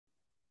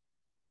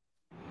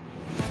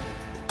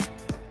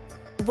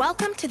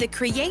Welcome to the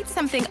Create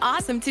Something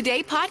Awesome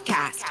Today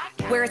podcast,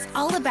 where it's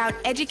all about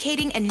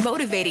educating and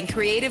motivating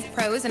creative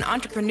pros and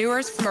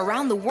entrepreneurs from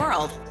around the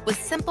world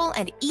with simple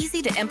and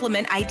easy to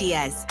implement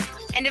ideas.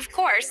 And of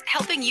course,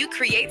 helping you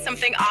create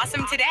something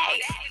awesome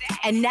today.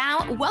 And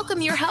now,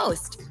 welcome your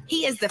host.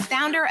 He is the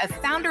founder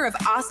of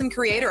Awesome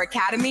Creator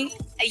Academy,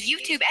 a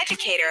YouTube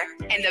educator,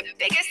 and the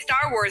biggest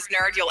Star Wars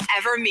nerd you'll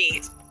ever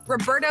meet,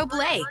 Roberto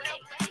Blake.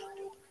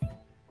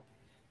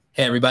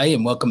 Hey, everybody,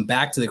 and welcome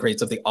back to the Create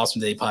Something Awesome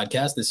Today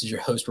podcast. This is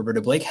your host,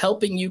 Roberto Blake,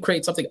 helping you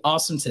create something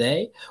awesome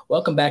today.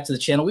 Welcome back to the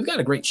channel. We've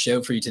got a great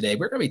show for you today.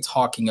 We're going to be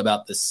talking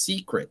about the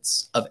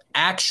secrets of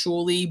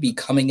actually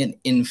becoming an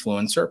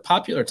influencer,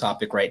 popular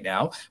topic right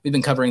now. We've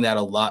been covering that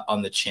a lot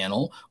on the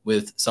channel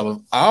with some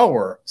of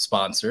our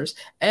sponsors,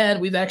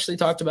 and we've actually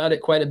talked about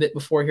it quite a bit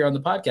before here on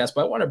the podcast,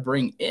 but I want to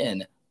bring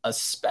in a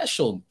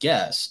special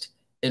guest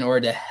in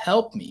order to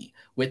help me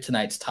with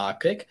tonight's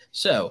topic.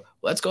 So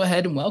let's go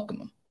ahead and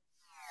welcome him.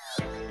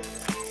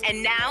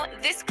 And now,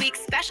 this week's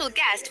special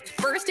guest,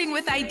 bursting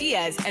with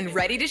ideas and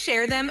ready to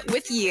share them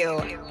with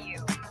you.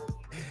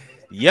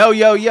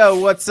 Yo,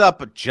 what's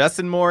up?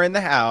 Justin Moore in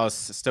the house.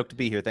 Stoked to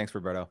be here. Thanks,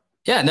 Roberto.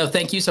 Yeah, no,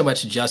 thank you so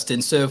much,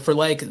 Justin. So for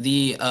like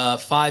the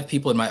 5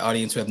 people in my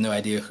audience who have no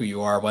idea who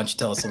you are, why don't you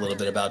tell us a little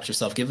bit about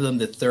yourself? Give them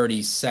the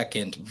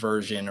 30-second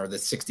version or the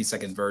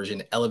 60-second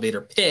version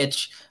elevator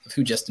pitch of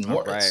who Justin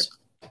Moore is.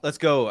 Let's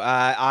go.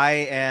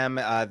 I am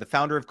the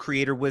founder of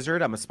Creator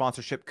Wizard. I'm a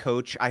sponsorship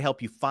coach. I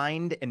help you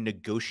find and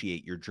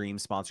negotiate your dream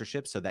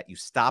sponsorship so that you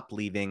stop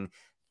leaving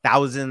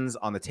thousands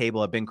on the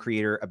table. I've been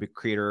a big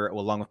creator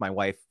along with my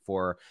wife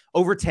for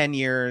over 10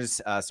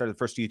 years. Started the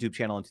first YouTube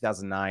channel in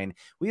 2009.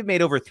 We've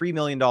made over $3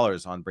 million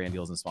on brand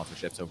deals and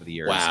sponsorships over the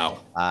years. Wow.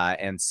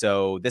 And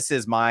so this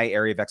is my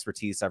area of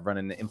expertise. I've run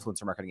an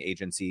influencer marketing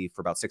agency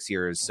for about 6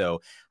 years. So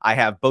I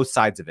have both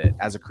sides of it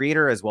as a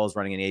creator as well as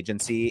running an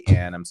agency.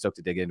 And I'm stoked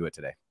to dig into it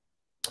today.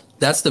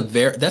 That's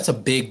a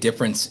big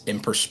difference in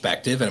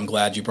perspective, and I'm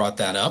glad you brought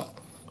that up.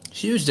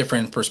 Huge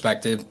different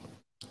perspective.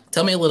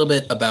 Tell me a little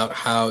bit about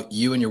how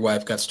you and your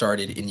wife got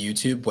started in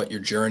YouTube, what your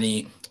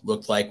journey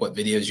looked like, what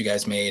videos you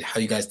guys made, how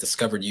you guys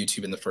discovered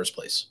YouTube in the first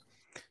place.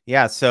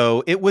 Yeah,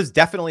 so it was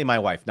definitely my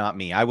wife, not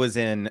me. I'm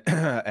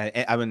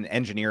an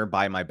engineer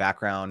by my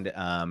background,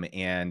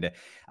 and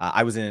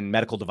I was in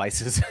medical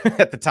devices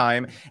at the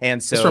time.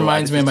 And so this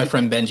reminds me of my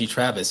friend Benji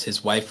Travis.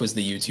 His wife was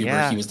the YouTuber.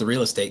 Yeah. He was the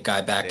real estate guy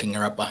backing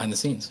her up behind the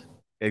scenes.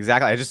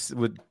 Exactly. I just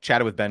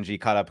chatted with Benji,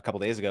 caught up a couple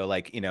days ago.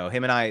 Like, him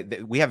and I,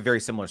 we have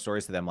very similar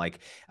stories to them. Like,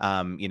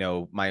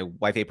 my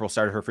wife, April,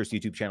 started her first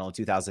YouTube channel in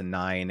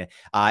 2009.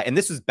 And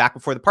this was back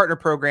before the partner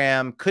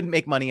program, couldn't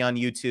make money on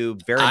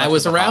YouTube. I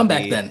was around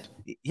back then.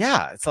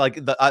 Yeah. It's like,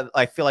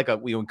 I feel like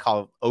we would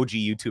call OG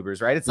YouTubers,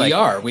 right? It's like,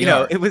 we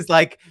are. It was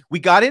like, we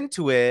got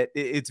into it.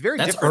 It's very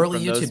different. That's early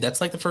YouTube.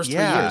 That's like the first 3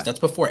 years. That's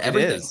before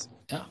everything.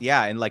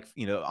 Yeah. And like,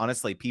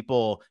 honestly,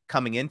 people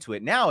coming into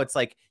it now, it's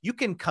like you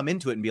can come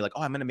into it and be like,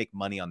 oh, I'm going to make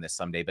money on this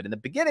someday. But in the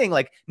beginning,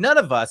 like none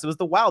of us, it was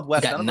the Wild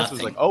West. None of us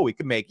was like, oh, we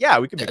can make. The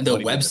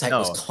website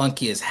was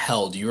clunky as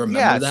hell. Do you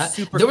remember that?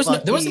 There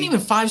wasn't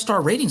even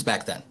 5-star ratings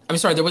back then. I'm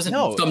sorry, there wasn't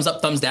thumbs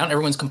up, thumbs down.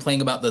 Everyone's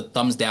complaining about the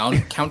thumbs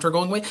down counter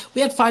going away.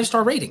 We had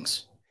 5-star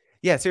ratings.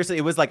 Yeah, seriously,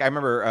 it was like I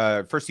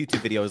remember first YouTube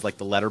video was like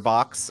the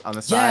letterbox on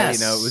the side.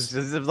 Yes. It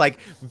was like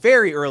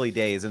very early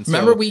days. And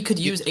remember we could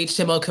use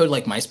HTML code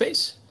like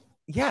MySpace.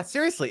 Yeah,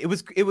 seriously,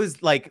 it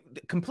was like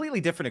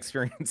completely different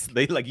experience.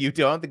 Like I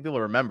don't think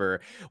people remember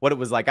what it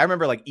was like. I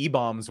remember like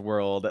E-Bombs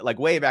World, like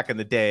way back in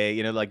the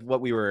day. Like what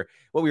we were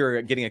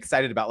getting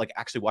excited about, like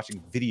actually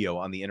watching video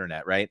on the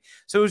internet, right?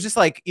 So it was just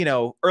like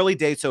early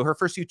days. So her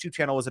first YouTube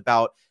channel was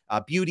about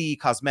beauty,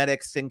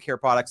 cosmetics, skincare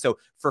products. So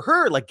for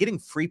her, like getting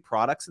free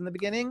products in the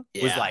beginning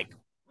was like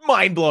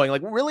mind-blowing.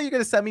 Like, really, you're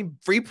gonna send me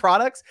free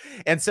products?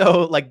 And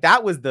so like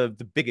that was the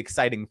big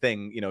exciting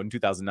thing, in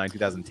 2009,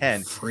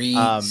 2010. Free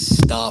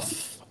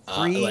stuff.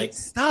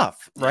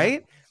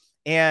 Right?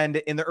 And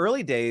in the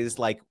early days,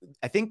 like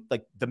I think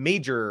like the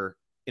major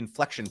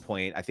inflection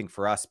point, I think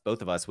for us,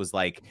 both of us, was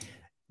like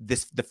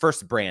the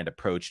first brand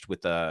approached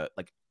with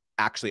like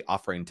actually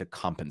offering to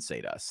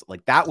compensate us.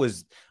 Like that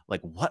was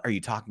like, what are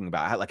you talking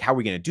about? How are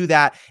we going to do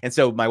that? And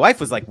so my wife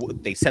was like,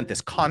 they sent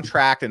this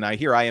contract, and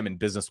here I am in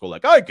business school,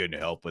 like I couldn't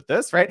help with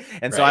this, right?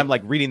 And so I'm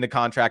like reading the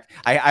contract.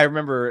 I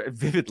remember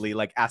vividly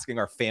like asking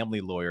our family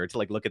lawyer to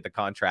like look at the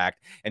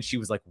contract, and she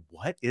was like,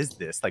 what is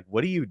this? Like,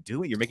 what are you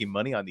doing? You're making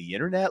money on the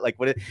internet? Like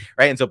right?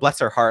 And so bless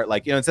her heart,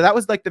 like, and so that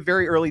was like the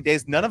very early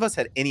days. None of us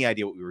had any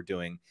idea what we were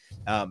doing.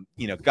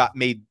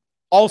 Made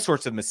all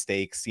sorts of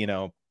mistakes,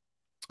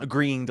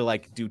 agreeing to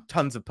like do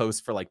tons of posts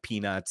for like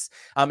peanuts.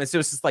 And so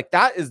it's just like,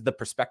 that is the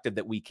perspective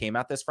that we came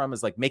at this from,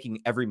 is like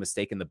making every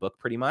mistake in the book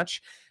pretty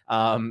much.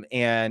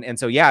 And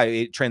so, yeah,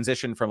 it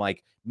transitioned from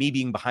like me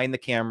being behind the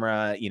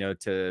camera,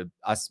 to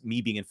me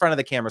being in front of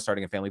the camera,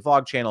 starting a family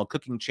vlog channel,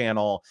 cooking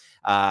channel.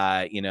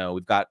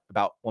 We've got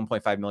about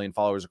 1.5 million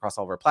followers across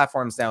all of our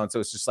platforms now. And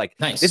so it's just like,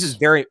 nice. This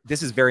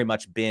is very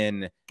much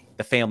been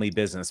the family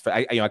business.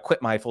 I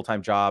quit my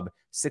full-time job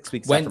 6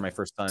 weeks after my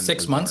first son.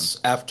 6 months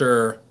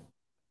after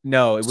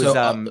No, it was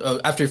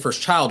So after your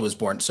first child was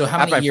born. So how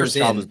after many my years first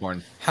child in? was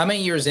born. How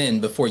many years in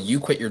before you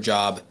quit your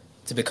job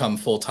to become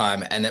full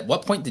time? And at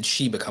what point did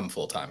she become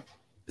full time?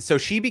 So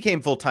she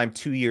became full-time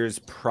 2 years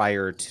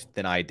prior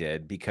than I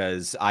did,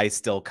 because I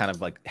still kind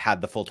of like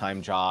had the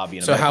full-time job,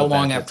 So how medical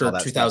long benefits, all after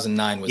that stuff.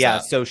 2009 was Yeah.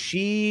 that? So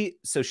she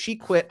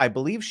quit. I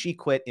believe she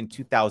quit in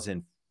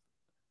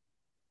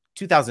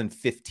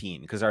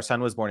 2015, because our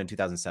son was born in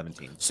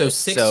 2017. So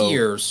 6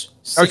 years.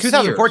 Or 6 years.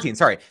 2014.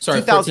 Sorry,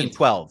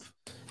 2012.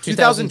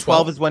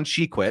 2012 is when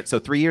she quit. So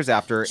 3 years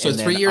after. So and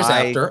 3 years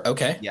after.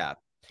 Okay. Yeah.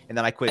 And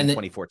then I quit in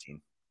 2014.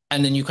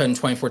 And then you quit in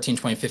 2014,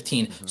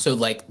 2015. So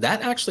like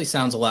that actually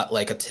sounds a lot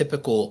like a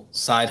typical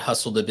side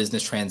hustle to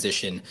business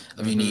transition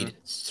of you need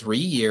 3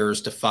 years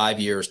to 5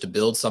 years to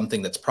build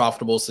something that's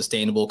profitable,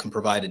 sustainable, can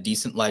provide a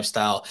decent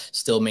lifestyle,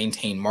 still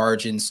maintain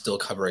margins, still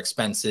cover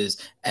expenses,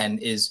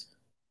 and is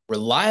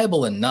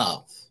reliable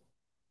enough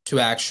to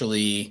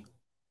actually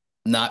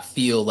not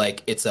feel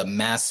like it's a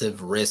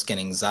massive risk and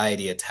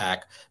anxiety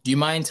attack. Do you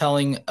mind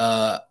telling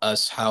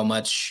us how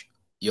much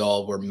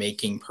y'all were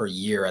making per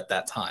year at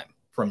that time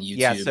from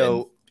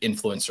YouTube and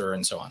influencer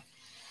and so on?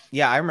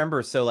 Yeah, I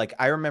remember. So like,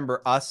 I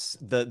remember us,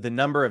 the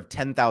number of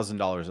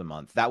 $10,000 a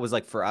month. That was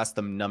like for us,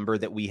 the number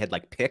that we had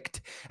like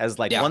picked as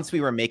like, once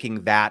we were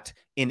making that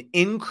in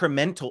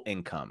incremental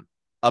income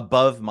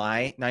above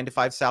my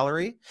 9-to-5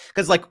 salary.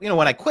 Cause like,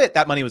 when I quit,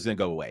 that money was going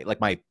to go away.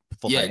 Like my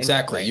full-time exactly.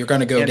 income, right? You're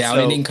going to go down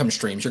in income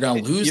streams. You're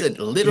going to lose a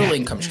literal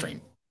income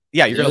stream.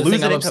 Yeah, you're going to lose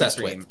an income obsessed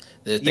stream.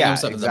 With.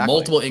 The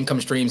multiple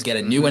income streams, get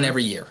a new one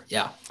every year.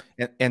 Yeah.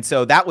 And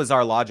so that was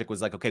our logic,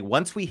 was like, okay,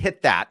 once we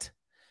hit that,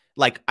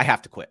 like I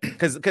have to quit,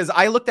 because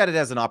I looked at it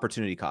as an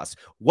opportunity cost.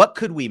 What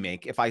could we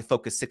make if I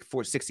focus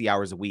 60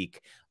 hours a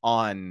week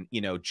on,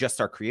 just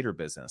our creator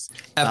business?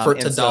 Effort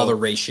to dollar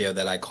ratio,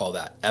 that I call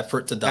that.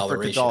 Effort to dollar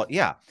ratio.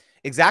 Yeah,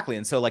 exactly.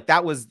 And so like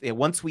that was,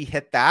 once we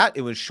hit that,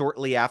 it was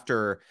shortly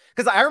after,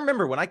 because I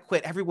remember when I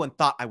quit, everyone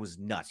thought I was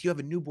nuts. You have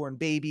a newborn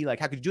baby. Like,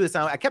 how could you do this?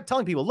 And I kept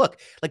telling people, look,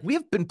 like we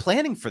have been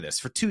planning for this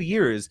for 2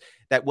 years,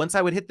 that once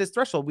I would hit this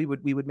threshold, we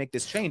would make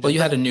this change. Well,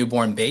 you had a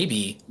newborn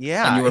baby,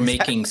 and you were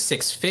making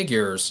 6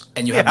 figures,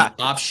 and you have the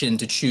option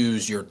to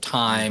choose your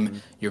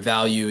time, your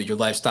value, your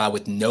lifestyle,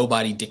 with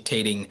nobody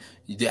dictating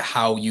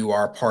how you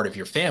are part of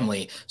your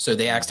family. So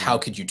they asked, how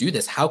could you do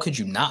this? How could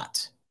you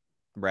not?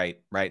 Right.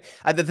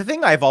 The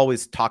thing I've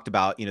always talked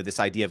about, this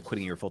idea of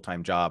quitting your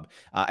full-time job,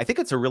 I think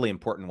it's a really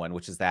important one,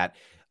 which is that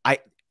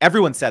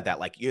everyone said that,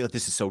 like,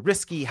 this is so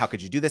risky. How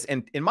could you do this?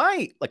 And in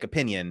my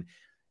opinion,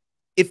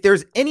 if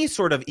there's any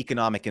sort of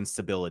economic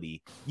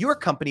instability, your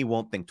company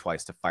won't think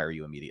twice to fire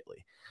you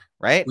immediately.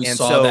 Right. We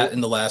saw that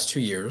in the last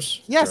 2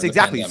 years. Yes,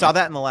 exactly. You saw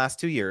that in the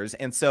last 2 years.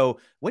 And so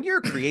when you're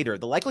a creator,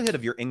 the likelihood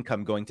of your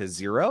income going to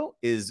zero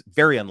is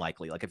very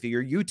unlikely. Like if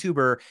you're a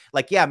YouTuber,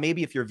 like, yeah,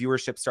 maybe if your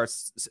viewership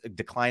starts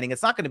declining,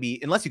 it's not going to be,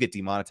 unless you get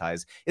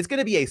demonetized, it's going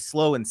to be a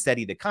slow and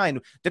steady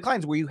declines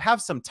where you have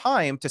some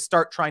time to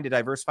start trying to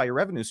diversify your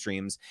revenue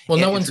streams. Well,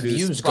 no one's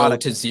views go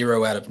to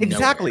zero out of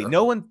exactly. nowhere.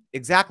 No one.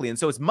 Exactly. And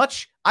so it's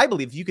much, I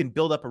believe, if you can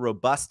build up a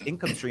robust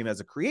income stream as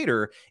a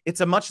creator,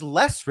 it's a much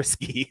less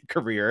risky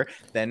career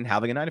than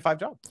having a 9-to-5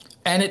 job.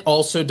 And it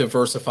also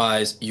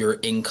diversifies your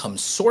income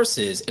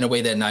sources in a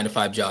way that a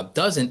 9-to-5 job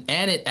doesn't.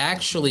 And it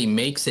actually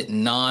makes it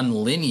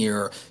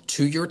non-linear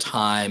to your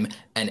time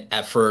and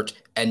effort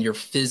and your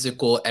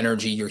physical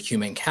energy, your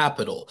human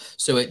capital.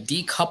 So it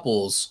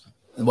decouples.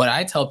 What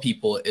I tell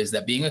people is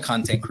that being a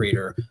content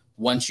creator,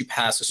 once you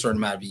pass a certain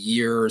amount of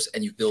years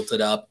and you've built it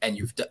up, and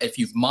if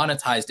you've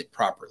monetized it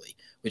properly,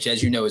 which,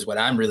 as you know, is what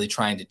I'm really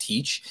trying to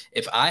teach.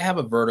 If I have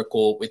a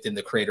vertical within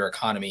the creator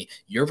economy,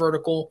 your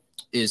vertical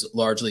is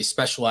largely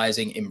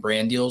specializing in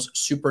brand deals,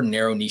 super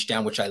narrow niche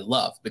down, which I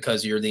love,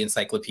 because you're the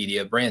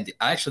encyclopedia of brand.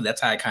 Actually,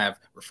 that's how I kind of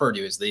refer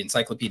to it, as the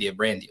encyclopedia of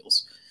brand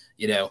deals.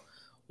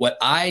 What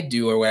I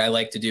do, or what I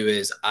like to do,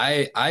 is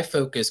I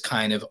focus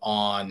kind of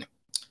on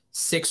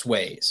 6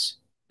 ways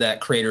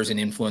that creators and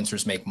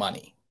influencers make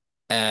money.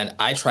 And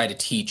I try to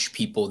teach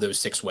people those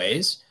 6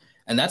 ways.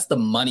 And that's the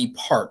money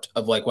part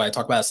of like what I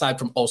talk about, aside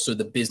from also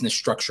the business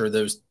structure,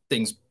 those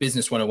things,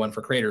 business 101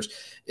 for creators,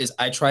 is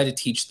I try to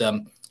teach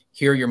them,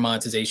 here are your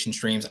monetization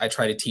streams. I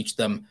try to teach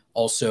them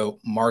also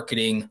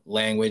marketing,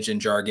 language, and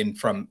jargon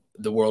from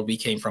the world we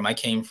came from. I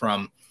came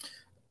from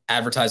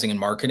advertising and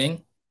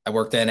marketing. I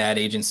worked at an ad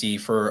agency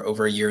for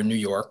over a year in New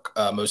York,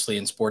 mostly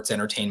in sports,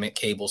 entertainment,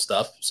 cable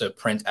stuff. So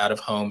print, out of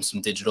home,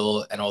 some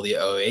digital, and all the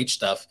OOH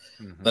stuff.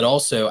 But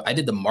also I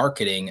did the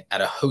marketing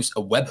at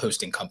a web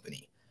hosting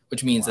company,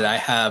 which means that I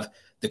have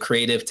the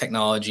creative,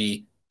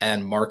 technology,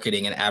 and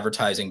marketing and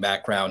advertising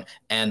background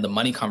and the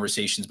money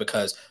conversations,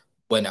 because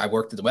when I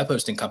worked at the web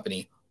hosting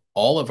company,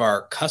 all of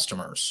our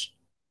customers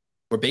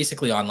were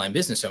basically online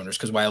business owners,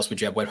 because why else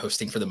would you have web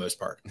hosting for the most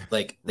part?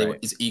 Like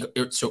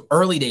so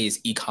early days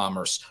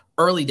e-commerce,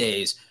 early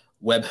days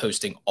web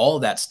hosting, all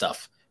of that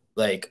stuff.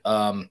 Like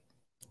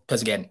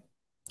because again,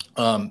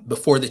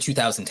 before the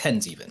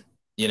 2010s even,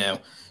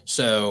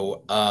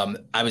 So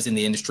I was in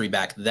the industry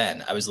back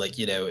then. I was like,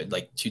 in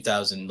like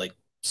 2000, like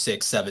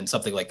 6, 7,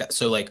 something like that.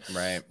 So like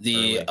right.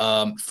 the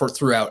for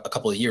throughout a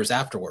couple of years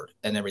afterward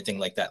and everything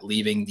like that,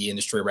 leaving the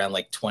industry around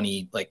like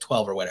 12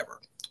 or whatever.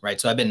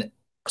 Right. So I've been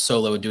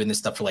solo doing this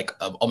stuff for like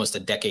almost a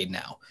decade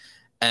now.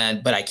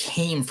 But I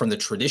came from the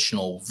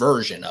traditional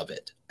version of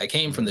it.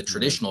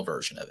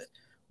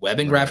 Web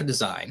and graphic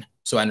design.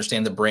 So I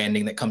understand the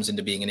branding that comes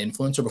into being an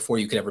influencer before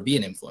you could ever be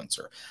an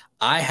influencer.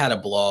 I had a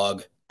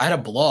blog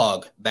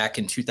back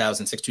in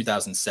 2006,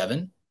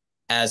 2007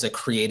 as a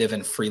creative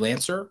and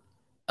freelancer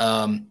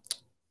that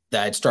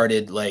I'd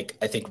started like,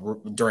 I think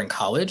during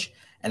college.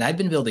 And I'd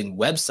been building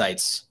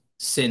websites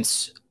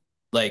since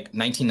like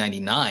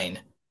 1999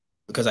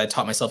 because I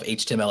taught myself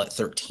HTML at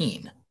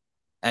 13.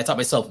 I taught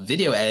myself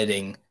video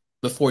editing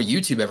before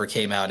YouTube ever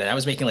came out. And I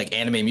was making like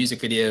anime music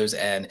videos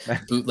and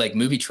like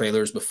movie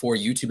trailers before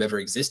YouTube ever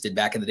existed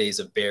back in the days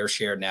of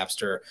BearShare,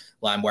 Napster,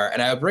 LimeWire.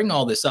 And I bring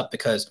all this up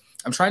because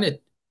I'm trying to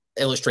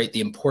illustrate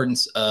the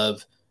importance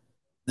of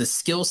the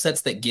skill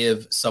sets that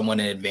give someone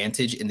an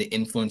advantage in the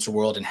influencer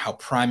world and how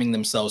priming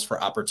themselves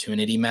for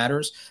opportunity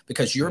matters,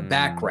 because your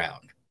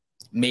background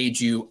made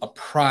you a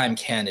prime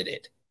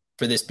candidate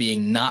for this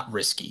being not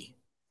risky.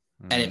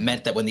 And it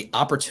meant that when the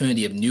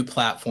opportunity of new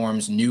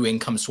platforms, new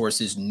income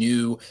sources,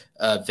 new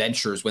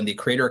ventures, when the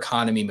creator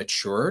economy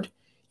matured,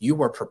 you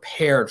were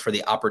prepared for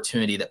the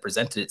opportunity that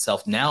presented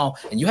itself now.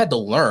 And you had to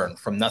learn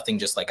from nothing,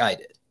 just like I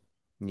did.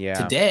 Yeah.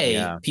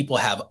 Today, people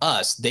have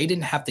us. They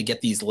didn't have to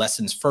get these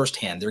lessons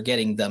firsthand. They're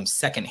getting them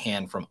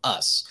secondhand from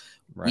us.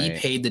 Right. We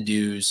paid the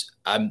dues.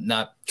 I'm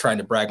not trying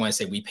to brag when I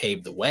say we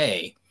paved the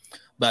way,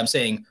 but I'm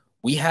saying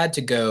we had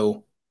to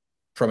go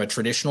from a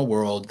traditional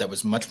world that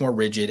was much more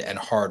rigid and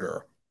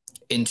harder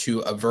into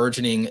a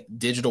burgeoning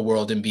digital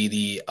world and be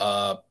the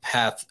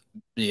path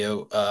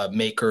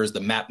makers, the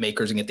map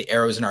makers, and get the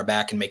arrows in our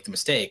back and make the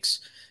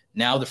mistakes.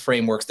 Now the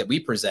frameworks that we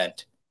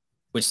present,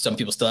 which some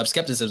people still have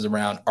skepticism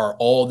around, are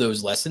all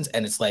those lessons.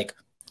 And it's like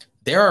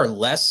there are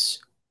less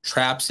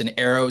traps and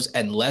arrows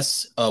and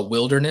less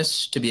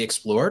wilderness to be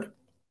explored.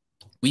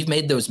 We've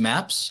made those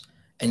maps,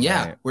 and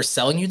we're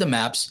selling you the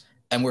maps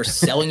and we're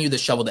selling you the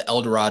shovel to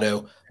El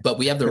Dorado, but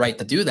we have the right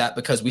to do that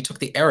because we took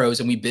the arrows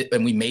and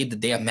we made the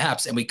damn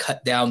maps and we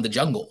cut down the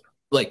jungle.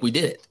 Like we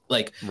did it.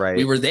 Like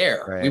we were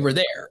there. We were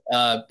there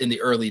in the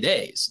early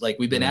days. Like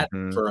we've been at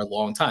it for a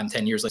long time,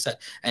 10 years, like I said,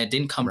 and it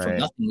didn't come from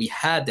nothing. We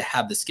had to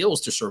have the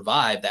skills to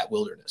survive that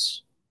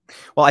wilderness.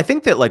 Well, I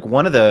think that like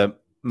one of the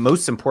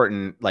most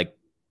important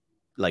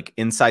like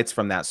insights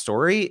from that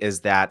story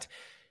is that,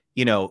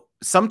 you know,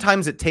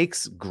 sometimes it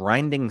takes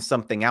grinding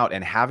something out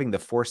and having the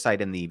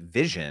foresight and the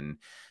vision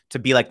to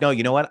be like, no,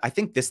 you know what? I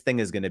think this thing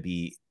is going to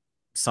be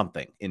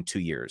something in 2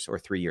 years or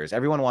 3 years.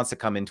 Everyone wants to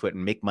come into it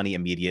and make money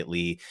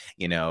immediately,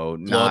 you know,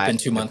 blow up in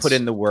 2 months, put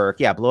in the work.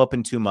 Yeah. Blow up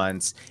in 2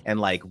 months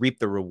and like reap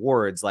the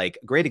rewards. Like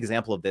a great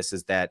example of this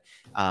is that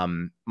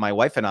my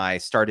wife and I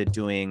started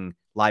doing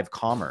live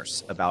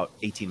commerce about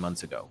 18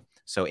 months ago.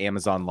 So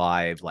Amazon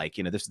Live, like,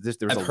 you know, there's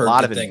a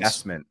lot of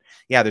investment.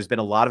 Yeah, there's been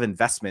a lot of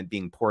investment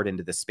being poured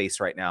into this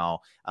space right now.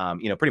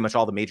 You know, pretty much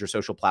all the major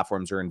social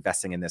platforms are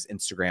investing in this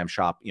Instagram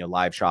shop, you know,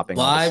 live shopping.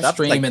 Live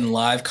stream and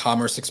live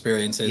commerce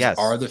experiences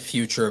are the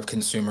future of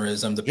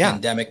consumerism. The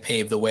pandemic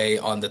paved the way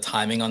on the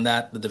timing on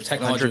that. The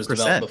technology 100%. Was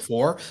developed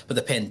before, but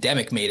the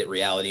pandemic made it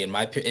reality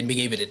and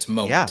gave it its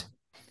moment. Yeah.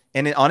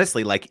 And it,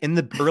 honestly, like in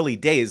the early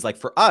days, like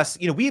for us,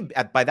 you know,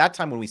 by that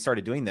time when we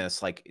started doing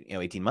this, like, you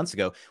know, 18 months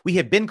ago, we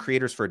had been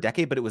creators for a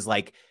decade, but it was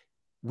like,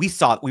 we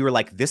were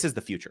like, this is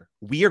the future.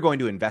 We are going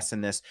to invest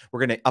in this. We're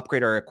going to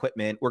upgrade our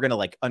equipment. We're going to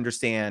like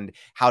understand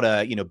how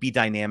to, you know, be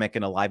dynamic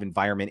in a live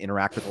environment,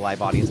 interact with a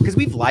live audience, because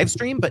we've live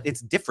streamed, but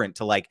it's different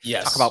to like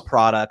talk about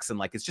products and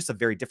like, it's just a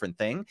very different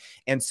thing.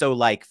 And so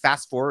like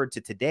fast forward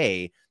to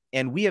today,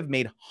 and we have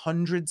made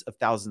hundreds of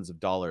thousands of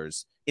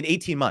dollars in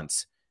 18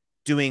 months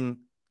doing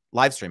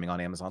live streaming on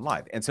Amazon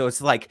Live. And so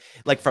it's like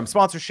from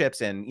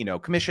sponsorships and, you know,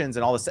 commissions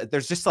and all this,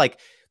 there's just like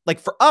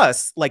for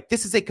us, like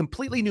this is a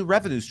completely new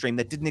revenue stream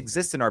that didn't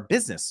exist in our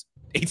business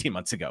 18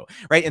 months ago.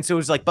 Right. And so it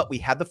was like, but we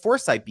had the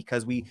foresight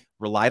because we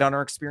relied on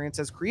our experience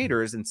as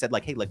creators and said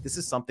like, hey, like this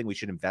is something we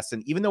should invest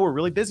in, even though we're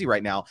really busy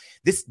right now,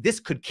 this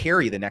could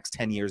carry the next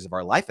 10 years of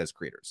our life as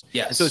creators.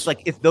 Yeah. So it's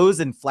like, it's those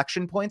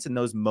inflection points and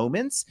those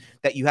moments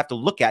that you have to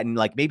look at and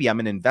like, maybe I'm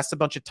going to invest a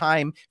bunch of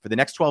time for the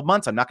next 12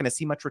 months. I'm not going to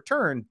see much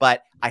return,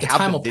 but I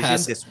have the vision.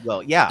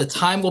 The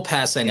time will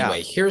pass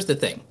anyway. Here's the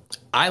thing.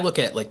 I look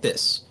at it like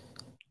this.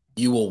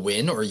 You will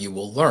win or you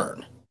will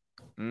learn.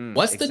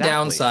 What's the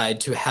downside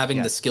to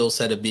having the skill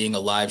set of being a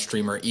live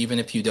streamer, even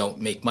if you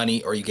don't make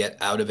money or you get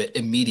out of it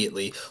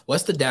immediately?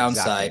 What's the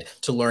downside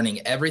to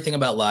learning everything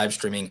about live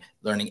streaming,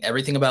 learning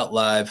everything about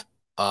live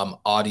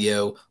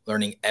audio,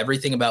 learning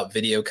everything about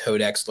video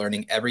codecs,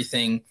 learning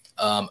everything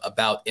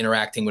about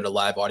interacting with a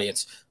live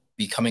audience,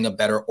 becoming a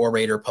better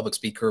orator, public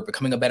speaker,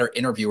 becoming a better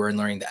interviewer, and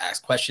learning to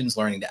ask questions,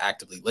 learning to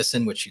actively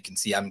listen, which you can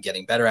see I'm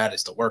getting better at. I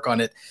still work on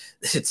it.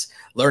 It's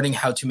learning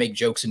how to make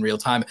jokes in real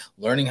time,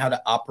 learning how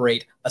to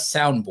operate a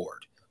soundboard.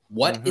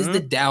 What is the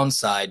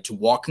downside to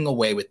walking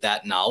away with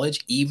that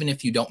knowledge, even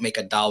if you don't make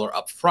 $1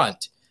 up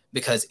front,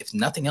 because if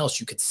nothing else,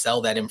 you could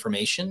sell that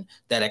information,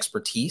 that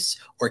expertise,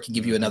 or it can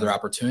give you another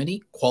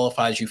opportunity,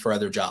 qualifies you for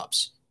other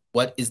jobs.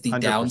 What is the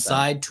 100%.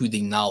 downside to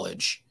the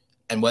knowledge?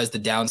 And what is the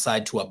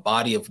downside to a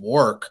body of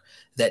work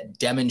that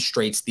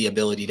demonstrates the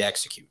ability to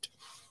execute?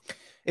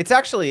 It's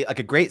actually like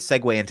a great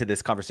segue into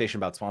this conversation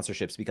about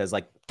sponsorships, because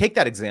like, take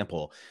that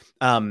example.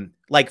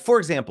 Like, for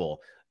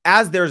example,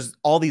 as there's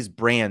all these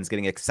brands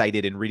getting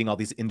excited and reading all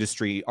these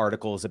industry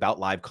articles about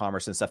live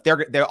commerce and stuff,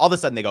 they're all of a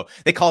sudden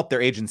they call up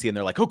their agency and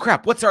they're like, oh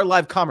crap, what's our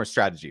live commerce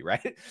strategy,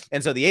 right?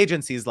 And so the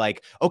agency's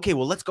like, okay,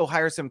 well, let's go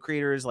hire some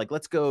creators, like,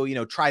 let's go,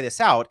 try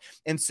this out.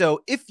 And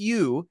so if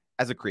you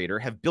as a creator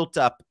have built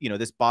up,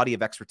 this body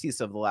of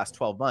expertise over the last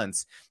 12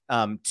 months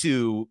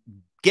to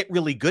get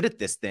really good at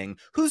this thing,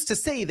 who's to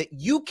say that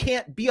you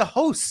can't be a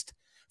host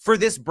for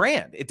this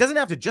brand? It doesn't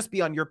have to just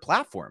be on your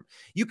platform.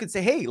 You could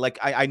say, hey, like,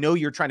 I know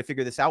you're trying to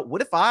figure this out.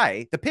 What if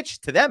the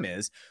pitch to them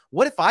is,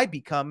 what if I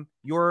become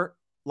your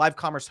live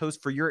commerce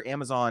host for your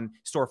Amazon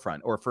storefront,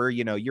 or for,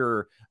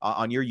 your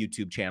on your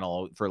YouTube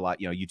channel for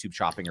YouTube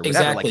shopping or whatever.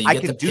 Exactly. Like, you I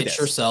get can to do pitch this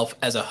yourself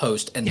as a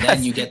host, and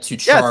then you get to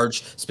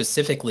charge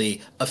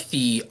specifically a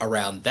fee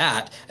around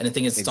that. And the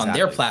thing is, it's on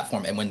their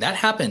platform. And when that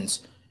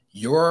happens,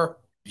 your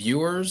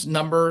viewers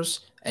numbers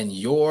and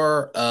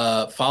your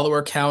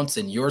follower counts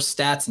and your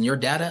stats and your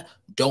data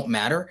don't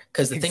matter,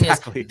 because the thing is,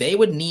 they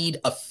would need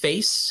a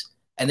face,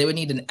 and they would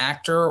need an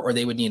actor, or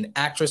they would need an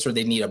actress, or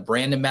they need a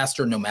brand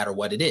ambassador, no matter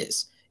what it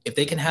is. If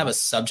they can have a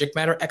subject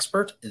matter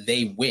expert,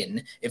 they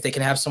win. If they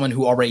can have someone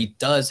who already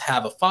does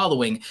have a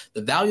following,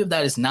 the value of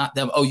that is not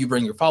them, oh, you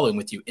bring your following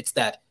with you. It's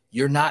that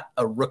you're not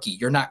a rookie.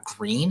 You're not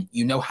green.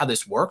 You know how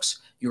this works.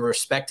 You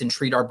respect and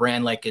treat our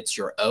brand like it's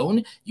your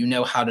own. You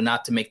know how to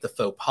not to make the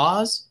faux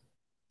pas.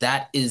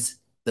 That is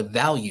the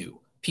value.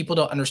 People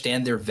don't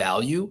understand their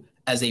value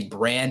as a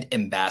brand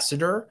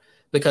ambassador,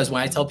 because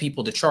when I tell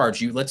people to charge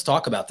you, let's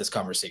talk about this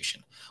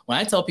conversation. When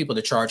I tell people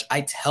to charge,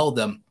 I tell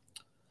them,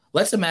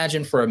 let's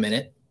imagine for a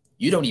minute,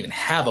 you don't even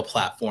have a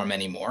platform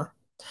anymore,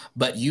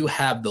 but you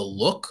have the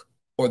look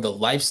or the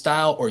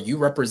lifestyle, or you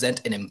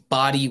represent and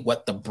embody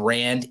what the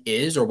brand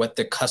is or what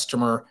the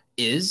customer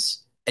is,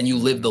 and you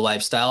live the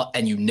lifestyle,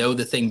 and you know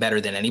the thing better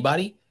than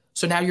anybody.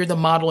 So now you're the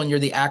model and you're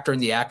the actor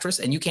and the actress,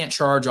 and you can't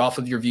charge off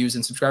of your views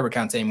and subscriber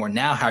counts anymore.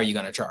 Now, how are you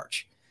going to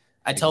charge?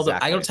 I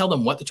don't tell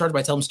them what to charge, but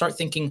I tell them start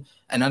thinking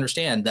and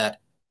understand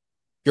that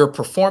your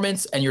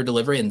performance and your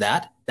delivery and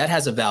that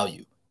has a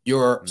value.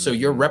 So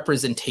your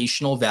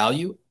representational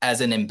value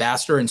as an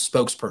ambassador and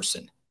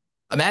spokesperson.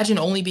 Imagine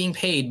only being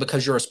paid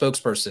because you're a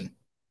spokesperson,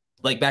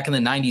 like back in the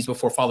 90s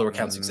before follower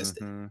counts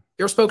existed.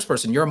 You're a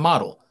spokesperson. You're a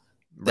model.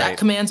 That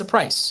commands a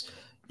price.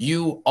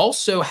 You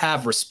also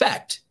have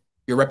respect,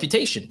 your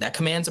reputation. That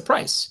commands a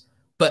price.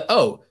 But,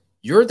 oh,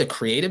 you're the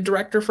creative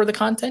director for the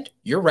content.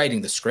 You're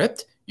writing the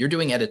script. You're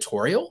doing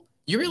editorial.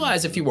 You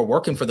realize if you were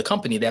working for the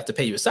company, they have to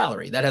pay you a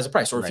salary. That has a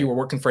price. Or if you were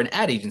working for an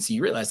ad agency,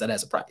 you realize that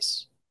has a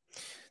price.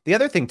 The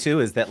other thing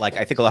too is that, like,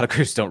 I think a lot of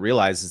creators don't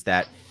realize is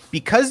that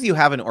because you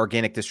have an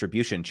organic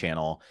distribution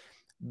channel,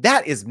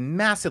 that is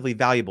massively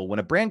valuable. When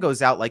a brand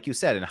goes out, like you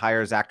said, and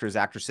hires actors,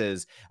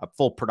 actresses, a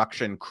full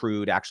production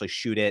crew to actually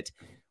shoot it,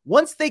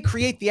 once they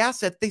create the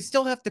asset, they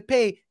still have to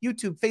pay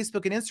YouTube,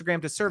 Facebook, and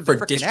Instagram to serve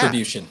the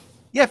distribution. Ad.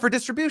 Yeah, for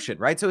distribution,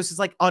 right? So it's just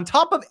like on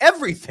top of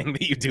everything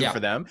that you do for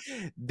them,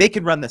 they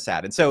can run this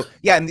ad. And so,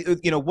 yeah,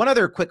 and one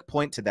other quick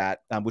point to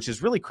that, which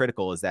is really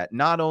critical, is that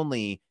not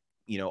only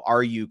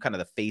are you kind of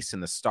the face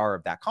and the star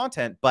of that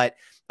content, but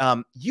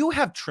you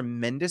have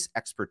tremendous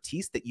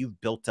expertise that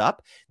you've built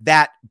up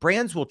that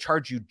brands will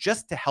charge you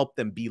just to help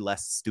them be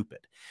less stupid,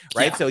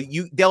 right? So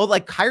they'll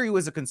like hire you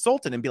as a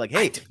consultant and be like,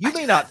 hey, you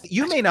may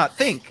not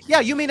think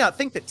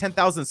that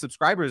 10,000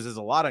 subscribers is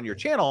a lot on your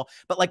channel,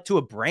 but like to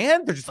a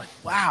brand, they're just like,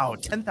 wow,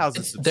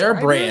 10,000 subscribers.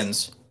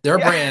 There are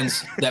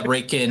brands that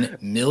rake in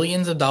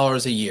millions of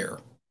dollars a year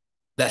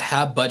that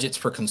have budgets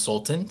for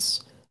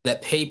consultants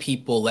that pay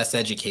people less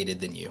educated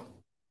than you.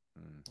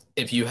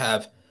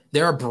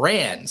 There are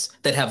brands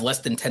that have less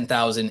than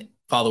 10,000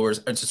 followers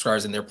or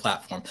subscribers in their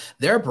platform.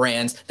 There are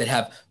brands that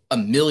have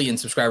 1 million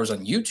subscribers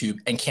on YouTube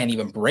and can't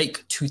even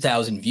break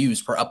 2,000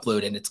 views per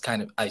upload. And it's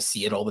I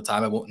see it all the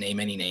time. I won't name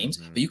any names,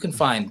 but you can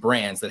find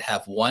brands that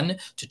have 1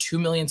 to 2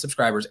 million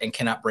subscribers and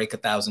cannot break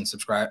 1,000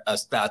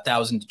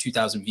 to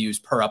 2,000 views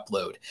per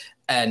upload.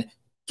 And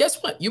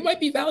guess what? You might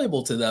be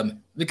valuable to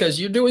them because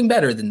you're doing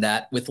better than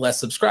that with less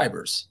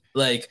subscribers.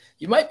 Like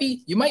you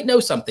might know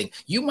something.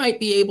 You might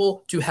be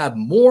able to have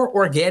more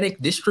organic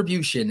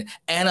distribution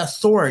and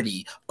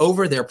authority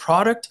over their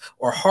product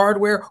or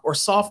hardware or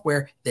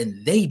software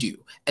than they do.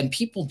 And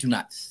people do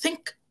not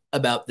think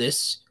about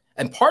this.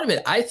 And part of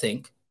it, I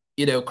think,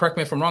 correct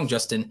me if I'm wrong,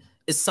 Justin,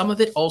 is some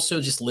of it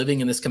also just living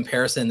in this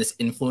comparison, this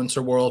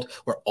influencer world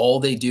where all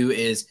they do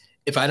is,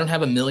 if I don't have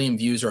 1 million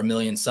views or 1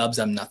 million subs,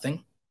 I'm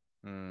nothing.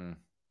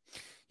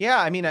 Yeah,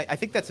 I mean, I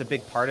think that's a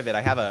big part of it.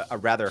 I have a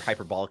rather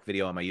hyperbolic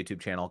video on my YouTube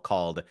channel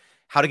called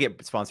how to get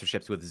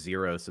sponsorships with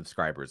 0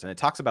 subscribers. And it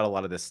talks about a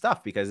lot of this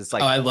stuff because it's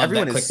like, I love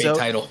everyone that is clickbait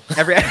title.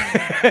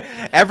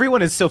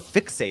 Everyone is so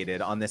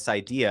fixated on this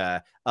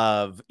idea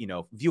of, you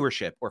know,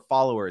 viewership or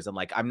followers. And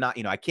like, I'm not,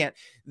 you know, I can't,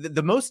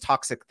 the most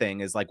toxic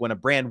thing is like when a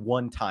brand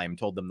one time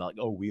told them like,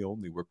 oh, we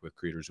only work with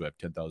creators who have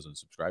 10,000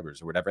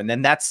 subscribers or whatever. And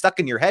then that's stuck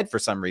in your head for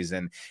some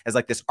reason as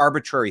like this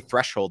arbitrary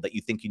threshold that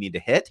you think you need to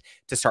hit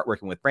to start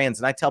working with brands.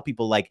 And I tell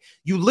people like,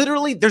 you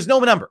literally, there's no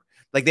number.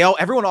 Like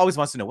everyone always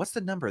wants to know what's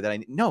the number that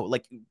I know.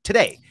 Like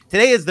today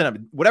is the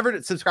number,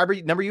 whatever subscriber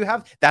number you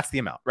have, that's the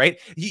amount, right?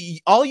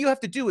 All you have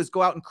to do is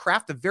go out and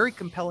craft a very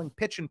compelling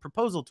pitch and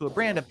proposal to a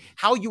brand of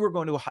how you are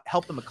going to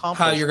help them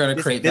accomplish how you're going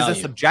to create business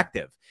value.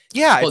 objective.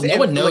 Yeah. Well, no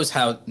one knows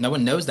how. No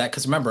one knows that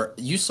because remember,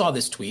 you saw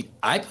this tweet.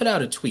 I put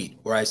out a tweet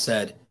where I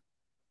said,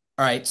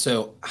 "All right,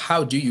 so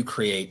how do you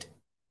create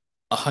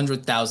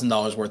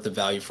 $100,000 worth of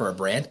value for a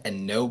brand?"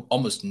 And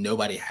almost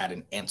nobody had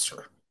an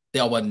answer. They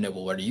all wanted to know,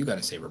 well, what are you going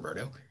to say,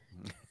 Roberto?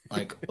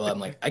 Like, well, I'm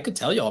like, I could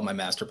tell you all my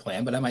master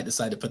plan, but I might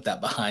decide to put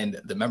that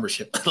behind the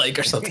membership, like,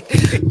 or something.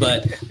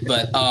 but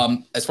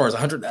as far as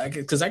 100,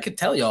 because I could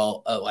tell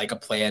y'all like a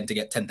plan to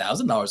get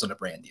 $10,000 on a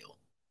brand deal,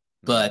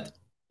 but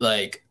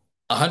like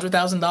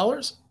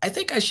 $100,000, I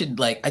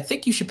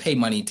think you should pay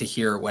money to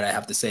hear what I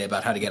have to say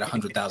about how to get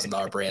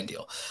 $100,000 brand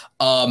deal.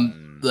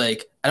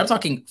 Like, and I'm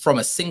talking from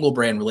a single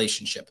brand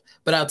relationship,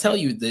 but I'll tell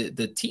you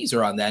the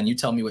teaser on that, and you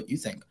tell me what you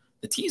think.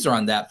 The teaser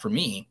on that for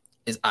me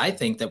is I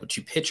think that what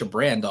you pitch a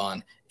brand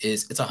on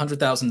is it's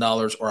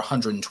 $100,000 or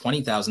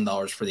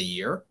 $120,000 for the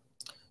year.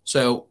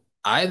 So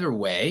either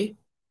way,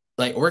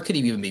 like, or it could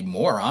even be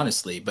more,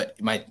 honestly. But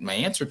my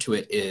answer to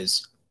it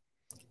is,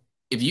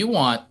 if you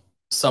want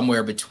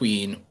somewhere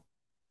between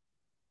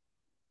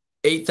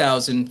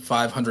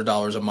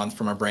 $8,500 a month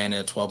from a brand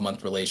in a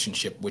 12-month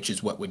relationship, which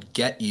is what would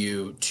get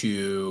you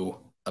to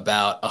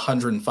about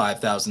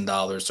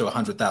 $105,000 to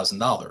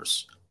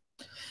 $100,000.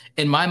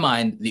 In my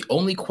mind, the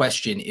only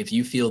question, if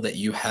you feel that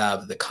you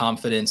have the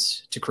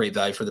confidence to create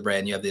value for the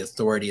brand, you have the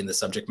authority and the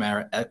subject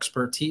matter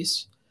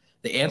expertise,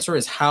 the answer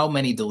is how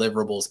many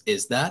deliverables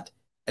is that?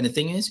 And the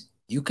thing is,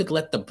 you could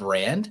let the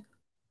brand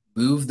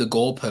move the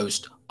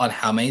goalpost on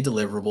how many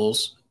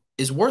deliverables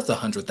is worth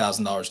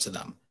 $100,000 to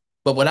them.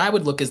 But what I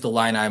would look is the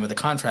line item of the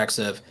contracts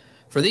of,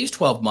 for these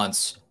 12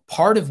 months,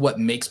 part of what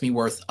makes me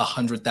worth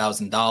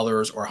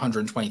 $100,000 or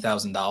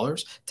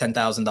 $120,000,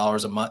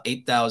 $10,000 a month,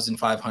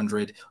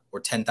 $8,500 or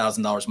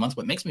 $10,000 a month,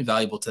 what makes me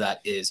valuable to that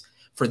is,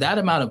 for that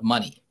amount of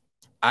money,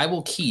 I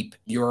will keep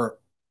your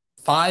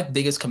 5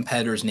 biggest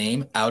competitors'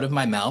 name out of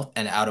my mouth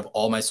and out of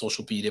all my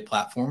social media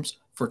platforms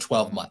for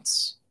 12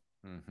 months.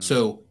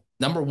 So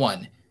number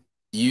one,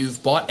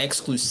 you've bought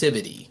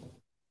exclusivity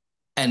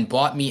and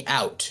bought me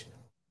out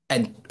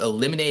and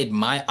eliminated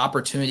my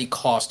opportunity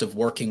cost of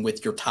working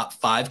with your top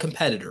 5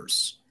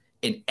 competitors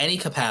in any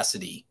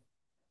capacity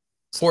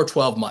for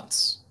 12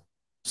 months.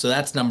 So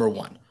that's number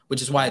one,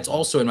 which is why it's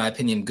also, in my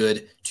opinion,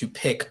 good to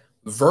pick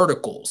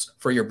verticals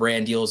for your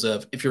brand deals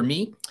of, if you're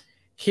me,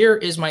 here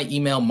is my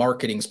email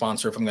marketing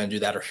sponsor if I'm going to do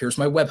that, or here's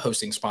my web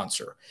hosting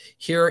sponsor.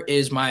 Here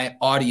is my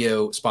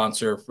audio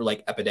sponsor for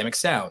like Epidemic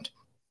Sound,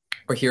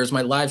 or here's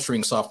my live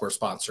streaming software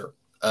sponsor,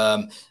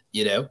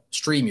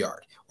 StreamYard.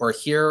 Or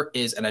here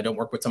is, and I don't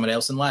work with somebody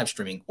else in live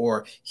streaming,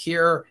 or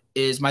here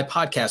is my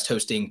podcast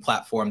hosting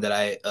platform that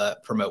I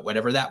promote,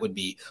 whatever that would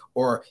be.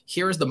 Or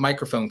here's the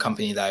microphone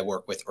company that I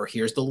work with, or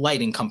here's the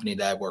lighting company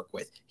that I work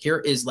with.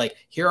 Here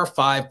are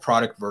 5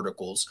 product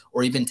verticals,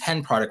 or even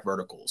 10 product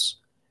verticals.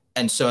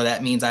 And so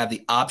that means I have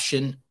the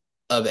option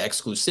of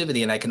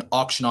exclusivity, and I can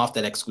auction off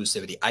that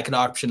exclusivity. I can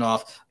auction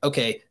off,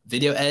 okay,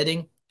 video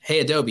editing.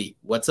 Hey, Adobe,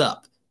 what's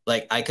up?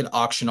 Like, I could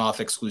auction off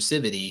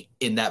exclusivity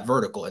in that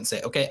vertical and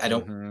say, okay, I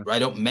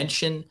don't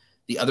mention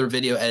the other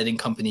video editing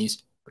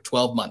companies for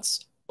 12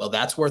 months. Well,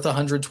 that's worth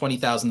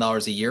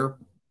 $120,000 a year,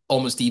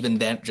 almost even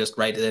then, just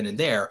right then and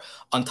there,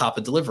 on top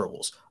of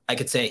deliverables. I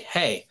could say,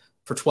 hey,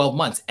 for 12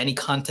 months, any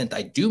content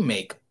I do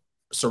make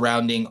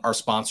surrounding our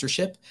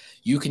sponsorship,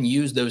 you can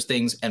use those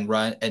things and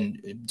run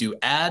and do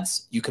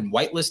ads. You can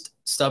whitelist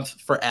stuff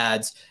for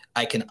ads.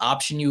 I can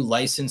option you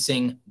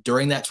licensing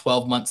during that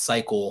 12-month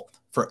cycle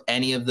for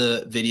any of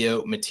the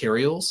video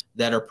materials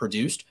that are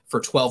produced for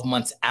 12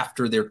 months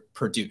after they're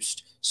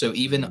produced. So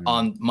even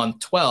on month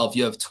 12,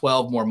 you have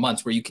 12 more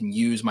months where you can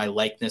use my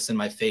likeness and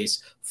my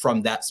face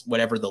from that,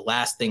 whatever the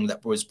last thing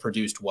that was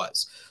produced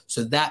was.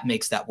 So that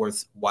makes that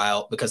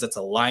worthwhile, because it's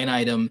a line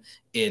item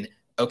in,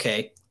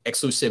 okay,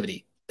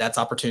 exclusivity, that's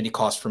opportunity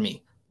cost for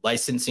me.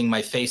 Licensing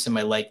my face and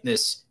my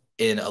likeness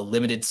in a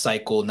limited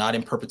cycle, not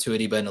in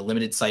perpetuity, but in a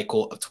limited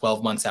cycle of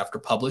 12 months after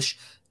publish,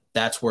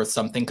 that's worth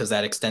something because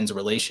that extends a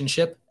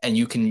relationship, and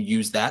you can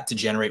use that to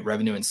generate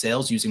revenue and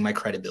sales using my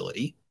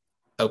credibility.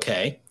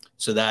 Okay,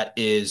 so that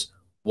is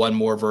one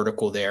more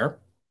vertical there.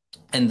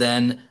 And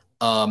then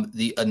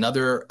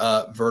another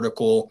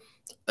vertical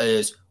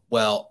is,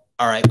 well,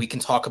 all right, we can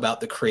talk about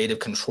the creative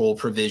control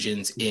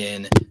provisions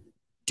in,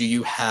 do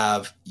you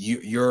have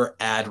your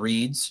ad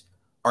reads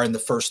are in the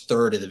first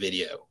third of the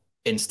video,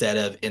 instead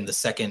of in the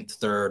second,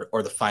 third,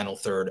 or the final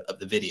third of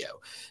the video.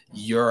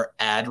 Your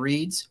ad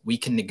reads, we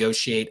can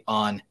negotiate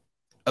on,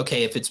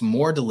 okay, if it's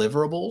more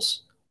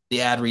deliverables,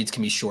 the ad reads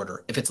can be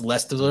shorter. If it's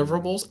less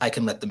deliverables, I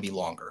can let them be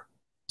longer.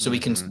 So we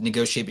can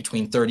negotiate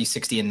between 30,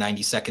 60, and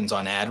 90 seconds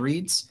on ad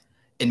reads.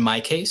 In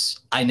my case,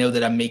 I know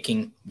that I'm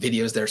making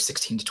videos that are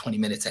 16 to 20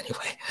 minutes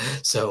anyway.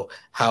 So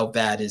how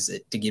bad is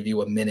it to give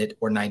you a minute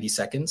or 90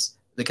 seconds?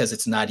 Because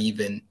it's not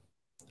even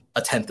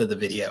a tenth of the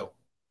video.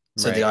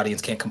 So the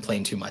audience can't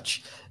complain too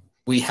much.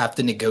 We have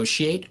to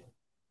negotiate.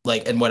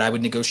 And what I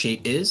would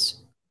negotiate is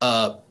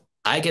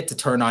I get to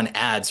turn on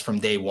ads from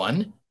day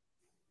one.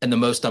 And the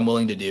most I'm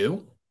willing to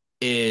do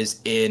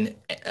is, in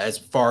as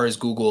far as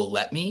Google will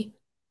let me,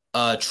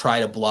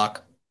 try to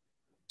block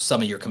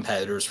some of your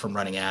competitors from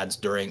running ads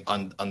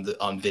on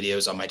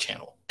videos on my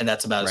channel. And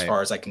that's about as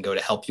far as I can go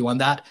to help you on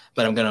that.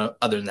 But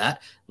other than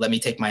that, let me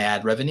take my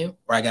ad revenue,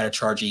 or I got to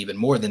charge you even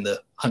more than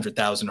the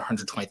 100,000 or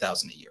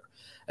 120,000 a year.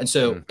 And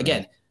so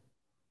again,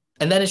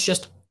 and then it's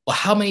just, well,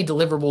 how many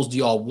deliverables do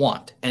y'all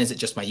want? And is it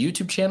just my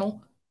YouTube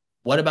channel?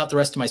 What about the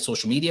rest of my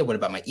social media? What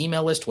about my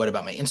email list? What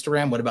about my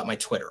Instagram? What about my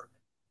Twitter?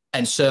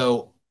 And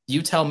so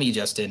you tell me,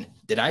 Justin,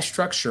 did I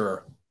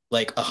structure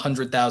like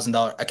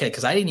 $100,000? Okay,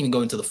 because I didn't even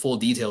go into the full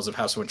details of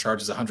how someone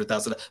charges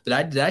 $100,000.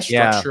 Did I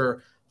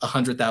structure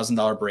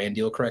 $100,000 brand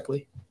deal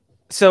correctly?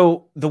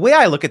 So the way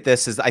I look at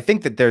this is, I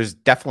think that there's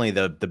definitely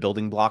the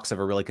building blocks of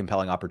a really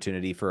compelling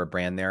opportunity for a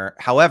brand there.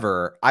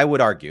 However, I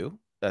would argue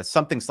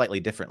something slightly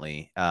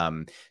differently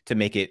to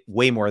make it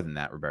way more than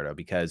that, Roberto,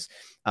 because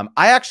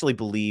I actually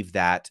believe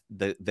that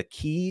the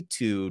key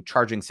to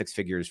charging six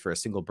figures for a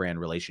single brand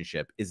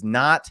relationship is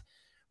not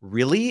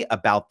really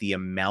about the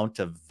amount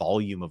of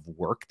volume of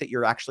work that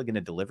you're actually going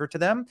to deliver to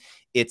them.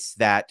 It's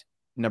that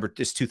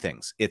there's two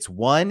things. It's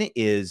one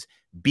is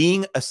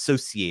being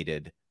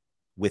associated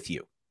with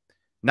you,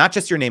 not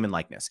just your name and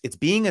likeness. It's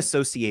being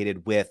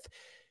associated with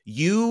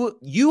you.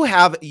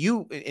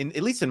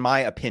 At least in my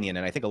opinion,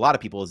 and I think a lot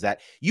of people, is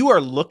that you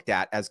are looked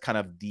at as kind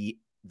of the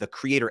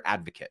creator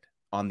advocate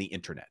on the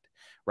internet,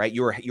 right?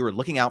 You're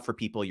looking out for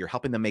people, you're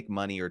helping them make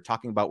money, you're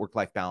talking about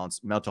work-life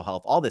balance, mental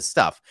health, all this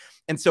stuff.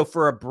 And so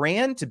for a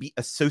brand to be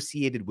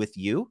associated with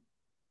you,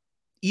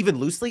 even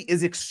loosely,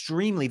 is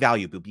extremely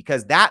valuable,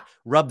 because that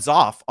rubs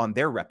off on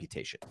their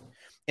reputation.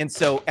 And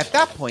so at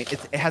that point,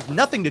 it has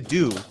nothing to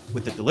do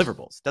with the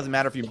deliverables. It doesn't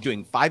matter if you're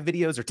doing 5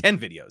 videos or 10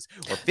 videos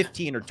or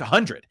 15 or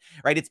 100,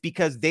 right? It's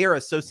because they are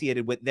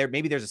associated with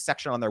maybe there's a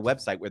section on their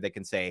website where they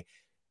can say,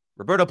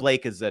 Roberto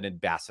Blake is an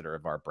ambassador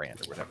of our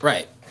brand or whatever.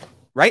 Right.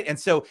 Right. And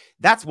so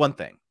that's one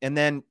thing. And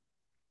then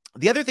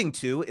the other thing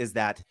too, is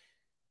that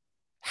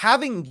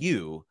having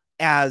you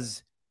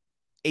as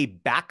a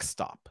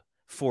backstop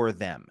for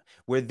them,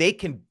 where they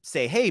can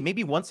say, hey,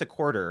 maybe once a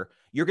quarter,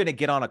 you're going to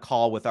get on a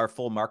call with our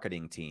full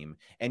marketing team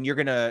and you're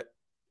going to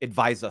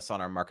advise us on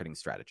our marketing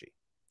strategy.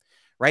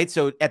 Right.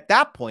 So at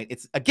that point,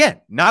 it's,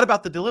 again, not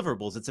about the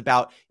deliverables. It's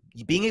about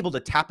being able to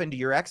tap into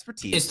your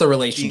expertise. It's the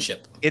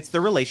relationship. It's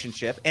the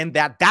relationship. And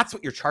that's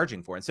what you're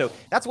charging for. And so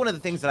that's one of the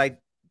things that I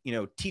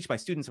teach my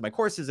students in my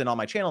courses and on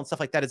my channel and stuff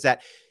like that, is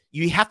that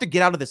you have to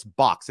get out of this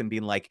box and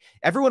being like,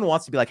 everyone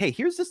wants to be like, hey,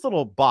 here's this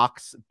little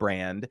box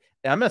brand,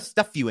 and I'm going to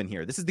stuff you in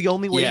here. This is the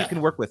only way you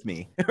can work with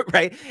me.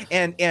 Right.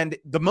 And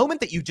the moment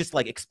that you just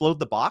like explode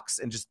the box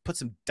and just put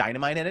some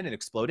dynamite in it and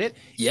explode it,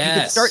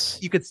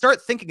 you could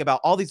start thinking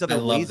about all these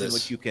other ways in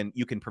which you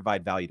can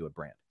provide value to a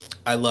brand.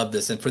 I love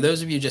this. And for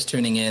those of you just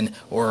tuning in,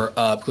 or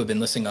who have been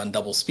listening on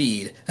double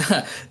speed,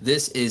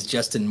 this is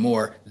Justin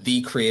Moore,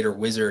 the creator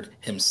wizard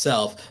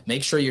himself.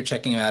 Make sure you're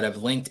checking him out. I've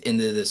linked in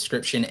the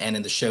description and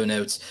in the show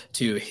notes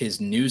to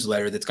his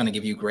newsletter that's going to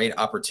give you great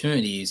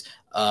opportunities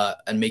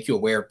and make you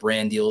aware of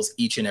brand deals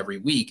each and every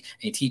week.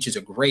 And he teaches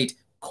a great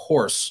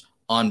course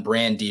on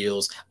brand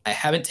deals. I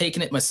haven't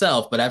taken it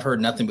myself, but I've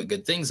heard nothing but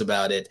good things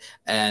about it.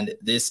 And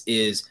this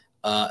is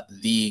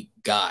the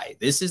guy.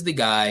 This is the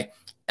guy.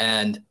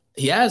 And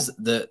he has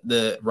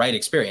the right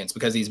experience,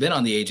 because he's been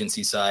on the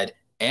agency side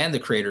and the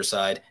creator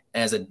side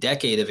and has a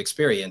decade of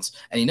experience,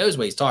 and he knows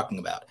what he's talking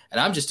about. And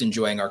I'm just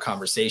enjoying our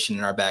conversation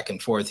and our back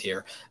and forth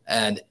here.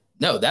 And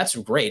no, that's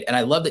great. And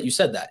I love that you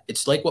said that.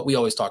 It's like what we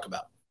always talk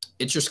about.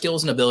 It's your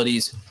skills and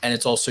abilities, and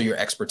it's also your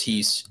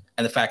expertise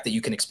and the fact that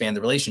you can expand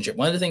the relationship.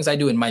 One of the things I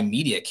do in my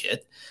media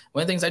kit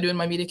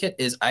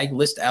is I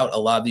list out a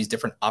lot of these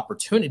different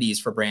opportunities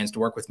for brands to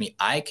work with me.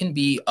 I can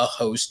be a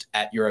host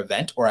at your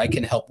event, or I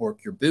can help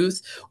work your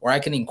booth, or I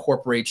can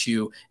incorporate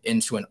you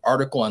into an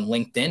article on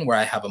LinkedIn where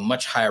I have a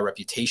much higher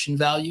reputation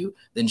value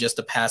than just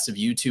a passive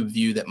YouTube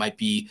view that might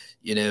be,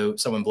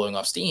 someone blowing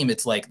off steam.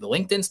 It's like the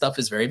LinkedIn stuff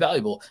is very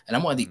valuable. And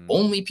I'm one of the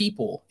only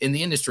people in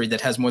the industry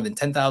that has more than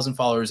 10,000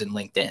 followers in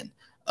LinkedIn.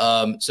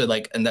 So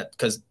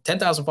because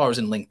 10,000 followers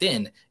in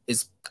LinkedIn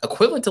is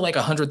equivalent to like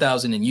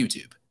 100,000 in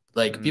YouTube.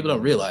 Like people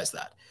don't realize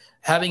that.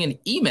 Having an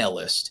email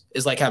list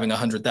is like having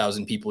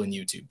 100,000 people in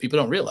YouTube. People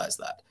don't realize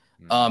that.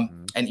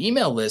 An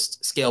email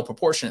list scale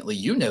proportionately.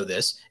 You know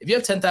this. If you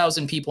have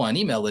 10,000 people on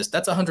email list,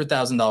 that's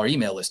 $100,000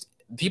 email list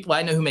people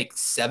I know who make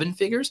 7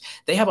 figures,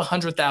 they have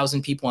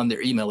 100,000 people on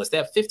their email list. They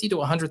have 50 to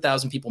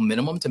 100,000 people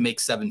minimum to make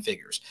 7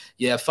 figures.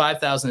 You have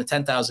 5,000 to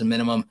 10,000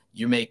 minimum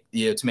to make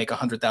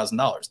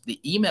 $100,000.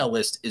 The email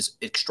list is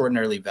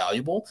extraordinarily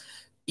valuable.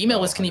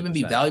 Email lists can even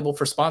be valuable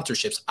for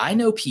sponsorships. I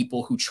know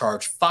people who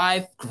charge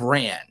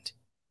 $5,000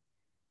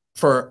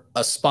 for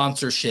a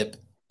sponsorship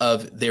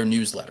of their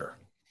newsletter.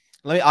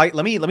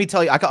 Let me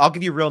tell you, I'll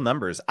give you real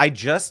numbers. I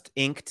just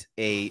inked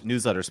a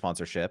newsletter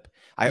sponsorship.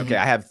 I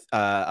have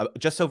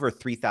just over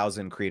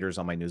 3,000 creators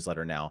on my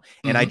newsletter now,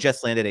 and I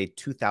just landed a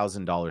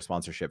 $2,000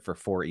 sponsorship for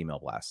 4 email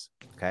blasts.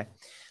 Okay,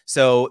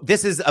 so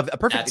this is a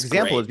perfect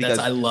example, is because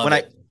I love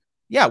it.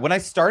 When I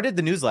started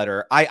the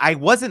newsletter, I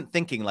wasn't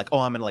thinking like, oh,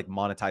 I'm gonna like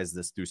monetize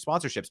this through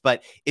sponsorships,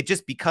 but it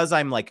just, because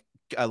I'm like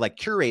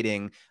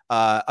curating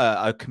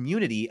a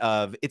community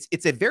of,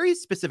 it's a very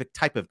specific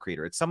type of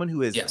creator. It's someone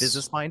who is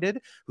business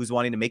minded, who's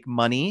wanting to make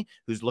money,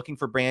 who's looking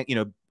for brand,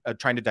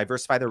 trying to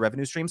diversify their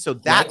revenue stream. So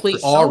that likely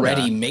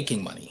already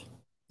making money.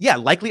 Yeah,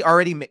 likely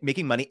already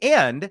making money,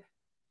 and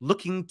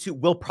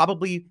will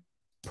probably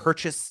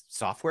purchase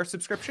software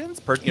subscriptions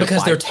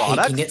because they're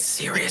taking it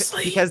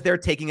seriously. Because they're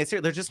taking it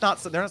seriously.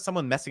 They're not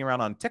someone messing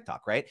around on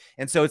TikTok, right?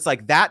 And so it's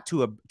like that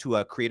to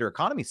a creator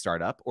economy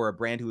startup or a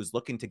brand who is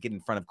looking to get in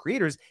front of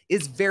creators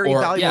is very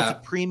valuable to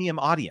premium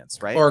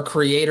audience, right? Or a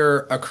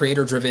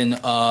creator driven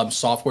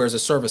software as a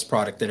service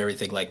product and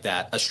everything like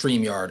that. A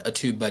StreamYard, a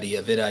TubeBuddy,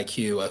 a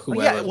vidIQ, a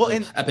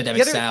whoever,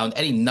 Epidemic Sound,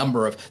 any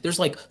number of, there's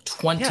like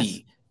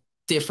 20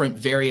 different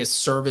various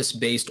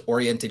service-based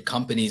oriented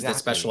companies that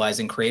specialize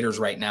in creators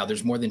right now.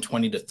 There's more than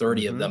 20 to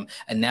 30 of them.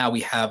 And now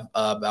we have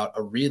about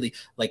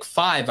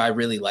 5 I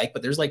really like,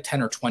 but there's like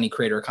 10 or 20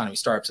 creator economy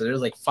startups. So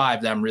there's like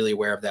 5 that I'm really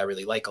aware of that I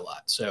really like a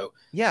lot. So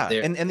yeah.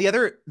 And the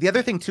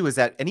other thing too, is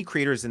that any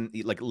creators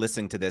like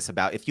listening to this,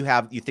 about if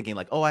you're thinking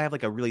like, oh, I have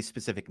like a really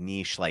specific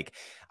niche, like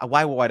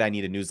why would I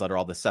need a newsletter,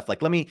 all this stuff.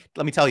 Like, let me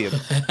tell you,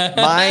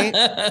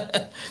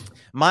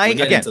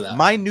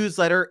 my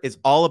newsletter is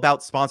all about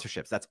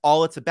sponsorships. That's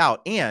all it's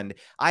about. And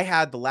I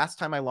had, the last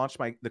time I launched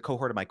the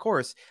cohort of my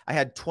course, I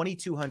had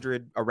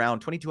around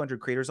 2,200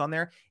 creators on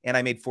there, and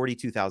I made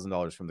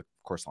 $42,000 from the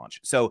course launch.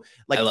 So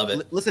like, I love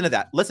it. Listen to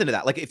that.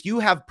 Like, if you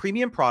have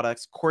premium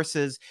products,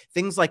 courses,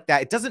 things like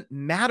that, it doesn't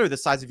matter the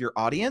size of your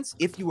audience.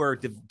 If you are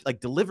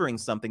delivering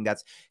something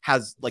that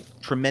has like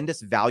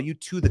tremendous value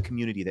to the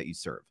community that you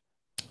serve.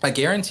 I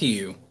guarantee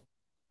you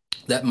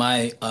that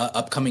my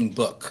upcoming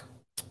book,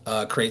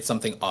 Create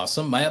Something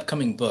Awesome, my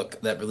upcoming book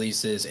that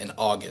releases in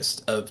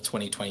August of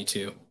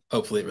 2022,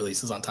 hopefully it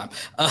releases on time,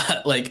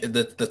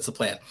 that's the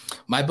plan.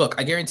 My book,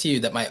 I guarantee you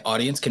that my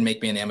audience can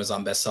make me an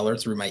Amazon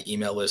bestseller through my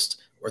email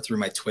list or through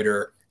my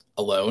Twitter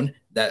alone.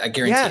 That I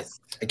guarantee it.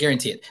 I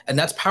guarantee it. And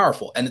that's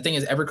powerful. And the thing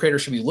is, every creator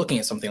should be looking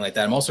at something like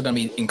that. I'm also going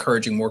to be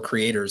encouraging more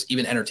creators,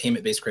 even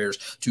entertainment-based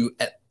creators,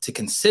 to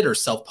consider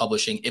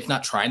self-publishing. If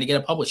not trying to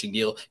get a publishing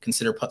deal,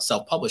 consider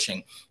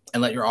self-publishing,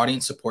 and let your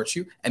audience support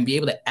you and be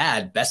able to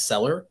add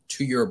bestseller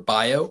to your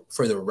bio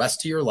for the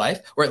rest of your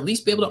life, or at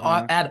least be able to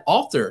add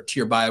author to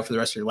your bio for the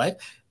rest of your life.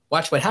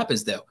 Watch what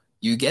happens though.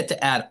 You get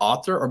to add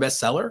author or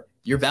bestseller,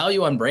 your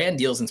value on brand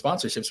deals and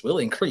sponsorships will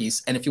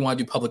increase. And if you want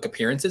to do public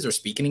appearances or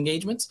speaking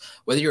engagements,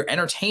 whether you're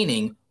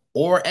entertaining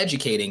or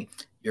educating,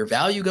 your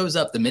value goes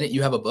up the minute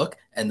you have a book,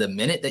 and the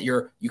minute that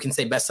you can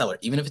say bestseller,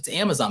 even if it's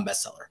Amazon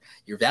bestseller,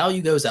 your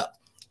value goes up.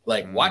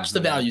 Like, watch the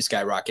value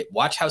skyrocket.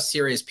 Watch how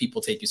serious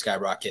people take you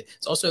skyrocket.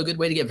 It's also a good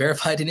way to get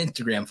verified in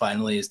Instagram,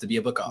 finally, is to be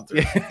a book author.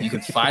 You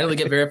can finally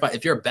get verified.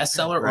 If you're a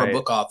bestseller or a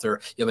book author,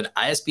 you have an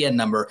ISBN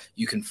number,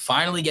 you can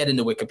finally get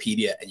into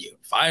Wikipedia, and you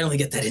finally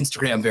get that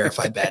Instagram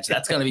verified badge.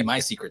 That's going to be my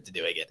secret to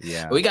doing it.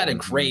 Yeah. But we got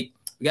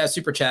a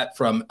super chat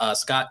from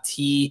Scott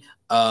T.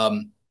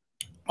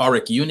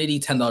 Auric Unity,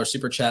 $10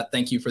 super chat.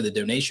 Thank you for the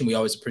donation. We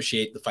always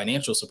appreciate the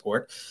financial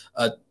support.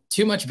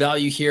 Too much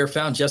value here.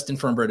 Found Justin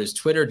from Roberto's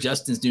Twitter.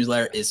 Justin's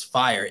newsletter is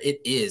fire. It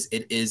is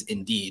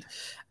indeed.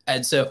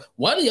 And so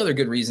one of the other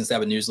good reasons to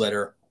have a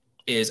newsletter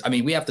is, I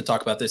mean, we have to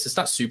talk about this. It's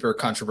not super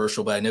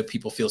controversial, but I know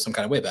people feel some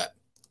kind of way about it.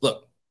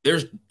 Look,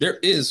 there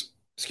is,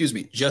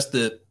 just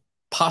the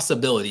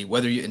possibility,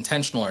 whether you're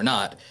intentional or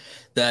not,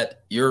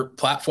 that your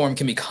platform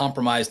can be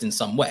compromised in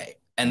some way.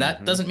 And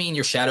that doesn't mean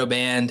you're shadow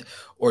banned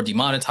or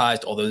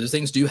demonetized, although those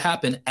things do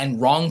happen, and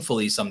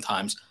wrongfully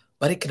sometimes.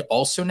 But it could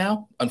also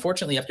now,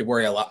 unfortunately, you have to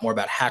worry a lot more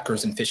about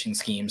hackers and phishing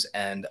schemes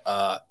and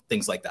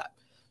things like that.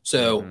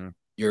 So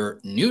your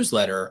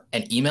newsletter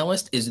and email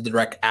list is the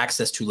direct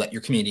access to let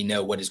your community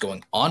know what is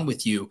going on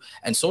with you.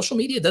 And social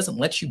media doesn't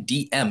let you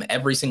DM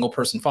every single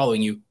person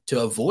following you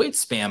to avoid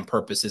spam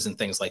purposes and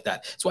things like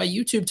that. That's why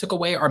YouTube took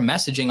away our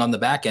messaging on the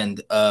back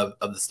end of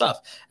the stuff.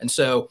 And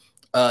so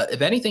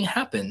if anything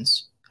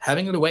happens,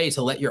 having a way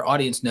to let your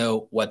audience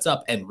know what's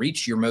up and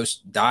reach your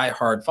most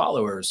diehard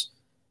followers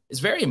is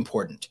very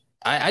important.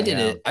 I did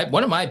it.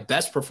 One of my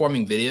best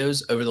performing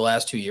videos over the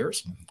last 2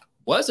 years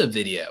was a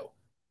video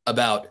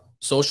about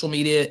social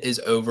media is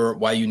over,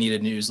 why you need a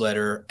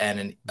newsletter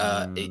and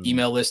an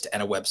email list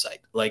and a website.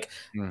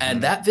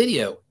 And that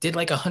video did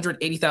like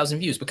 180,000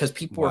 views because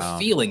people were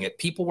feeling it.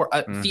 People were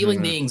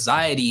feeling the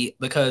anxiety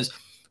because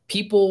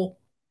people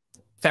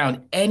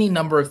found any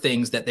number of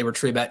things that they were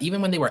true about,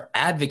 even when they were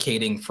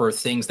advocating for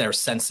things that are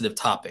sensitive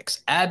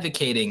topics,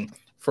 advocating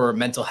for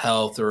mental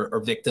health or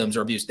victims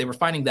or abuse. They were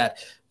finding that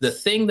the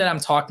thing that I'm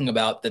talking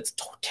about that's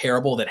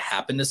terrible that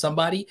happened to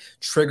somebody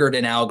triggered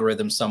an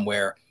algorithm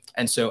somewhere.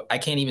 And so I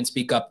can't even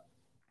speak up,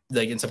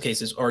 like in some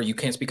cases, or you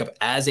can't speak up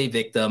as a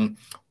victim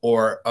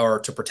or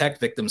to protect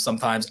victims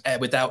sometimes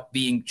without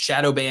being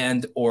shadow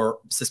banned or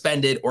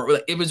suspended, or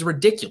it was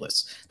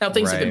ridiculous. Now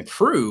things have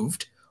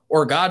improved,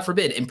 or God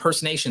forbid,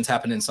 impersonations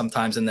happen in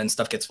sometimes and then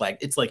stuff gets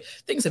flagged. It's like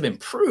things have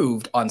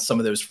improved on some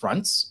of those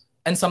fronts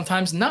and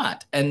sometimes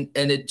not. And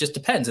it just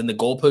depends. And the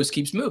goalpost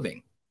keeps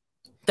moving.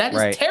 That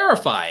is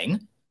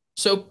terrifying.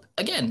 So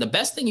again, the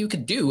best thing you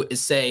could do is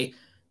say,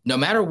 no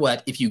matter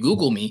what, if you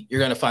Google me, you're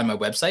going to find my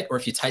website, or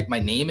if you type my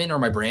name in or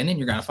my brand in,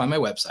 you're going to find my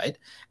website.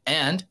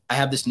 And I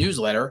have this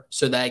newsletter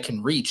so that I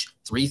can reach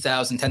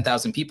 3,000,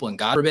 10,000 people. And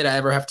God forbid I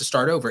ever have to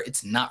start over.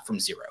 It's not from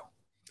zero.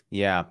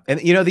 Yeah.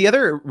 And, you know, the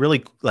other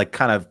really like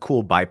kind of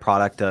cool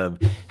byproduct of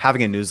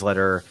having a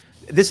newsletter,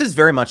 this is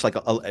very much like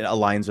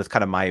aligns with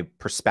kind of my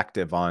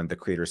perspective on the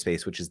creator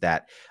space, which is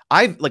that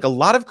like a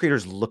lot of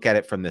creators look at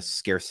it from this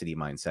scarcity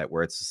mindset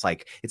where it's just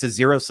like, it's a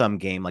zero sum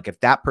game. Like if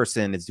that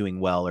person is doing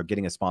well or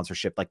getting a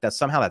sponsorship, like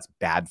that's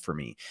bad for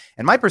me.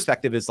 And my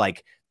perspective is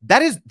like,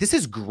 this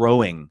is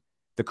growing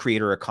the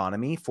creator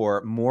economy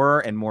for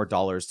more and more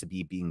dollars to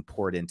be being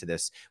poured into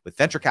this with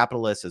venture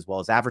capitalists as well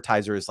as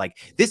advertisers.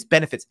 Like this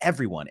benefits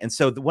everyone. And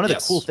so one of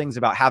the cool things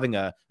about having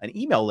an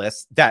email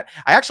list that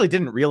I actually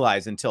didn't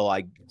realize until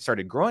I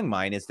started growing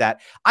mine is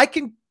that I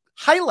can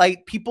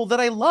highlight people that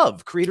I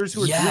love, creators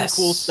who are doing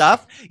cool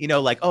stuff, you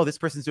know, like, oh, this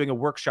person's doing a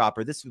workshop,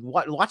 or this,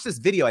 watch this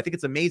video. I think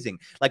it's amazing.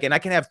 Like, and I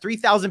can have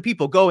 3,000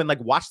 people go and like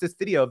watch this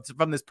video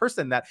from this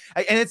person and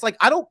it's like,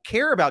 I don't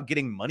care about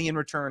getting money in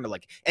return or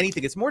like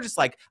anything. It's more just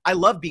like, I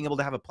love being able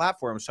to have a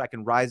platform so I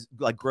can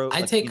grow,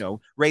 you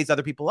know, raise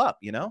other people up,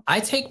 you know?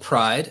 I take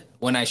pride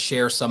when I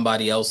share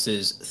somebody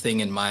else's thing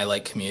in my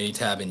like community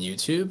tab in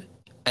YouTube,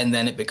 and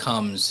then it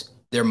becomes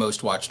their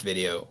most watched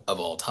video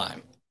of all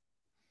time.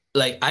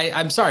 Like,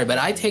 I'm sorry, but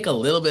I take a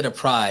little bit of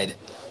pride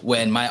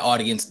when my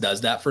audience does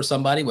that for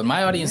somebody. When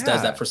my audience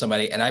does that for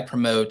somebody, and I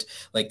promote,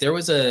 like there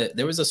was a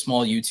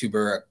small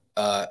YouTuber,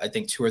 I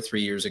think 2 or 3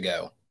 years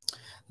ago,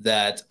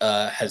 that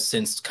has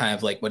since kind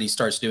of like what he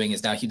starts doing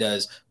is now he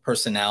does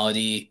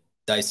personality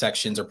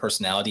dissections or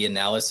personality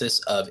analysis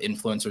of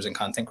influencers and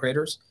content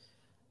creators.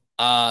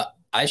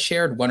 I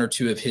shared 1 or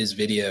 2 of his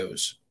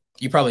videos.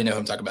 You probably know who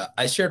I'm talking about.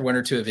 I shared 1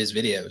 or 2 of his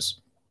videos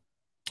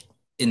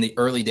in the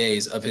early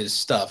days of his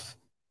stuff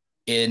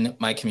in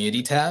my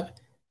community tab,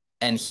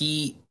 and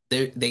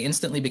they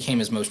instantly became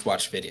his most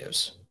watched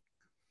videos.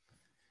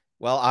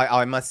 Well,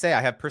 I must say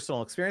I have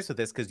personal experience with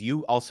this because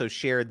you also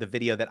shared the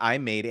video that I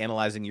made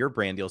analyzing your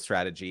brand deal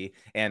strategy,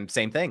 and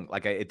same thing.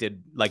 Like it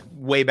did like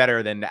way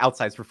better than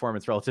outsized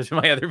performance relative to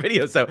my other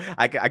videos. So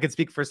I could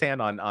speak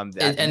firsthand on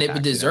that. And it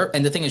would deserve.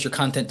 And the thing is, your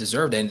content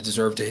deserved, and it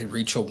deserved to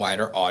reach a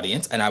wider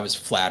audience. And I was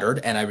flattered,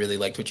 and I really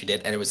liked what you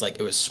did. And it was like,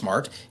 it was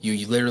smart.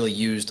 You literally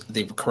used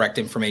the correct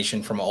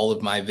information from all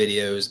of my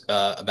videos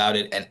about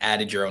it and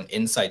added your own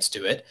insights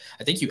to it.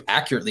 I think you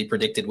accurately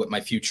predicted what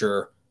my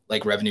future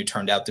like revenue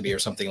turned out to be or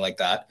something like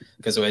that,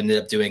 because I ended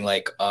up doing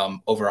like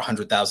over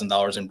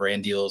 $100,000 in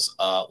brand deals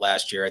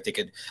last year. I think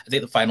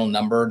the final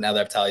number now that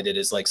I've tallied it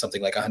is like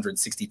something like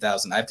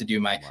 160,000. I have to do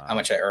my how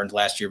much I earned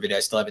last year video. I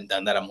still haven't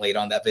done that. I'm late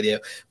on that video,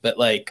 but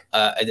like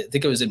I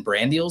think it was in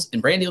brand deals. In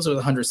brand deals it was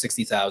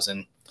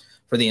 160,000.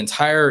 For the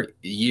entire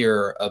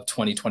year of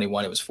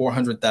 2021, it was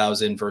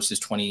 400,000 versus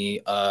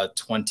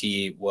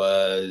 2020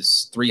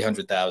 was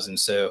 300,000.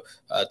 So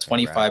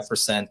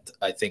 25%,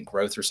 I think,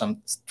 growth or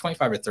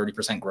 25 or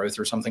 30% growth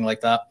or something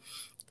like that.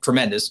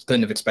 Tremendous.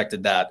 Couldn't have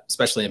expected that,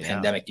 especially in a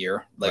pandemic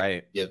year.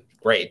 Like, yeah,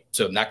 great.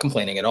 So not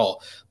complaining at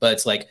all. But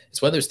it's like, it's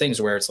one of those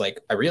things where it's like,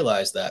 I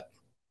realized that,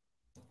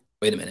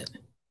 wait a minute,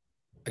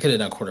 I could have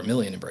done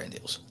 $250,000 in brand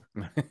deals.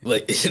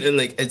 like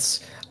it's,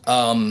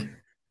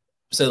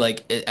 so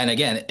like, and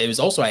again, it was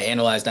also, I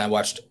analyzed and I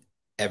watched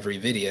every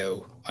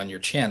video on your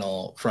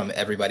channel from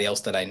everybody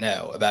else that I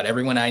know. About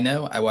everyone I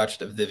know, I watched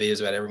the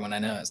videos about everyone I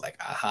know. I was like,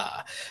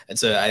 aha. And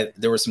so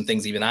there were some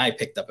things even I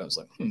picked up. I was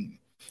like,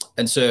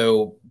 And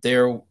so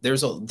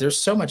there's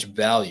so much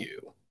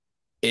value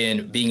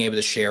in being able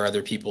to share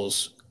other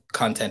people's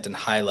content and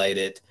highlight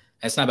it.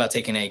 And it's not about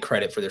taking any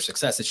credit for their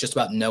success. It's just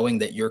about knowing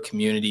that your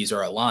communities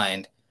are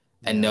aligned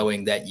and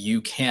knowing that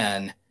you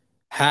can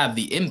have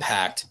the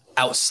impact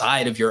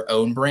outside of your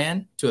own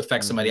brand to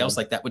affect somebody else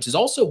like that, which is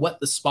also what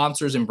the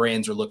sponsors and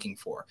brands are looking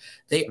for.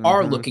 They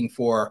are looking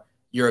for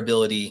your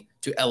ability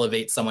to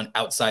elevate someone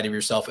outside of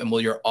yourself, and will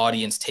your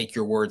audience take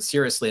your word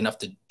seriously enough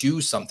to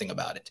do something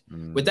about it?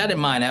 With that in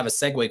mind, I have a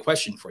segue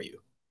question for you.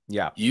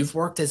 Yeah. You've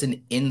worked as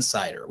an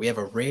insider. We have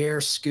a rare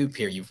scoop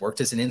here. You've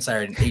worked as an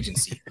insider in an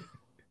agency.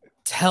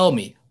 Tell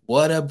me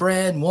what a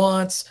brand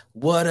wants,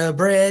 what a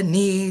brand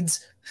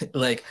needs.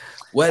 Like,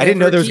 I didn't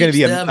know there was going to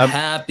be them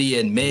happy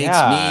and makes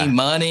me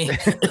money.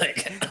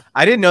 Like,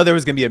 I didn't know there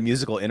was going to be a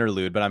musical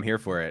interlude, but I'm here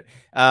for it.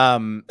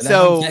 I'm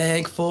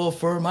thankful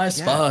for my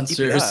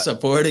sponsors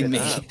supporting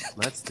me.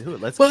 Let's do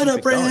it. Let's what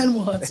a brand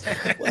wants,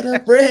 what a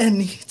brand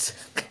needs.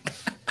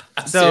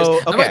 So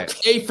okay. I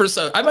might pay for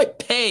I might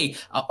pay.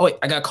 Oh wait,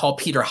 I gotta call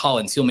Peter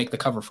Hollins. He'll make the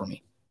cover for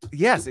me.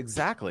 Yes,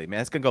 exactly, man.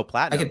 It's gonna go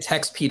platinum. I can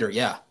text Peter.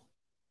 Yeah.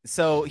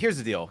 So here's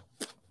the deal.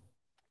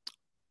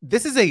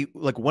 This is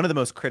one of the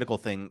most critical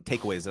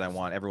takeaways that I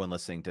want everyone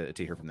listening to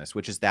hear from this,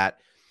 which is that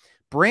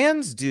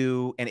brands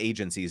do and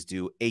agencies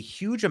do a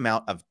huge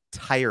amount of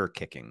tire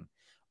kicking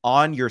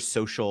on your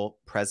social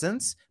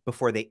presence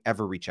before they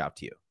ever reach out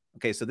to you.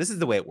 Okay, so this is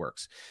the way it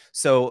works.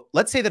 So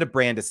let's say that a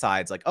brand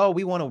decides like, oh,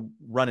 we want to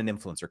run an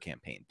influencer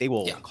campaign. They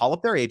will call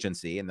up their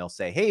agency and they'll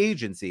say, hey,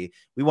 agency,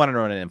 we want to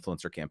run an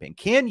influencer campaign.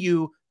 Can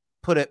you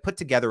put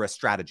together a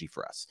strategy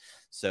for us?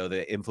 So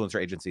the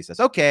influencer agency says,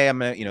 okay, I'm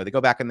going to, they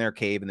go back in their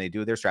cave and they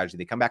do their strategy.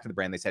 They come back to the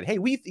brand. They said, hey,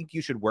 we think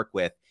you should work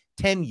with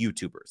 10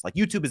 YouTubers. Like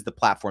YouTube is the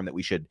platform that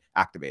we should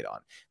activate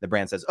on. The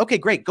brand says, okay,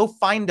 great. Go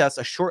find us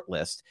a short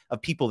list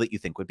of people that you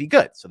think would be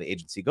good. So the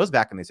agency goes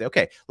back and they say,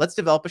 okay, let's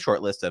develop a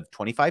short list of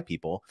 25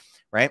 people,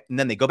 right? And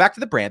then they go back to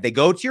the brand. They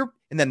go to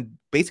and then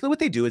basically what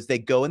they do is they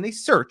go and they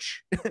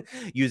search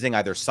using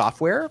either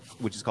software,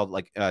 which is called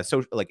like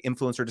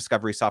influencer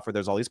discovery software.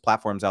 There's all these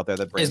platforms out there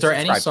that brands Is there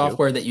any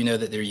software that you know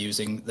that they're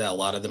using that a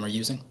lot of them are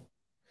using?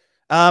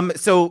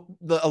 So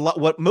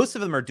what most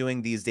of them are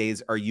doing these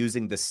days are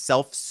using the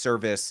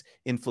self-service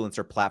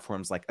influencer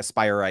platforms like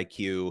Aspire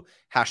IQ,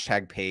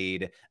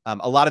 #paid,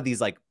 a lot of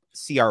these like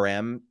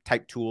CRM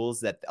type tools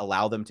that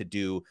allow them to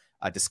do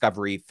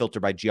discovery,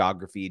 filter by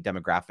geography,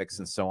 demographics,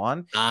 and so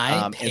on.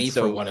 I pay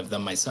for one of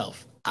them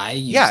myself. I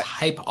use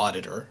Hype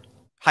Auditor.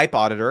 Hype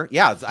Auditor,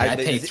 yeah. I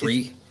pay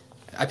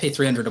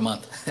 $300 a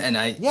month, and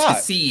to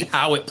see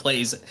how it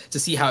plays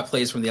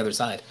from the other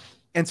side.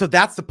 And so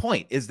that's the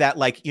point, is that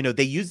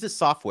they use this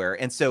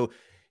software. And so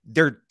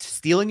they're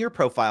stealing your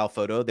profile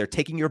photo. They're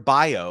taking your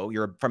bio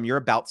from your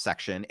about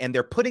section, and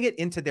they're putting it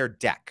into their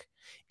deck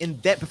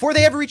before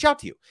they ever reach out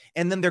to you.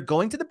 And then they're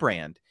going to the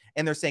brand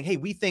and they're saying, hey,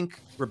 we think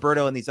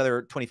Roberto and these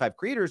other 25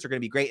 creators are going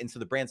to be great. And so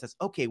the brand says,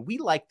 okay, we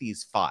like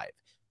these 5.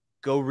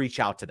 Go reach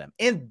out to them.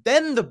 And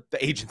then the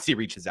agency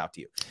reaches out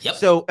to you. Yep.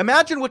 So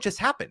imagine what just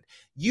happened.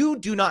 You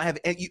do not have,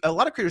 a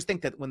lot of creators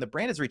think that when the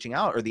brand is reaching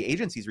out or the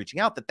agency is reaching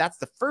out, that's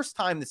the first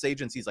time this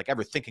agency is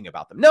ever thinking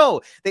about them.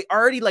 No, they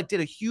already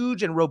did a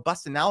huge and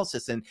robust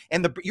analysis, and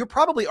you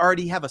probably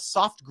already have a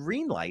soft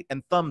green light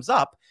and thumbs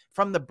up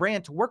from the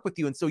brand to work with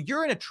you. And so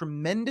you're in a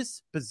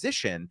tremendous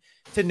position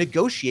to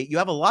negotiate. You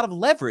have a lot of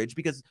leverage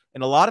because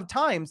in a lot of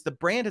times the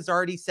brand has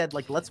already said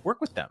let's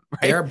work with them.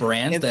 Right? There are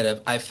brands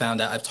that I've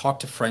found out, I've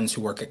talked to friends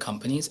who work at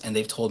companies and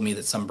they've told me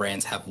that some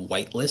brands have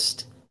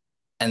whitelist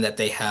and that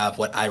they have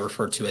what I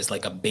refer to as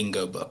a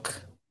bingo book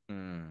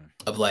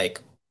of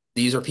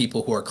these are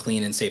people who are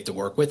clean and safe to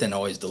work with and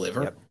always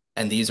deliver. Yep.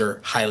 And these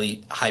are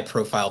high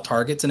profile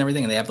targets and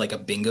everything. And they have a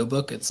bingo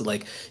book. It's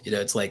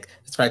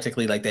it's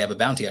practically like they have a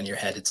bounty on your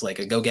head. It's like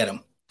a go get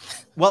them.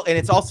 Well,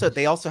 and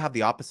they also have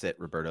the opposite,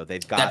 Roberto.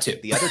 They've got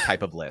the other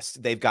type of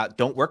list. They've got,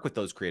 don't work with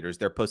those creators.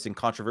 They're posting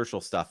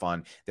controversial stuff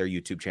on their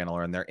YouTube channel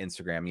or on their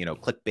Instagram,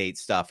 clickbait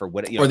stuff or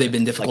what, or they've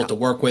been difficult to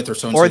work with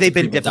or they've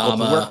been difficult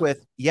to work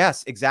with.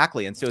 Yes,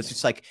 exactly. And so it's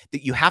just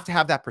that you have to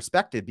have that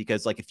perspective,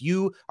 because if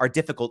you are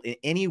difficult in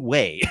any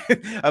way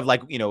of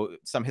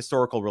some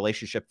historical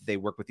relationship, they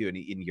work with you in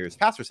years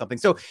past or something.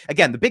 So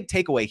again, the big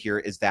takeaway here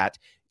is that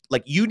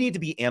you need to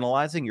be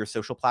analyzing your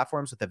social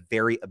platforms with a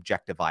very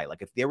objective eye.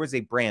 If there was a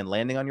brand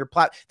landing on your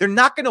platform, they're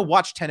not going to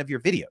watch 10 of your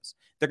videos.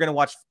 They're going to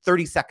watch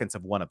 30 seconds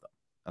of one of them.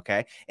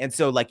 Okay. And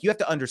so you have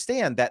to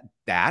understand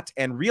that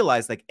and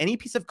realize any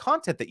piece of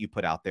content that you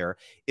put out there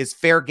is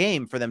fair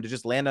game for them to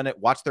just land on it,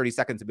 watch 30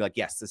 seconds and be like,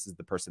 yes, this is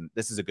the person.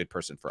 This is a good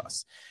person for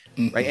us.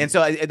 Mm-hmm. Right. And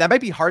so that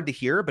might be hard to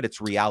hear, but it's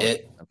reality.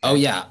 Okay? Oh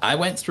yeah. I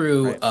went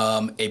through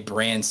a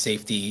brand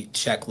safety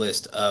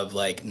checklist of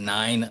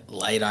 9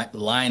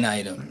 line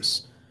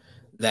items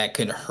that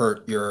could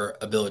hurt your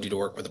ability to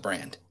work with a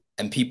brand.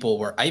 And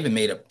I even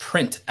made a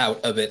print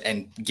out of it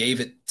and gave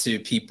it to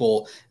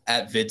people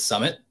at Vid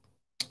Summit.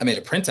 I made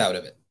a print out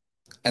of it.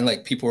 And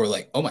people were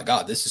like, oh my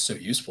God, this is so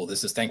useful.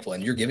 This is thankful.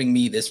 And you're giving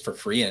me this for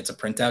free. And it's a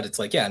printout. It's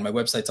and my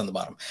website's on the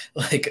bottom.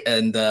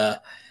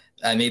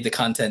 I made the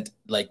content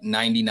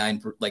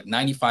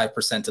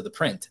 95% of the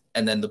print.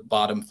 And then the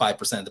bottom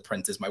 5% of the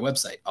print is my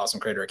website,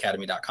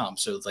 awesomecreatoracademy.com.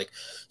 So it's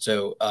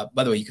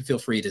by the way, you can feel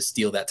free to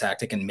steal that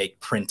tactic and make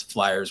print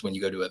flyers when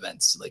you go to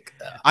events.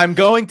 I'm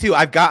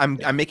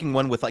making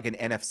one with an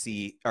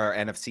NFC or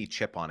NFC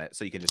chip on it.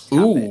 So you can just tap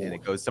it and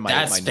it goes to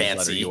my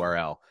newsletter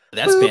URL.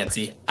 That's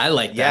fancy. I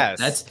like that.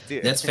 Yes.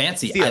 That's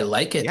fancy. I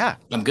like it. Yeah.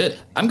 I'm good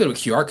with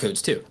QR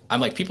codes too.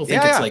 I'm people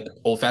think it's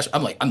old fashioned.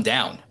 I'm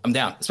down.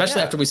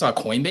 Especially after we saw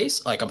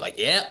Coinbase. I'm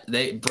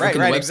they broke the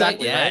website.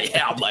 Exactly,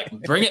 yeah. I'm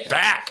bring it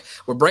back.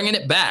 We're bringing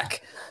it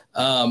back.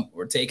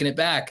 We're taking it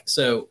back.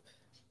 So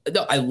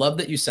no, I love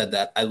that you said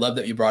that. I love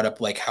that you brought up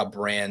how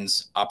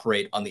brands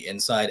operate on the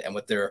inside and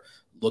what they're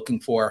looking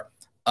for.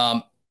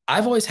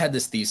 I've always had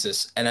this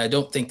thesis, and I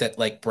don't think that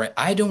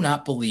I do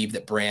not believe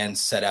that brands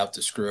set out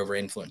to screw over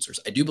influencers.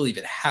 I do believe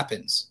it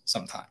happens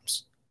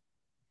sometimes,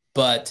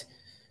 but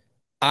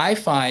I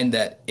find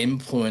that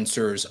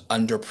influencers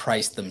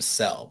underprice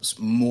themselves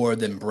more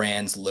than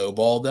brands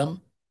lowball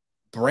them.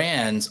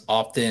 Brands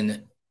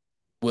often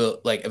will,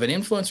 like, if an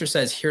influencer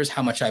says, here's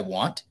how much I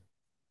want,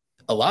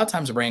 a lot of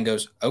times a brand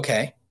goes,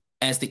 okay.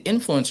 And it's the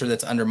influencer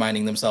that's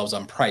undermining themselves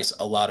on price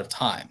a lot of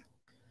time.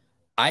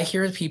 I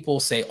hear people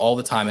say all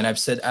the time, and I've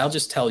said, I'll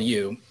just tell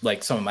you,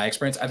 like, some of my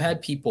experience. I've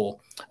had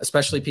people,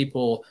 especially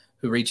people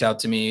who reach out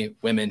to me,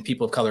 women,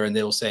 people of color, and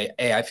they'll say,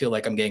 hey, I feel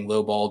like I'm getting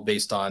lowballed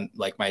based on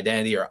like my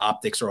identity or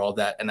optics or all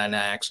that. And then I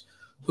ask,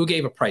 who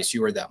gave a price,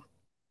 you or them?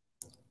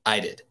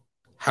 I did.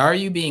 How are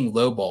you being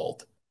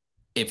lowballed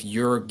if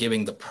you're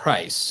giving the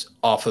price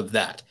off of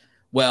that?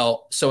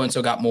 Well,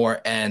 so-and-so got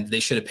more and they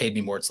should have paid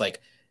me more. It's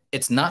like,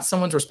 it's not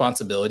someone's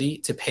responsibility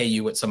to pay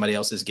you what somebody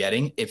else is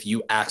getting if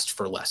you asked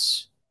for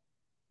less.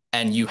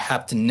 And you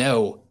have to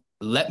know,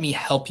 let me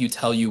help you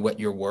tell you what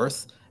you're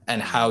worth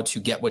and how to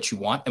get what you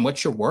want. And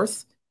what you're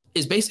worth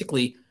is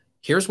basically,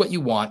 here's what you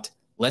want.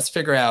 Let's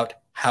figure out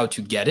how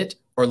to get it,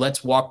 or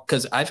let's walk.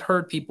 Because I've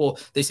heard people,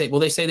 they say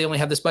they only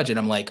have this budget.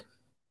 I'm like,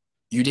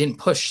 you didn't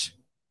push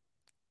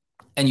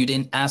and you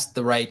didn't ask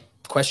the right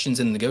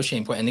questions in the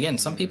negotiating point. And again,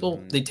 some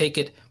people,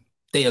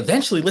 they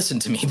eventually listen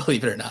to me,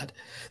 believe it or not.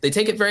 They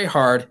take it very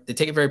hard. They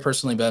take it very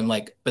personally, but I'm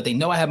like, but they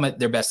know I have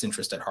their best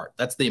interest at heart.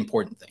 That's the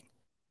important thing.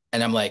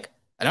 And I'm like,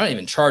 I'm not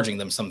even charging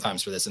them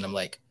sometimes for this. And I'm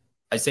like,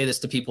 I say this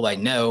to people I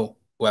know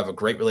who I have a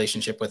great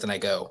relationship with. And I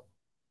go,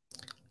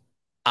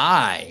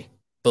 I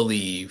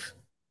believe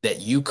that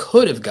you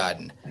could have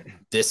gotten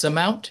this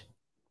amount.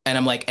 And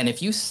I'm like, and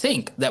if you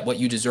think that what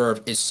you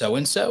deserve is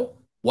so-and-so,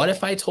 what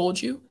if I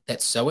told you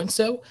that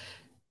so-and-so,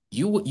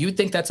 you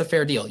think that's a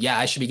fair deal? Yeah,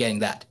 I should be getting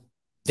that.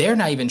 They're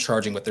not even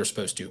charging what they're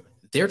supposed to.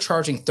 They're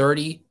charging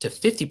 30 to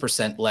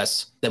 50%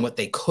 less than what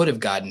they could have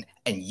gotten.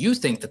 And you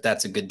think that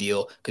that's a good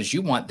deal because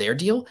you want their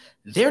deal.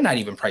 They're not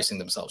even pricing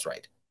themselves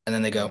right. And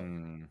then they go,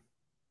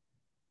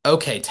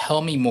 okay,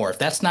 tell me more. If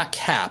that's not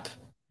cap,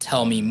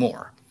 tell me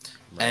more.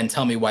 Right. And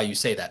tell me why you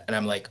say that. And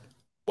I'm like,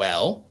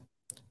 well,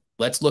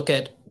 let's look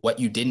at what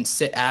you didn't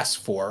ask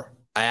for.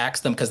 I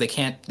asked them because they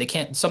can't,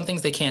 some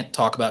things they can't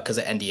talk about because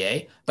of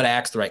NDA, but I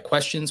asked the right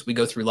questions. We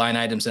go through line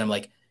items and I'm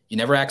like, you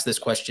never asked this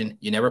question.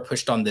 You never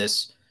pushed on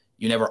this.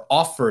 You never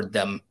offered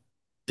them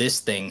this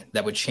thing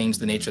that would change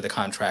the nature of the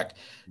contract.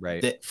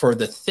 Right. That for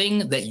the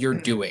thing that you're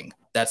doing,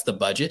 that's the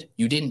budget.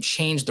 You didn't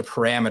change the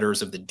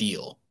parameters of the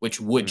deal,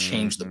 which would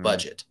change the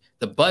budget.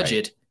 The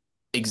budget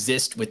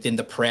exists within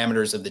the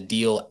parameters of the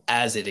deal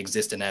as it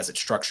exists and as it's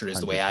structured is 100%.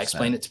 The way I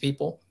explain it to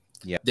people.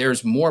 Yeah.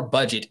 There's more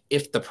budget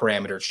if the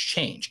parameters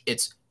change.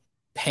 It's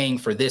paying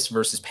for this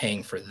versus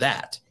paying for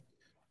that.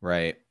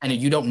 Right. And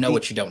you don't know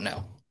what you don't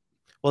know.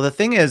 Well, the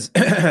thing is,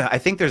 I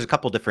think there's a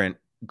couple different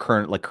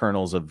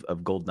kernels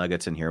of gold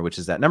nuggets in here, which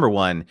is that number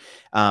one,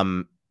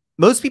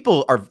 most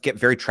people get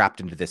very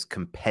trapped into this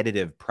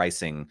competitive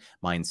pricing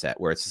mindset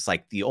where it's just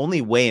like the only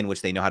way in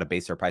which they know how to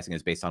base their pricing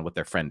is based on what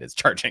their friend is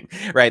charging,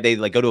 right? They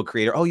like go to a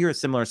creator. Oh, you're a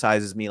similar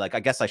size as me. Like, I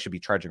guess I should be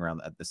charging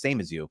around the same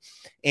as you.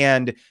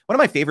 And one of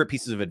my favorite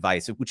pieces of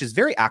advice, which is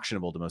very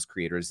actionable to most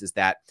creators, is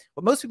that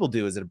what most people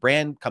do is that a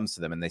brand comes to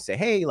them and they say,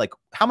 hey, like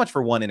how much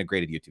for one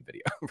integrated YouTube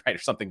video, right? Or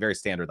something very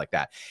standard like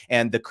that.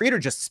 And the creator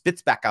just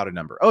spits back out a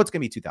number. Oh, it's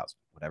going to be 2,000,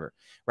 whatever.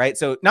 Right.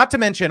 So not to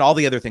mention all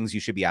the other things you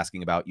should be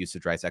asking about,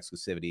 usage rights,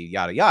 exclusivity,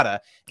 yada,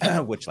 yada,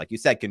 which, like you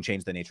said, can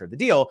change the nature of the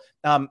deal.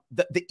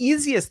 The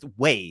easiest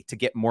way to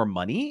get more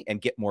money and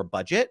get more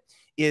budget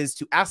is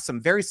to ask some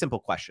very simple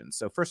questions.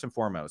 So first and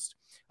foremost,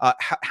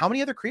 how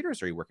many other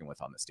creators are you working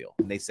with on this deal?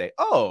 And they say,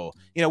 oh,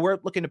 we're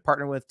looking to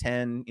partner with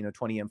 10,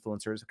 20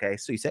 influencers. Okay.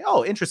 So you say,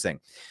 oh, interesting.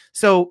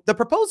 So the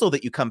proposal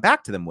that you come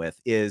back to them with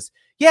is,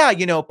 yeah,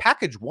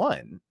 package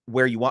one,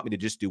 where you want me to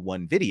just do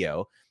one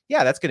video.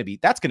 Yeah, that's going to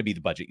be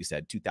the budget you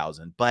said,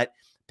 2,000. But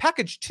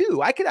package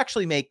two, I could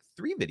actually make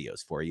 3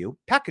 videos for you.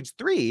 Package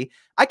 3,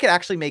 I could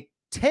actually make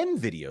 10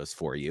 videos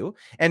for you.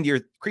 And your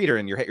creator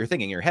and you're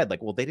thinking in your head,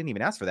 like, well, they didn't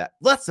even ask for that.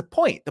 Well, that's the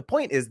point. The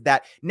point is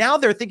that now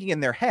they're thinking in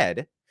their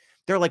head,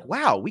 they're like,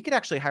 wow, we could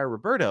actually hire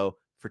Roberto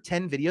for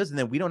 10 videos. And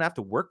then we don't have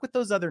to work with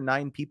those other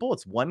 9 people.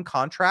 It's one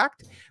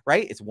contract,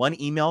 right? It's one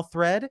email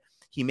thread.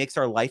 He makes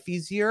our life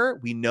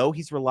easier. We know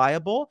he's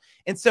reliable.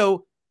 And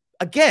so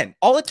again,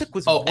 all it took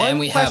was one and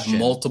we question. Have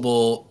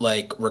multiple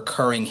like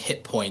recurring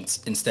hit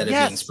points instead of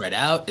being spread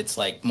out. It's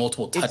like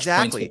multiple touch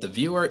points with the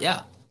viewer.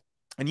 Yeah.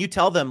 And you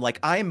tell them, like,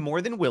 I am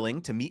more than willing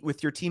to meet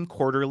with your team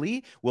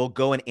quarterly. We'll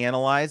go and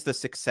analyze the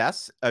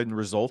success and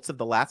results of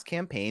the last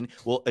campaign.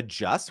 We'll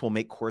adjust. We'll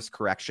make course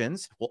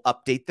corrections. We'll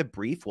update the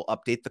brief. We'll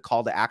update the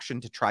call to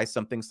action to try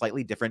something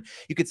slightly different.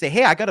 You could say,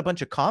 hey, I got a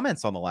bunch of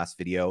comments on the last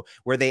video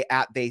where they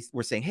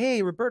were saying,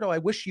 hey, Roberto, I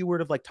wish you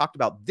would have like talked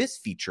about this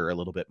feature a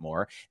little bit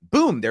more.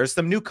 Boom, there's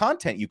some new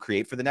content you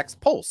create for the next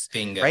pulse.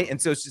 Bingo. Right. And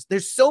so it's just,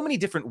 there's so many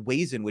different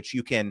ways in which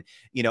you can,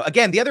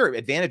 again, the other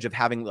advantage of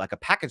having like a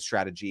package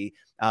strategy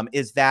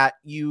is that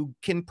you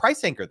can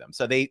price anchor them.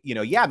 So they,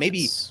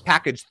 maybe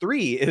package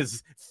 3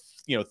 is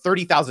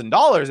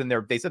 $30,000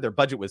 and they said their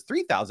budget was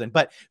 3,000,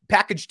 but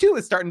package 2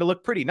 is starting to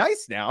look pretty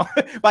nice now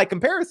by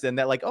comparison,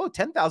 that like, oh,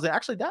 10,000,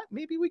 actually that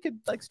maybe we could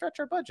like stretch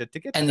our budget to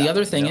get to and that, the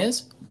other thing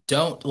is,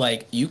 don't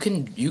like, you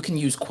can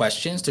use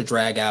questions to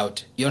drag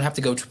out. You don't have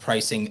to go to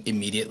pricing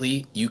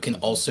immediately. You can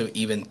also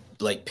even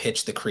like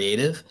pitch the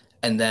creative,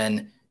 and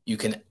then you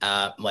can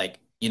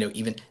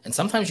even, and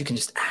sometimes you can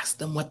just ask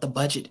them what the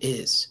budget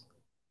is.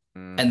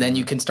 And then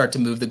you can start to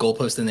move the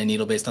goalpost and the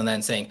needle based on that,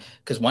 and saying,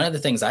 because one of the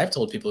things I've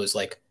told people is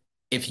like,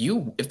 if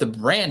the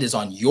brand is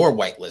on your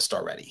whitelist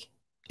already,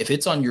 if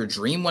it's on your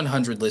Dream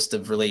 100 list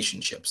of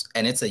relationships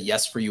and it's a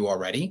yes for you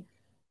already,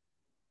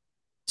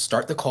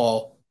 start the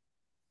call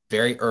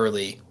very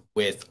early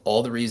with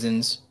all the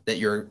reasons that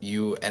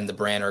you and the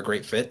brand are a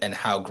great fit and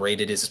how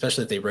great it is,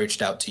 especially if they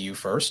reached out to you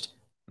first,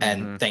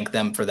 and thank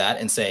them for that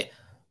and say,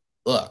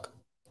 look,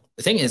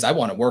 the thing is, I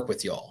want to work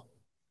with y'all.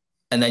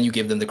 And then you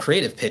give them the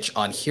creative pitch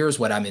on here's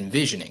what I'm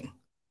envisioning.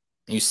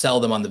 And you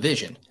sell them on the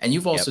vision. And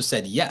you've also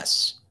said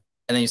yes.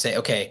 And then you say,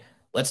 okay,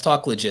 let's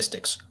talk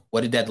logistics.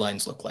 What do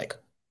deadlines look like?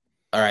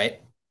 All right.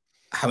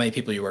 How many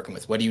people are you working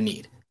with? What do you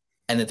need?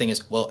 And the thing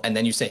is, well, and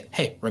then you say,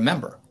 hey,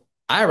 remember,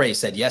 I already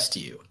said yes to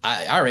you.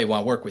 I already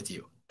want to work with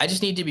you. I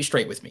just need to be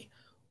straight with me.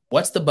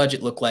 What's the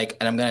budget look like?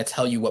 And I'm going to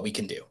tell you what we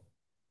can do.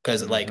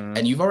 Because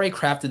and you've already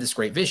crafted this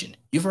great vision.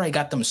 You've already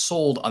got them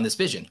sold on this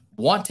vision,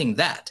 wanting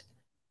that.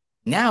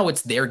 Now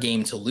it's their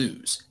game to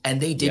lose. And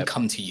they did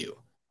come to you.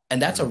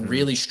 And that's a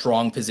really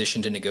strong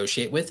position to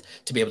negotiate with,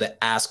 to be able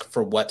to ask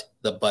for what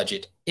the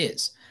budget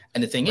is.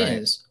 And the thing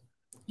is,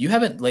 you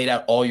haven't laid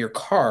out all your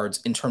cards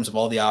in terms of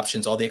all the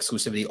options, all the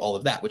exclusivity, all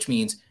of that, which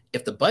means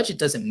if the budget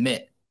doesn't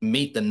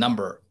meet the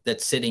number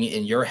that's sitting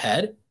in your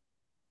head,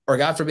 or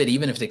God forbid,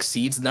 even if it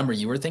exceeds the number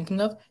you were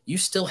thinking of, you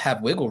still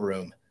have wiggle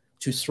room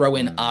to throw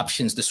in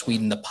options to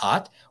sweeten the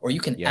pot. Or you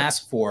can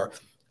ask for,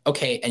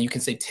 okay, and you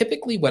can say,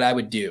 typically what I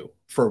would do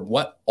for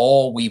what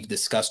all we've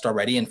discussed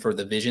already and for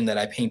the vision that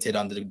I painted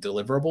on the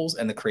deliverables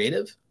and the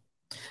creative,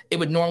 it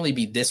would normally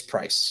be this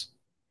price.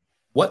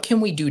 What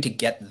can we do to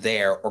get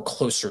there or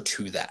closer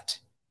to that?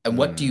 And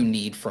what do you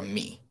need from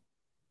me?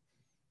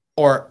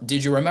 Or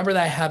did you remember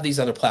that I have these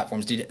other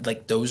platforms?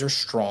 Like those are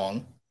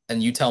strong?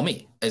 And you tell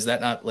me, is that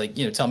not like,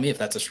 tell me if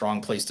that's a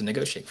strong place to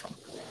negotiate from.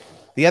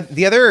 The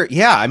other,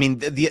 I mean,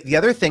 the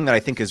other thing that I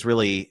think is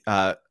really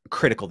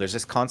critical, there's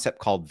this concept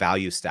called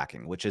value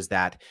stacking, which is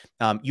that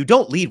you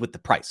don't lead with the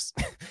price.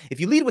 If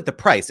you lead with the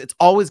price, it's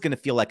always going to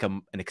feel like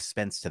an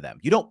expense to them.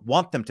 You don't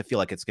want them to feel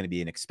like it's going to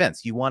be an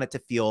expense. You want it to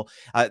feel,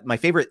 my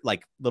favorite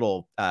like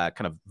little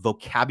kind of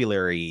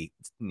vocabulary,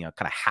 kind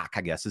of hack,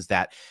 I guess, is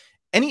that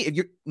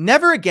you're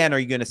never again are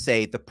you going to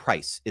say the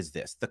price is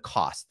this, the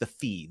cost, the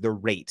fee, the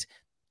rate.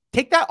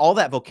 Take all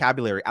that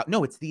vocabulary out.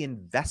 No, it's the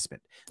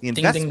investment. The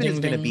investment is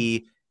going to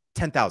be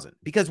 10,000,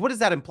 because what does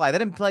that imply?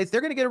 That implies they're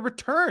going to get a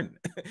return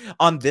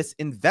on this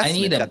investment.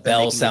 I need a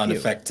bell sound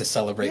effect to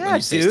celebrate when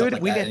you say stuff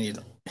like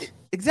that.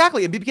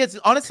 Exactly. Because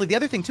honestly, the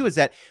other thing too is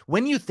that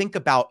when you think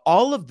about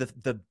all of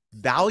the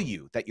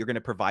value that you're going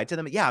to provide to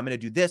them, I'm going to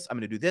do this, I'm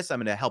going to do this, I'm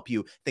going to help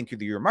you think through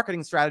your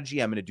marketing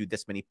strategy, I'm going to do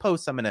this many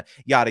posts, I'm going to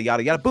yada,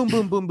 yada, yada, boom,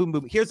 boom, boom, boom,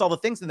 boom. Here's all the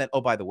things. And then,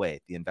 oh, by the way,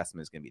 the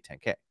investment is going to be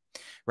 10K.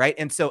 Right.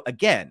 And so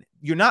again,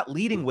 you're not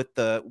leading with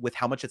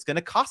how much it's going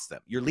to cost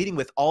them. You're leading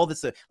with all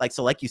this,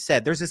 like you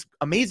said, there's this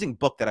amazing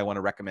book that I want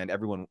to recommend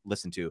everyone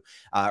listen to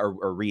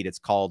or read. It's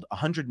called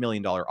 $100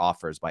 Million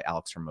Offers by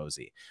Alex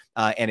Hormozi.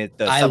 And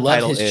I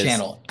love his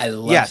channel. I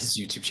love his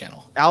YouTube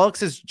channel.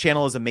 Alex's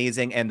channel is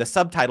amazing. And the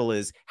subtitle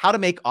is How to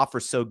Make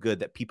Offers So Good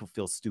That People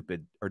Feel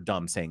Stupid or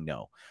Dumb Saying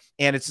No.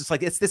 And it's just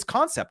like, it's this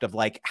concept of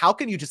like, how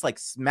can you just like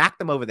smack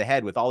them over the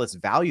head with all this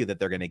value that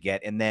they're going to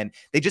get? And then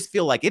they just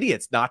feel like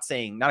idiots not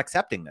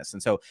accepting this.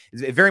 And so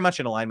it's very much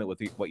in alignment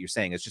with what you're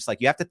saying. It's just like,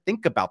 you have to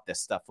think about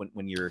this stuff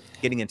when you're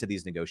getting into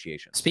these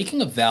negotiations.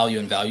 Speaking of value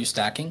and value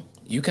stacking,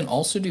 you can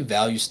also do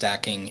value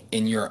stacking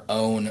in your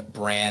own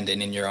brand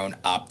and in your own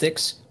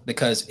optics,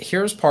 because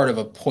here's part of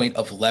a point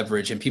of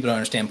leverage, and people don't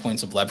understand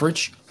points of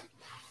leverage.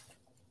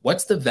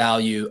 What's the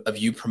value of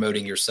you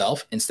promoting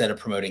yourself instead of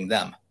promoting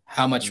them?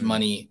 How much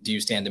money do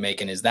you stand to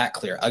make? And is that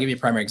clear? I'll give you a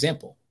primary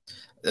example.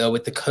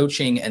 With the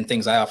coaching and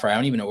things I offer, I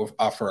don't even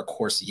offer a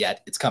course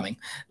yet. It's coming,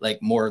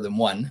 like more than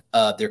one.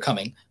 They're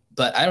coming,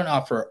 but I don't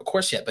offer a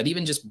course yet. But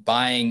even just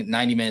buying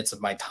 90 minutes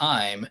of my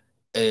time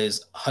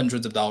is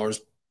hundreds of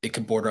dollars. It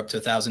could border up to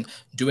 1,000.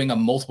 Doing a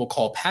multiple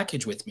call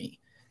package with me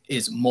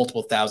is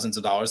multiple thousands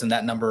of dollars. And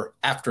that number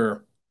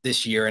after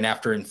this year and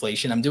after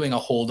inflation, I'm doing a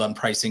hold on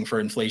pricing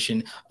for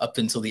inflation up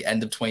until the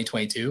end of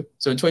 2022.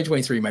 So in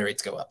 2023, my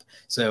rates go up.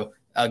 So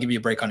I'll give you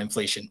a break on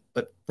inflation,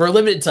 but for a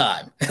limited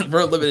time, for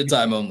a limited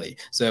time only.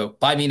 So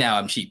buy me now,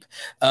 I'm cheap.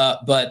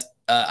 But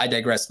I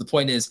digress. The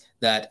point is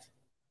that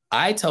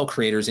I tell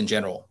creators in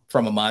general,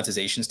 from a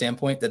monetization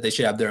standpoint, that they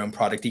should have their own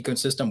product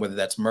ecosystem, whether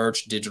that's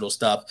merch, digital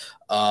stuff,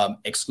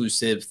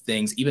 exclusive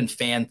things, even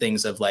fan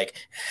things of like,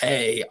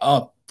 hey,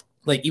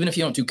 like even if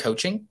you don't do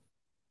coaching,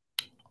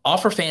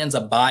 offer fans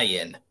a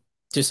buy-in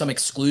to some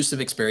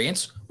exclusive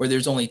experience where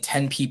there's only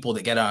 10 people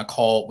that get on a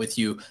call with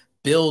you.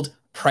 Build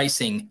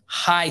pricing,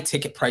 high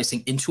ticket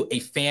pricing into a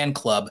fan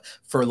club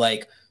for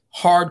like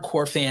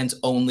hardcore fans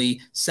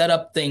only, set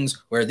up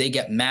things where they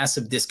get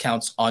massive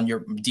discounts on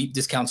your deep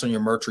discounts on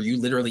your merch, or you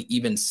literally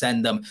even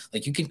send them,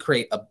 like you can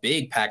create a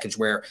big package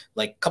where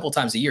like a couple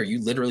times a year, you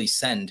literally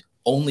send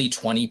only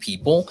 20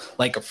 people,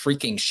 like a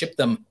freaking ship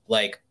them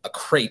like a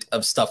crate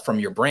of stuff from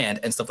your brand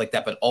and stuff like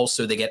that. But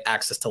also they get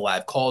access to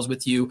live calls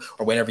with you,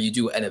 or whenever you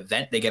do an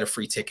event, they get a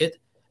free ticket.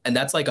 And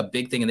that's like a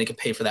big thing, and they can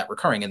pay for that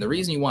recurring. And the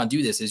reason you want to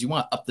do this is you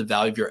want to up the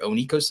value of your own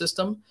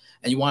ecosystem,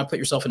 and you want to put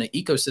yourself in an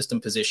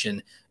ecosystem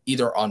position,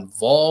 either on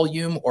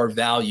volume or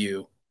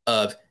value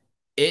of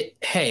it.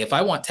 Hey, if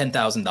I want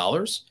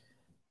 $10,000,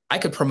 I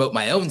could promote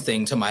my own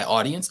thing to my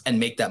audience and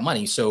make that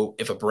money. So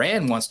if a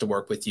brand wants to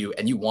work with you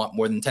and you want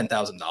more than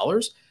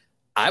 $10,000,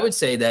 I would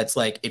say that's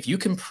like, if you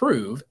can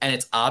prove, and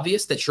it's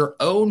obvious that your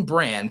own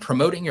brand,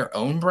 promoting your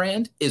own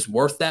brand is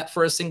worth that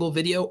for a single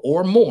video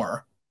or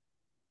more,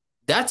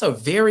 that's a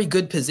very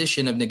good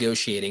position of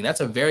negotiating. That's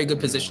a very good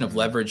position of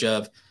leverage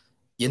of,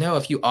 you know,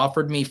 if you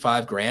offered me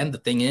 $5,000, the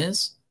thing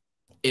is,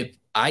 if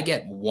I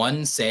get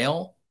one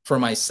sale for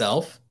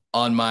myself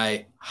on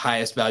my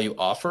highest value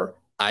offer,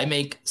 I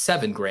make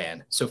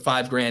 $7,000. So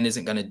 $5,000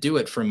 isn't going to do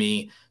it for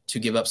me to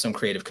give up some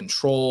creative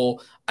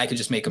control. I could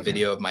just make a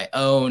video of my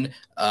own,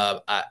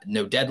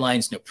 no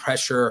deadlines, no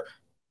pressure.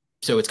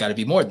 So it's got to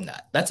be more than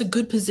that. That's a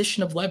good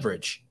position of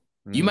leverage.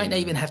 You might not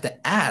even have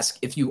to ask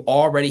if you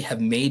already have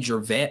made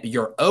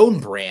your own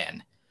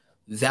brand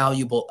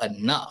valuable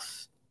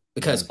enough,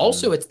 because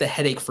also it's the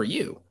headache for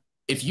you.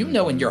 If you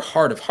know in your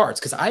heart of hearts,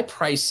 because I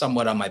price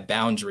somewhat on my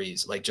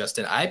boundaries, like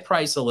Justin, I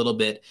price a little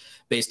bit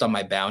based on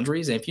my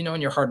boundaries. And if you know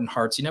in your heart and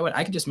hearts, you know what,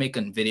 I can just make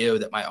a video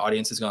that my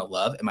audience is going to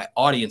love and my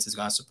audience is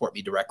going to support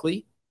me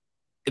directly,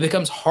 it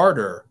becomes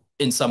harder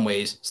in some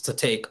ways to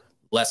take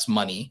less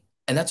money.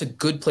 And that's a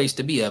good place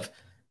to be of,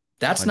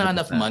 that's 100%. Not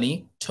enough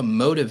money to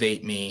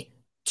motivate me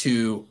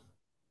to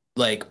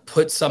like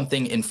put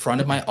something in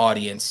front of my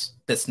audience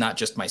that's not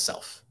just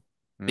myself.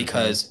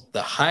 Because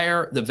the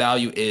higher the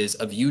value is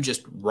of you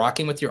just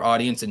rocking with your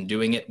audience and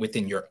doing it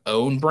within your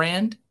own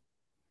brand,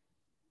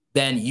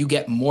 then you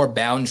get more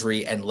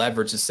boundary and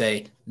leverage to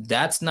say,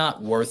 that's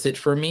not worth it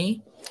for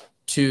me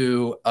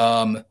to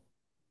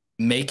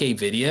make a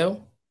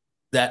video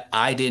that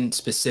I didn't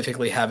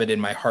specifically have it in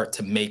my heart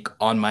to make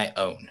on my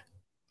own.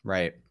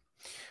 Right.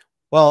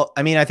 Well,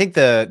 I mean, I think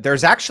they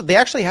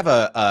actually have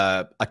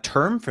a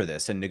term for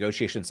this in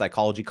negotiation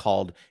psychology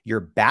called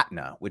your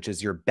BATNA, which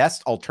is your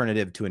best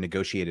alternative to a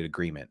negotiated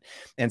agreement.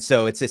 And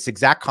so it's this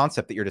exact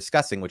concept that you're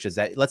discussing, which is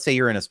that, let's say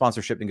you're in a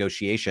sponsorship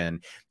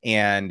negotiation,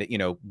 and you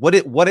know,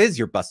 what is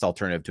your best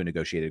alternative to a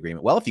negotiated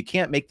agreement? Well, if you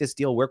can't make this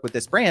deal work with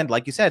this brand,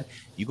 like you said,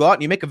 you go out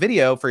and you make a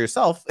video for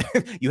yourself.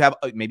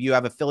 Maybe you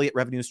have affiliate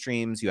revenue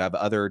streams, you have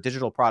other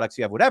digital products,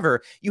 you have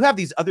whatever, you have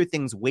these other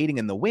things waiting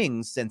in the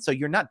wings. And so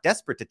you're not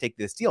desperate to take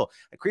this deal.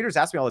 Creators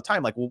ask me all the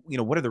time, like, well, you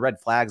know, what are the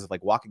red flags of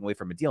like walking away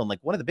from a deal? And like,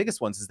 one of the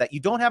biggest ones is that you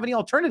don't have any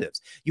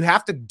alternatives. You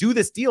have to do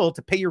this deal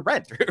to pay your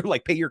rent or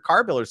like pay your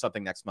car bill or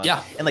something next month.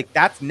 Yeah. And like,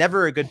 that's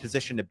never a good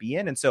position to be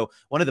in. And so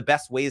one of the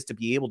best ways to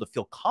be able to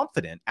feel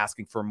confident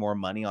asking for more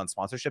money on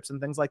sponsorships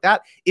and things like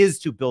that is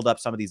to build up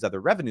some of these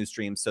other revenue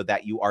streams so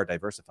that you are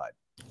diversified.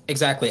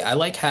 Exactly. I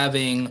like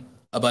having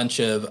a bunch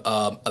of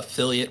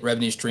affiliate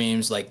revenue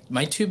streams. Like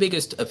my two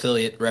biggest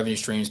affiliate revenue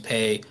streams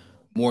pay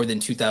more than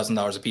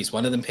 $2,000 a piece.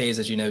 One of them pays,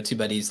 as you know,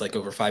 TubeBuddy's like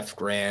over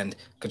 $5,000.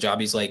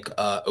 Kajabi's like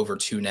over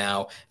 $2,000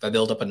 now. If I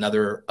build up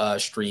another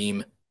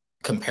stream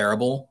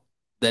comparable,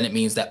 then it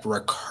means that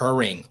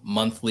recurring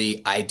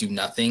monthly, I do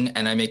nothing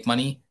and I make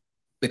money,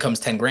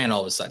 becomes $10,000 all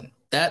of a sudden.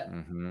 That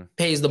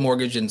pays the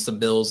mortgage and some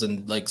bills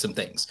and like some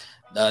things.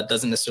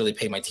 Doesn't necessarily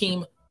pay my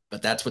team,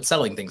 but that's what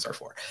selling things are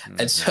for.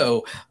 And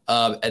so,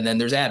 and then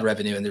there's ad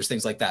revenue and there's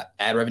things like that.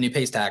 Ad revenue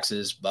pays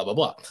taxes, blah, blah,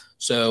 blah.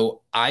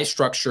 So I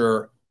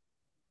structure,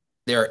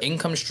 there are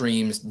income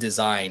streams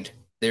designed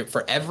there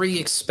for every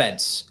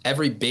expense,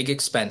 every big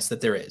expense that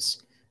there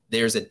is.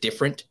 There's a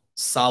different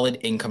solid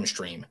income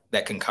stream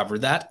that can cover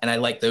that. And I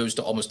like those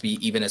to almost be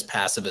even as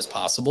passive as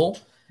possible.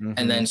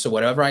 And then, so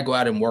whatever I go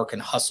out and work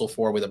and hustle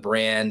for with a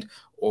brand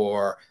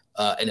or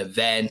an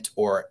event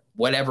or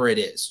whatever it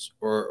is,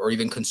 or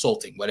even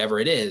consulting, whatever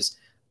it is,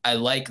 I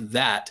like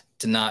that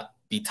to not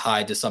be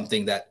tied to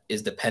something that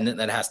is dependent,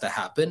 that has to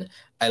happen.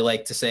 I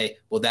like to say,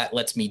 well, that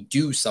lets me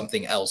do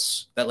something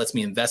else. That lets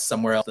me invest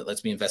somewhere else. That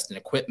lets me invest in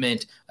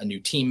equipment, a new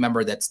team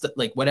member, that's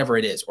like whatever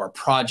it is, or a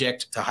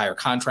project to hire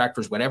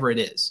contractors, whatever it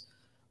is,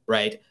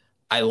 right?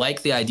 I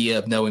like the idea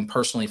of knowing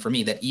personally for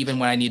me that even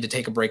when I need to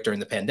take a break during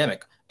the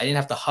pandemic, I didn't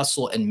have to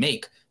hustle and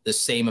make the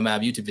same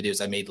amount of YouTube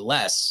videos. I made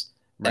less.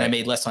 Right. And I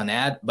made less on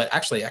ad, but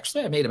actually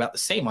I made about the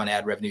same on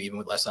ad revenue, even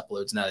with less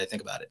uploads now that I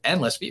think about it,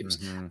 and less views.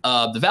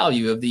 The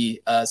value of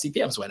the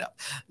CPMs went up.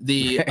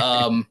 The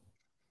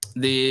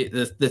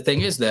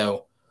thing is,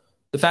 though,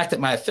 the fact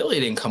that my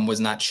affiliate income was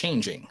not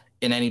changing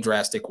in any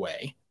drastic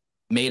way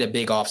made a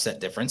big offset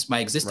difference. My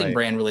existing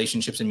brand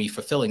relationships and me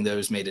fulfilling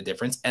those made a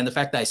difference. And the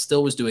fact that I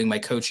still was doing my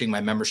coaching,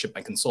 my membership,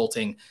 my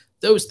consulting,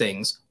 those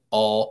things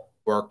all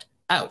worked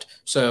out.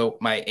 So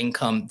my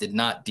income did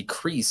not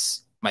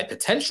decrease. My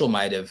potential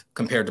might have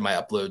compared to my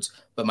uploads,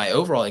 but my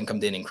overall income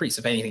didn't increase.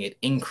 If anything, it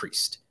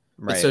increased.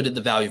 But so did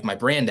the value of my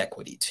brand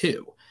equity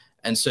too.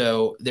 And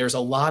so there's a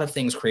lot of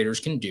things creators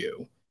can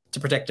do to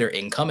protect their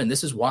income. And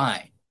this is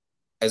why,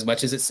 as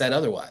much as it's said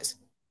otherwise,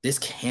 this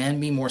can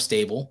be more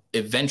stable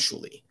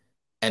eventually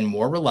and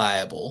more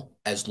reliable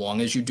as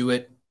long as you do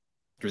it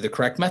through the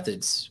correct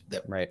methods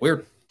that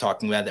we're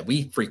talking about, that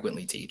we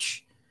frequently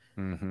teach.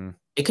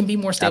 It can be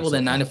more stable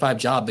than a 9-to-5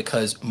 job,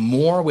 because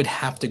more would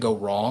have to go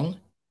wrong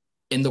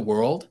in the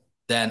world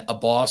than a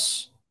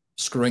boss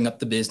screwing up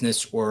the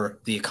business, or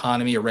the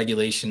economy or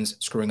regulations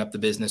screwing up the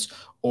business,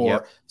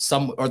 or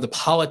or the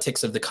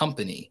politics of the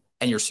company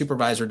and your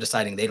supervisor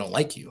deciding they don't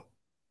like you,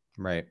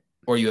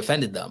 or you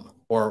offended them,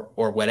 or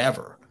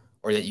whatever,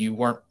 or that you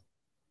weren't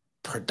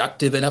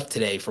productive enough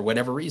today for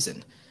whatever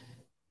reason.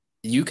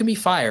 You can be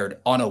fired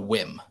on a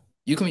whim.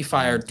 You can be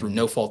fired through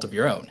no fault of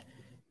your own.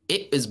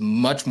 It is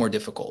much more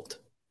difficult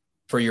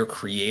for your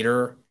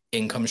creator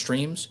income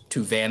streams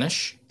to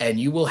vanish, and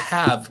you will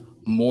have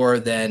more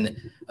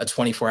than a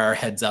 24-hour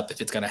heads up if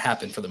it's going to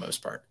happen for the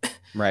most part.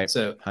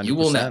 So 100%. You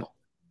will know.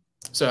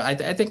 So I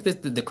think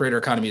that the creator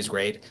economy is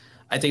great.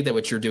 I think that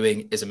what you're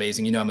doing is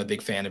amazing. You know, I'm a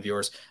big fan of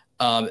yours.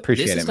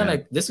 Appreciate it,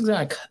 man. This is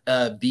gonna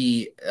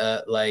be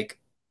like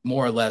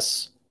more or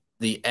less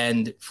the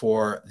end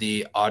for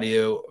the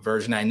audio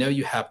version. I know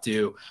you have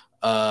to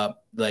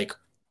like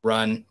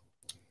run,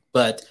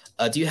 but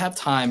do you have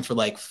time for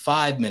like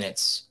 5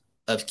 minutes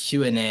of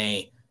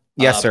Q&A?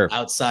 Yes, sir.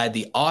 Outside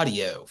the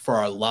audio for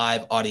our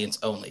live audience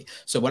only.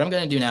 So what I'm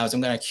going to do now is I'm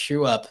going to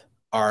cue up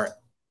our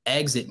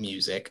exit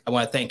music. I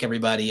want to thank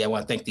everybody. I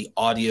want to thank the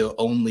audio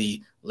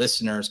only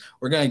listeners.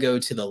 We're going to go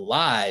to the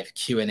live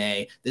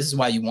Q&A. This is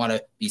why you want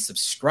to be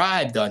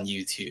subscribed on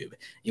YouTube.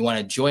 You want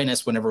to join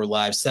us whenever we're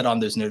live, set on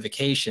those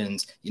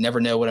notifications. You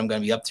never know what I'm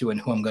going to be up to and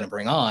who I'm going to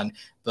bring on,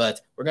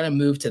 but we're going to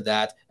move to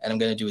that, and I'm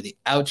going to do the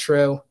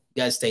outro.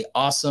 You guys stay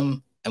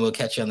awesome, and we'll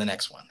catch you on the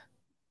next one.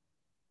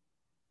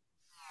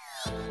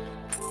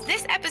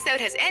 This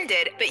episode has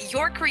ended, but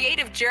your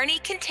creative journey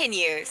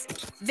continues.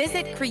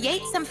 Visit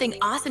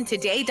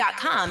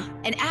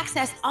createsomethingawesometoday.com and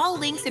access all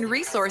links and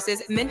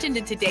resources mentioned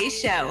in today's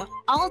show,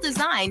 all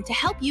designed to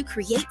help you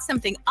create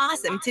something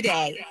awesome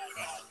today.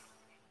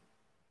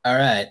 All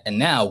right, and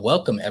now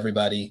welcome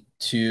everybody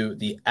to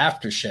the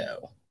after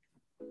show.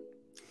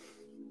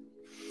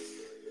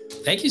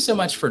 Thank you so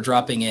much for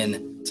dropping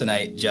in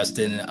tonight,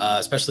 Justin,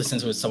 especially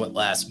since it was somewhat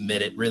last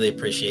minute. Really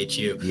appreciate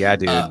you. Yeah,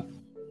 dude.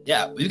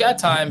 Yeah, we've got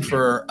time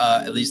for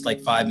at least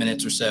like 5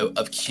 minutes or so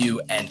of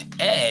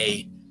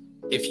Q&A.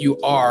 If you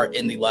are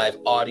in the live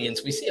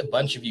audience, we see a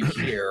bunch of you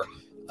here.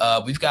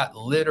 We've got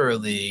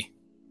literally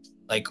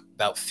like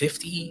about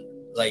 50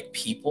 like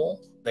people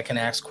that can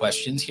ask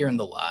questions here in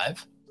the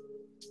live.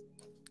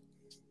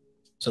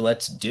 So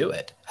let's do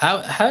it.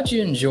 How'd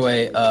you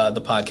enjoy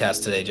the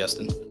podcast today,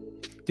 Justin?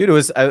 Dude, it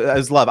was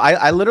love.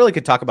 I literally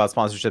could talk about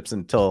sponsorships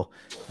until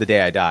the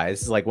day I die.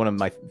 This is like one of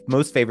my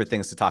most favorite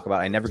things to talk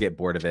about. I never get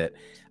bored of it.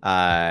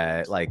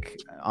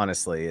 Like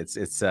honestly,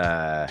 it's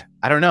I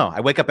don't know. I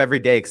wake up every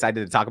day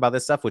excited to talk about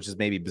this stuff, which is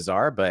maybe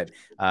bizarre, but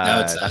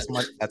no,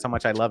 that's how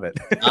much I love it.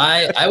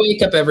 I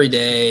wake up every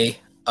day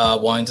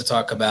wanting to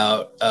talk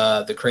about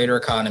the creator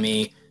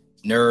economy,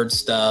 nerd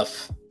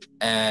stuff,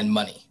 and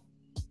money.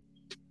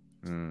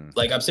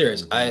 Like, I'm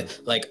serious. I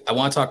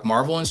want to talk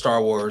Marvel and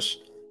Star Wars.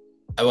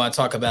 I want to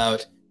talk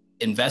about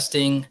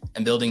investing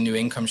and building new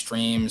income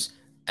streams.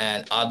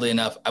 And oddly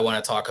enough, I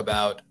want to talk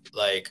about,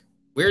 like,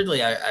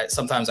 weirdly, I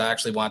sometimes I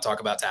actually want to talk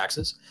about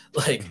taxes,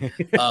 like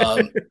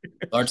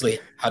largely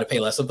how to pay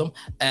less of them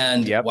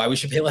and why we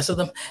should pay less of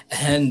them.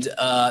 And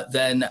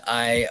then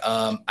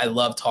I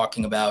love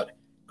talking about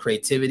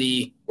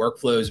creativity,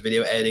 workflows,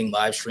 video editing,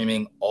 live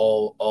streaming,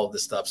 all of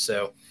this stuff.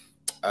 So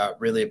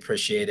really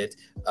appreciate it.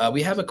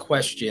 We have a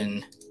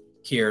question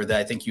here that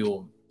I think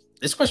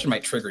this question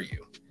might trigger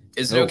you.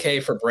 Is it okay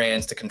for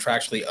brands to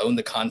contractually own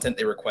the content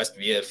they request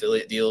via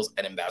affiliate deals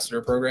and ambassador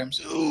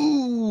programs?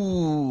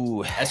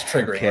 Ooh, that's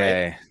triggering,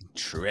 right?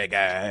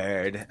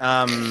 Triggered.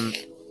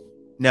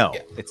 No,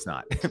 it's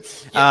not.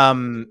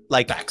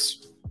 Like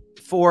facts.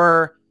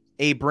 For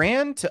a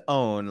brand to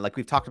own, like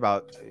we've talked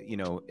about, you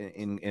know,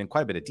 in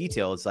quite a bit of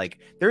detail, it's like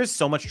there is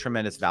so much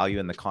tremendous value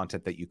in the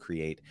content that you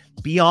create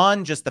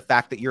beyond just the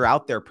fact that you're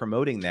out there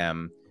promoting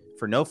them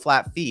for no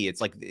flat fee. It's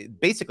like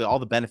basically a lot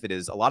of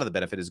the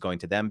benefit is going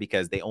to them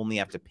because they only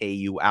have to pay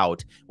you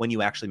out when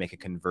you actually make a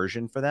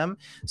conversion for them.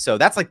 So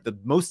that's like the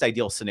most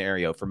ideal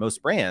scenario for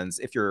most brands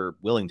if you're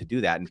willing to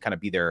do that and kind of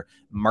be their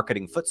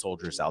marketing foot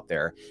soldiers out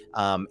there.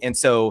 And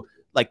so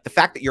like the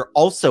fact that you're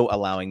also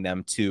allowing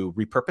them to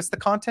repurpose the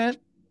content,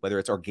 whether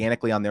it's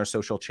organically on their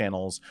social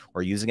channels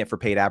or using it for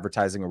paid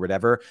advertising or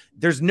whatever,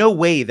 there's no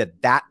way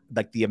that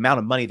like the amount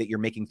of money that you're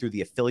making through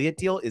the affiliate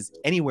deal is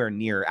anywhere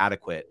near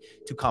adequate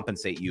to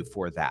compensate you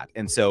for that.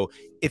 And so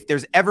if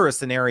there's ever a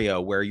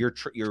scenario where you're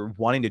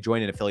wanting to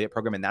join an affiliate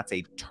program and that's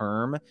a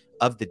term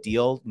of the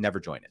deal, never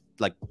join it.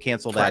 like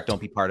cancel Correct. that. Don't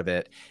be part of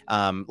it.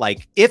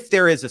 Like if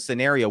there is a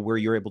scenario where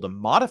you're able to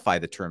modify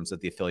the terms of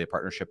the affiliate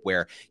partnership,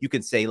 where you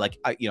can say like,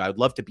 you know, I'd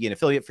love to be an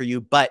affiliate for you,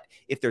 but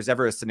if there's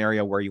ever a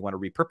scenario where you want to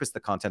repurpose the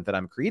content that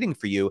I'm creating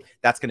for you,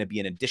 that's going to be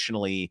an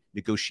additionally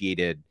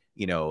negotiated,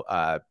 you know,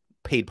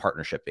 paid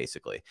partnership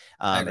basically.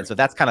 And so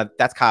that's kind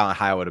of how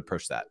I would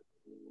approach that.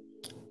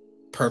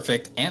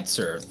 Perfect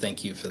answer.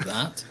 Thank you for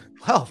that.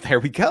 Well, there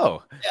we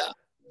go. Yeah.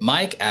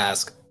 Mike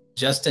asked,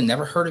 Justin,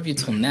 never heard of you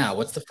till now.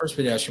 What's the first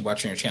video I should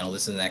watch on your channel?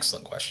 This is an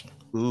excellent question.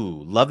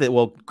 Ooh, love it.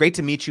 Well, great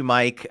to meet you,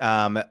 Mike.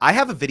 I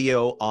have a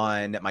video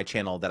on my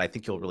channel that I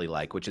think you'll really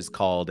like, which is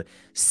called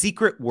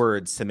Secret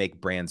Words to Make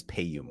Brands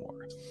Pay You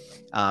More.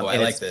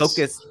 And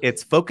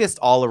it's focused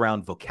all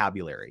around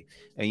vocabulary.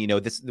 And, you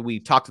know, we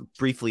talked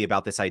briefly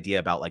about this idea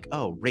about like,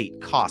 oh, rate,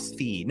 cost,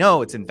 fee.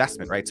 No, it's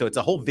investment, right? So it's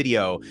a whole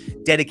video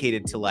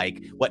dedicated to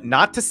like what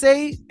not to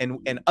say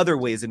and other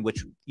ways in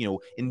which, you know,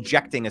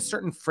 injecting a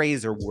certain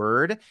phrase or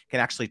word can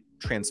actually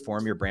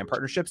transform your brand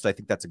partnership. So I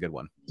think that's a good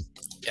one.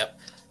 Yep.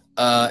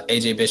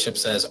 AJ Bishop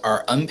says,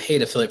 are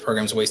unpaid affiliate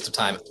programs a waste of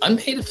time?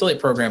 Unpaid affiliate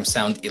programs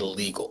sound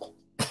illegal.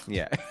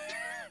 Yeah.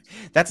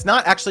 That's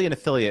not actually an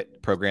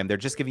affiliate program. They're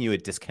just giving you a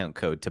discount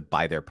code to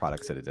buy their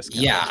products at a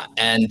discount. Yeah.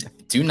 And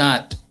do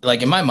not,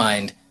 like in my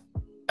mind,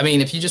 I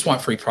mean, if you just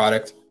want free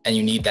product and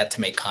you need that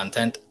to make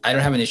content, I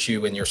don't have an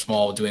issue when you're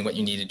small doing what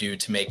you need to do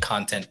to make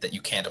content that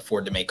you can't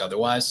afford to make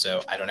otherwise.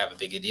 So I don't have a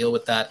big deal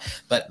with that.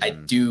 But I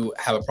do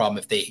have a problem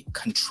if they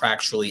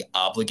contractually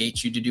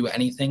obligate you to do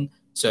anything.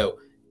 So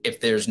if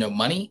there's no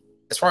money,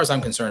 as far as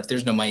I'm concerned, if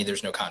there's no money,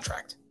 there's no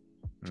contract.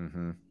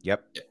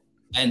 Yep.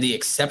 And the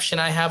exception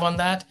I have on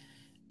that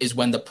is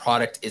when the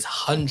product is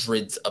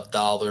hundreds of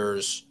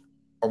dollars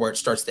or where it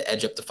starts to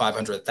edge up to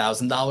 $500,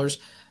 $1,000.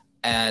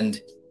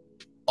 And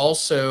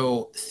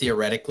also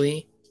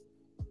theoretically,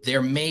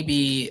 there may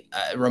be,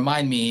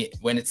 remind me,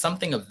 when it's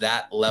something of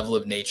that level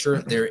of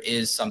nature, there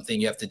is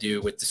something you have to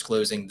do with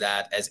disclosing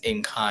that as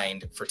in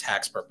kind for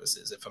tax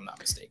purposes, if I'm not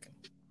mistaken.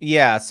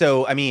 Yeah.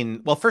 So, I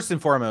mean, well, first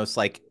and foremost,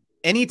 like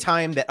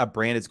anytime that a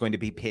brand is going to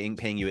be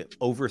paying you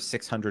over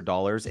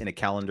 $600 in a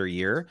calendar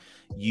year,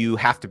 you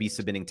have to be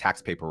submitting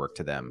tax paperwork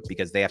to them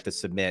because they have to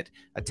submit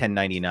a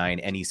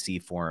 1099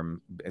 NEC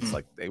form. It's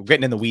like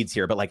written in the weeds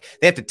here, but like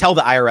they have to tell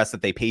the IRS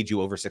that they paid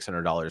you over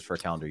 $600 for a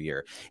calendar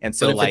year. And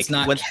so, but if like, it's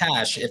not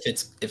cash,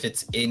 if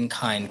it's in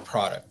kind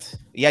product,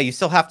 yeah, you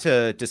still have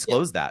to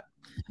disclose that.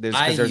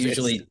 I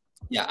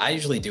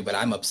usually do, but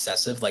I'm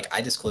obsessive. Like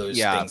I disclose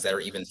things that are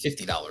even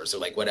 $50 or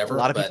like whatever. A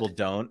lot of people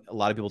don't.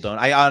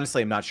 I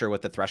honestly am not sure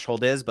what the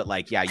threshold is, but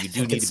like, yeah, you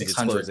do need to be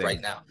disclosing right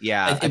now.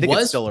 Yeah, I think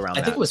it's still around.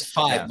 I think it was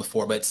 5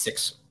 before, but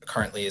 6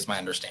 currently is my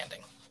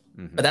understanding.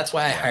 But that's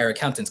why I hire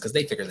accountants because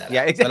they figured that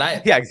out.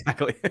 Exactly. Yeah,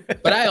 exactly.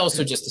 But I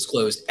also just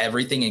disclose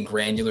everything in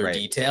granular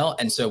detail,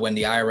 and so when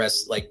the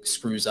IRS like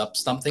screws up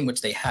something,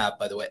 which they have,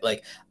 by the way,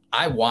 like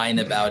I whine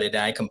about it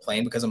and I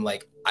complain because I'm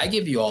like, I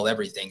give you all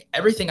everything.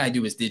 Everything I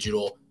do is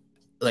digital.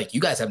 Like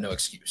you guys have no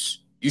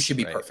excuse. You should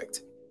be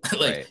perfect.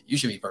 You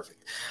should be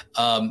perfect.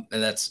 And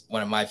that's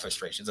one of my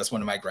frustrations. That's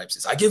one of my gripes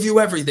is I give you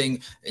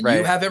everything and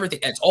you have everything.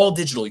 And it's all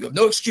digital. You have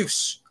no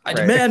excuse. I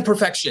demand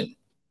perfection.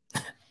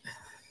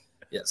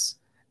 Yes.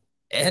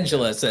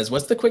 Angela says,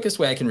 what's the quickest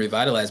way I can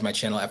revitalize my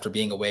channel after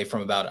being away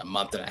from about a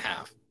month and a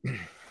half?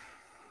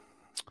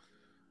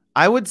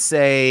 I would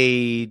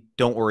say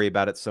don't worry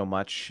about it so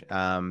much.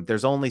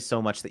 There's only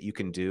so much that you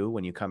can do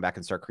when you come back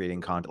and start creating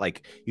content.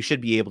 Like you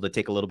should be able to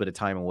take a little bit of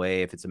time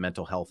away if it's a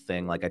mental health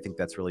thing. Like I think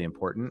that's really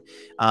important.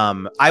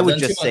 I would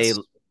just say,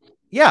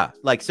 yeah,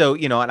 like, so,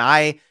 you know,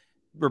 and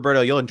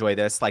Roberto, you'll enjoy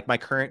this. Like my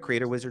current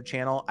Creator Wizard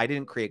channel, I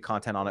didn't create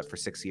content on it for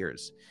 6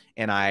 years.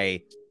 And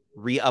I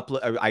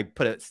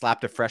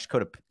slapped a fresh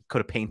coat of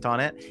paint on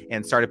it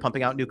and started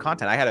pumping out new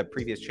content. I had a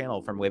previous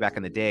channel from way back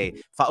in the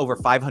day, over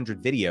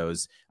 500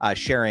 videos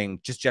sharing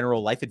just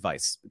general life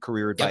advice,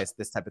 career advice,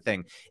 this type of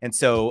thing. And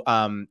so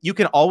you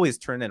can always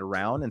turn it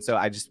around. And so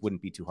I just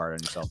wouldn't be too hard on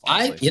yourself.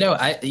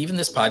 Even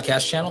this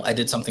podcast channel, I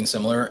did something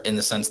similar in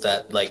the sense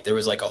that like there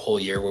was like a whole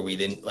year where we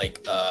didn't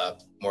like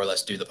more or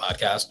less do the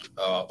podcast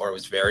or it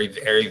was very,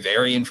 very,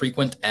 very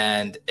infrequent,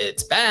 and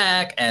it's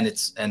back. And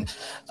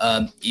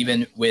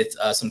even with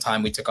some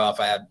time we took off,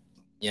 I had,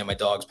 my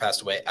dogs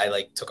passed away. I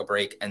like took a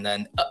break and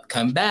then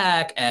come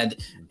back and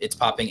it's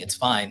popping. It's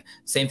fine.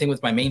 Same thing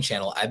with my main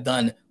channel. I've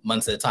done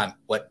months at a time.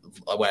 What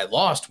I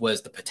lost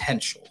was the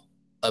potential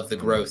of the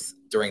growth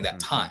during that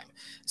time.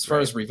 As far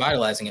as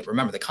revitalizing it,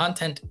 remember the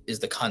content is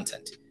the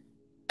content.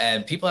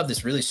 And people have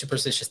this really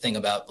superstitious thing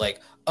about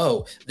like,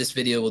 oh, this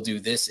video will do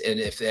this.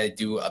 And if I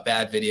do a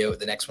bad video,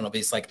 the next one will be,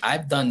 it's like,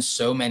 I've done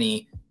so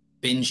many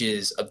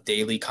binges of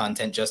daily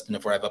content, Justin,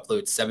 where I've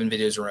uploaded 7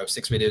 videos in a row,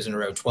 6 videos in a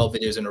row, 12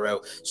 videos in a row,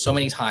 so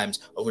many times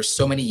over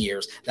so many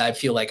years that I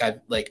feel like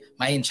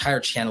my entire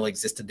channel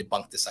exists to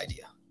debunk this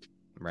idea.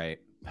 Right.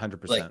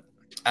 100%. Like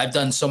I've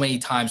done so many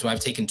times when I've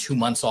taken 2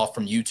 months off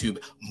from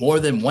YouTube, more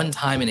than one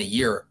time in a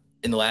year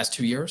in the last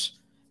 2 years.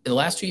 In the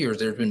last 2 years,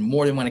 there's been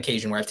more than one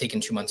occasion where I've taken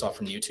 2 months off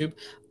from YouTube.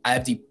 I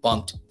have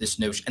debunked this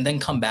notion and then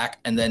come back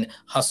and then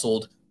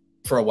hustled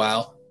for a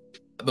while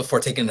before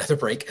taking another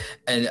break,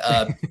 and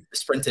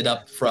sprinted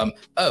up from,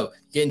 oh,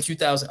 getting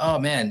 2,000. Oh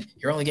man,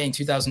 you're only getting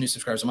 2,000 new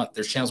subscribers a month.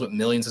 There's channels with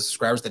millions of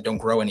subscribers that don't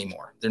grow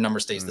anymore. Their number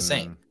stays the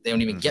same. They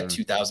don't even get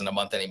 2,000 a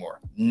month anymore.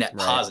 Net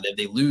positive.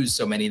 They lose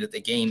so many that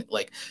they gain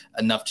like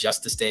enough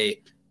just to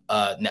stay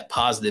net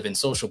positive in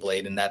Social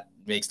Blade, and that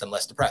makes them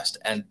less depressed.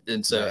 And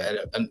so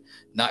I'm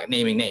not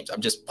naming names.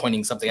 I'm just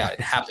pointing something out. It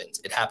happens.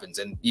 It happens.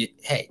 And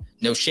hey,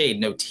 no shade,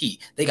 no tea.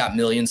 They got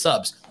million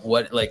subs.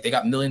 What, like, they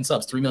got million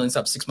subs, 3 million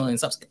subs, 6 million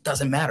subs. It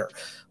doesn't matter.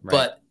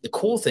 But the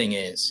cool thing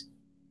is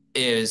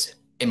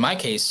in my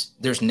case,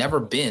 there's never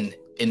been,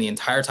 in the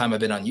entire time I've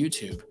been on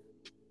YouTube,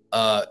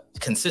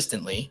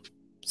 consistently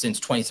since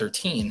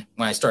 2013,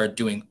 when I started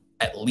doing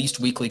at least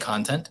weekly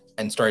content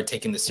and started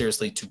taking this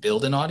seriously to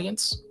build an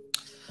audience.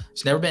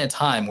 There's never been a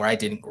time where I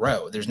didn't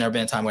grow. There's never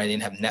been a time where I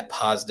didn't have net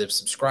positive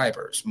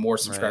subscribers, more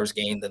subscribers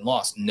gained than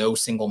lost. No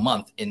single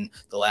month in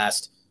the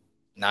last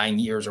 9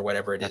 years or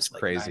whatever it is. That's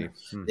crazy.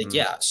 Like,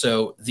 yeah.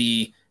 So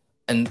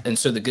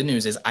so the good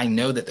news is I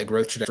know that the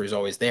growth trajectory is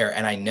always there.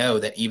 And I know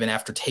that even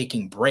after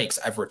taking breaks,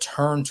 I've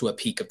returned to a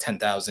peak of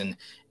 10,000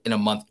 in a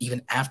month,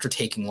 even after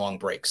taking long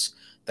breaks.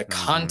 The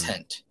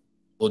content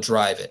will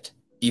drive it.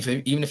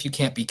 Even if you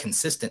can't be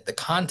consistent, the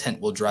content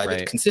will drive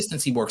it.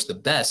 Consistency works the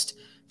best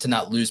to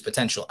not lose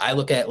potential. I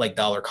look at like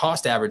dollar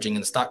cost averaging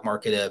in the stock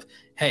market of,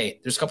 hey,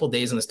 there's a couple of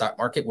days in the stock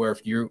market where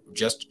if you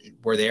just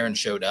were there and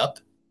showed up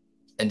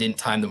and didn't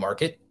time the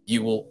market,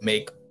 you will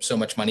make so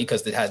much money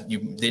because you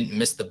didn't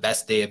miss the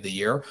best day of the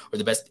year or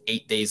the best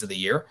 8 days of the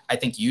year. I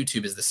think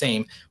YouTube is the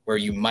same, where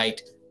you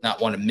might not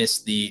want to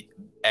miss the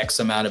X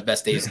amount of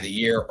best days of the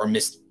year or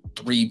miss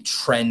 3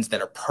 trends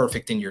that are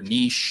perfect in your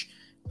niche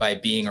by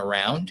being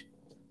around.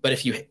 But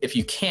if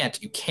you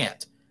can't, you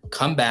can't.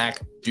 Come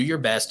back, do your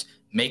best,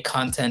 make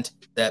content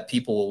that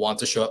people will want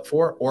to show up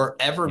for, or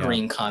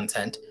evergreen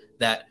content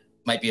that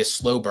might be a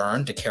slow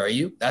burn to carry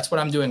you. That's what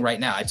I'm doing right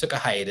now. I took a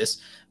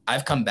hiatus.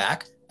 I've come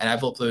back and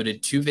I've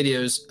uploaded 2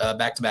 videos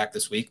back to back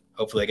this week.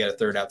 Hopefully I get a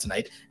third out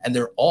tonight. And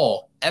they're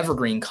all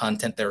evergreen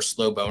content. They're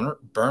slow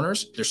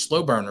burners. They're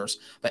slow burners,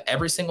 but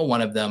every single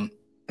one of them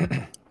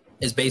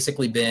has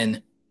basically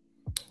been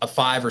a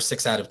 5 or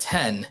 6 out of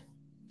 10,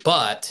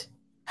 but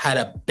had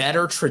a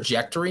better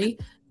trajectory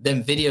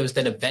than videos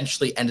that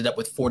eventually ended up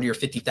with 40 or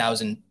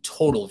 50,000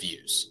 total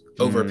views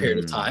over a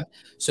period of time.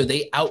 So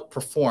they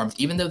outperformed,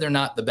 even though they're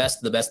not the best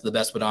of the best of the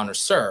best with honor,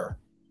 sir,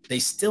 they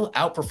still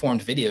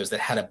outperformed videos that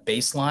had a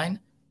baseline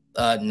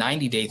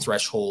 90-day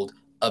threshold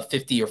of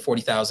 50 or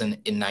 40,000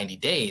 in 90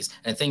 days.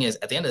 And the thing is,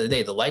 at the end of the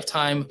day, the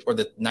lifetime or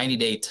the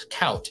 90-day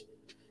count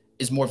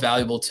is more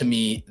valuable to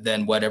me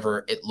than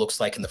whatever it looks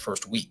like in the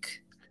first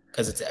week,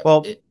 because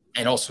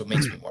it also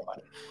makes me more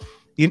money.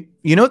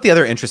 You know what the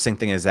other interesting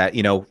thing is that,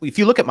 you know, if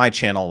you look at my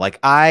channel, like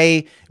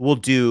I will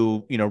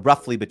do, you know,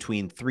 roughly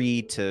between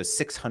 300 to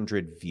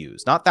 600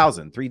 views, not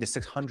 1,000, 300 to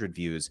 600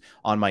 views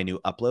on my new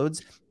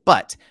uploads.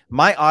 But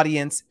my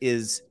audience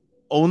is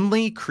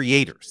only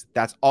creators.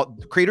 That's all,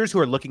 creators who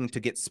are looking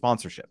to get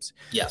sponsorships.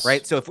 Yes.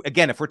 Right. So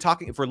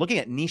if we're looking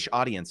at niche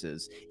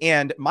audiences,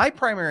 and my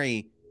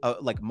primary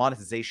like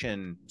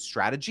monetization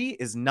strategy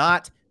is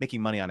not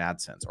making money on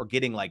AdSense or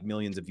getting like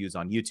millions of views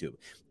on YouTube.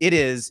 It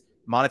is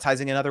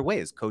monetizing in other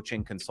ways,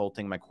 coaching,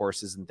 consulting, my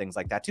courses and things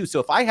like that too. So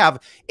if I have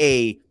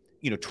a,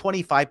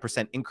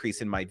 25%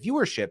 increase in my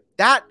viewership,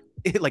 that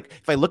like,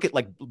 if I look at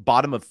like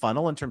bottom of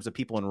funnel in terms of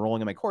people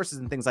enrolling in my courses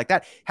and things like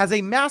that, has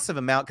a massive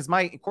amount, because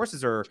my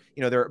courses are,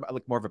 they're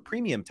like more of a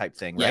premium type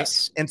thing. Right.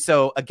 Yes. And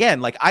so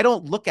again, like I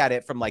don't look at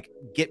it from like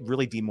get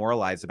really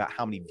demoralized about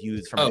how many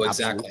views from an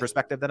absolute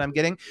perspective that I'm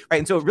getting. Right.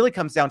 And so it really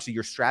comes down to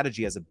your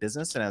strategy as a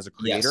business and as a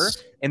creator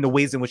and the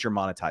ways in which you're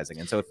monetizing.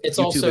 And so if it's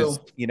YouTube also,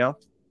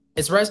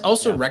 is, it's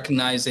also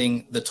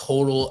recognizing the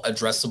total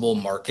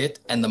addressable market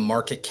and the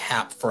market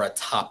cap for a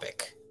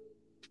topic.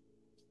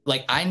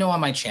 Like I know on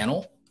my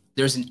channel,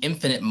 there's an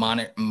infinite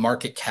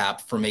market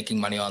cap for making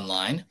money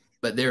online,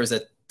 but there's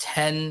a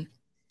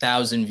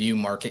 10,000 view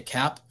market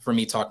cap for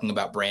me talking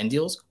about brand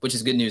deals, which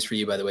is good news for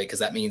you, by the way, because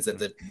that means that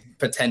the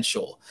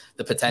potential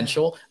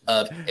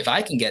of if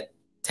I can get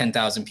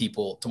 10,000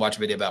 people to watch a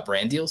video about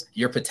brand deals,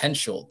 your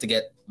potential to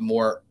get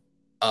more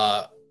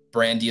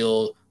brand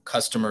deal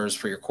customers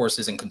for your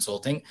courses and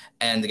consulting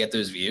and to get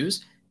those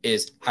views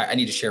is high. I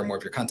need to share more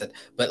of your content,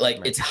 but like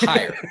it's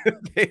higher.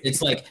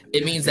 It's like,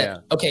 it means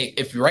that, okay,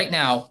 if right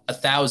now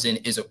 1,000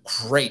 is a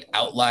great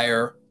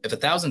outlier, if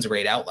 1,000 is a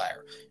great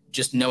outlier,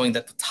 just knowing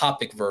that the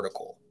topic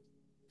vertical,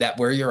 that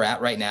where you're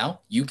at right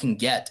now, you can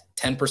get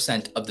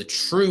 10% of the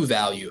true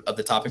value of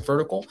the topic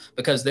vertical,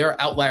 because there are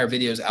outlier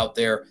videos out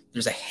there.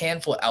 There's a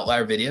handful of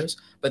outlier videos,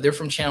 but they're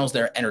from channels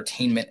that are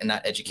entertainment and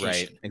not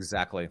education. Right,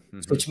 exactly.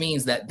 Which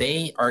means that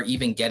they are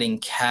even getting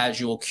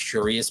casual,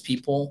 curious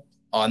people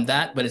on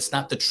that, but it's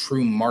not the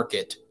true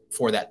market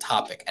for that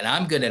topic. And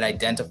I'm good at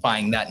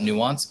identifying that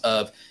nuance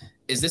of,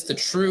 is this the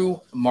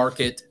true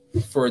market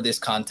for this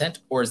content,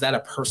 or is that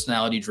a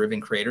personality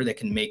driven creator that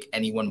can make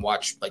anyone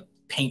watch like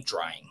paint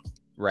drying?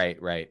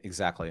 Right,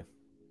 exactly.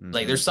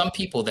 Like there's some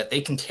people that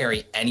they can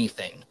carry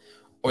anything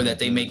or that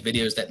they make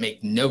videos that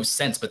make no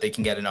sense, but they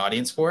can get an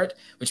audience for it,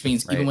 which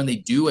means Right. even when they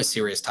do a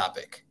serious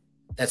topic,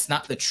 that's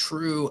not the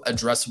true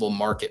addressable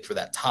market for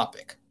that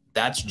topic.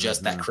 That's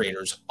just that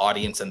creator's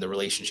audience and the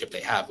relationship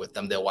they have with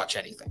them. They'll watch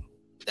anything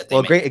that they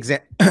Well, make.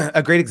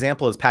 a great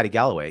example is Patty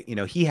Galloway. You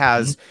know, he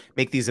has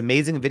make these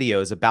amazing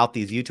videos about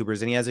these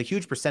YouTubers, and he has a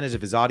huge percentage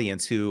of his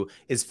audience who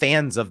is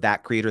fans of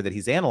that creator that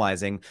he's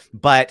analyzing.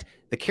 But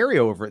the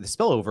carryover, the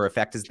spillover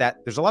effect is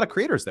that there's a lot of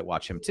creators that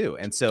watch him too,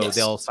 and so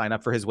they'll sign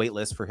up for his wait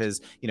list for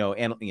his,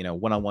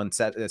 one-on-one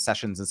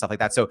sessions and stuff like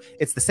that. So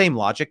it's the same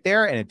logic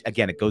there, and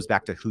again, it goes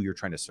back to who you're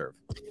trying to serve.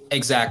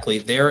 Exactly.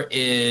 There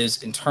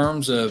is, in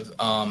terms of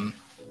the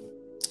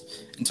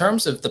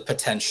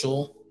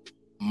potential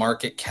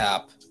market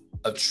cap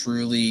of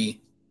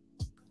truly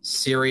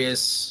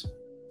serious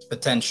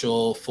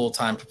potential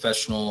full-time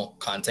professional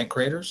content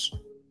creators,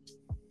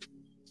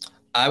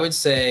 I would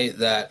say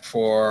that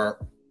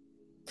for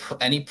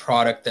any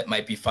product that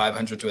might be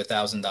 $500 to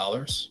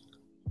 $1,000,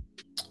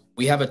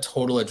 we have a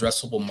total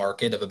addressable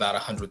market of about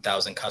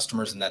 100,000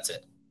 customers, and that's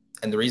it.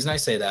 And the reason I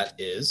say that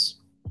is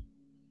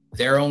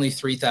there are only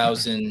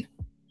 300,000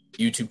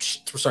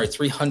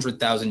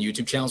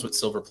 YouTube channels with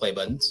silver play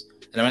buttons.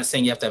 And I'm not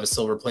saying you have to have a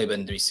silver play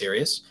button to be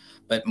serious,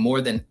 but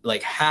more than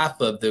like half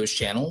of those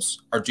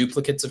channels are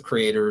duplicates of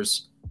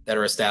creators that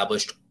are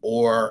established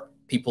or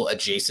people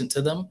adjacent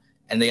to them.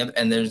 And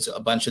there's a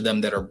bunch of them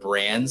that are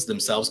brands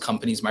themselves,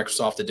 companies,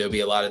 Microsoft,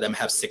 Adobe. A lot of them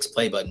have 6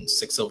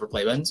 silver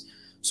play buttons.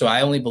 So I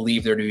only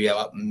believe there to be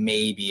about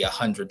maybe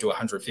 100 to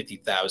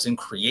 150,000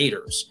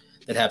 creators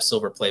that have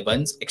silver play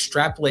buttons.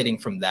 Extrapolating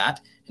from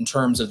that, in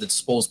terms of the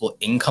disposable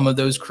income of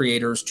those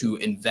creators to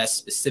invest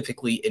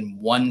specifically in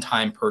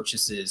one-time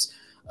purchases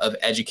of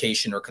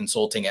education or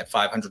consulting at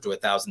 $500 to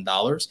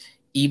 $1,000,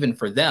 even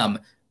for them,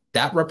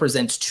 that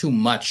represents too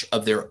much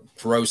of their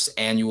gross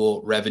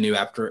annual revenue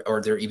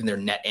even their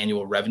net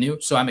annual revenue.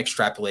 So I'm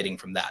extrapolating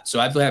from that. So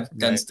I've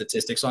done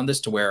statistics on this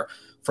to where,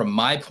 from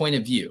my point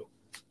of view,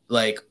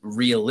 like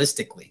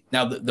realistically,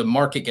 now the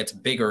market gets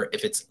bigger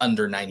if it's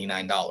under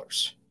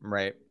 $99.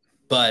 Right.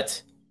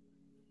 But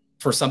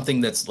for something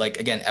that's like,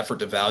 again, effort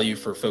to value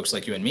for folks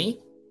like you and me,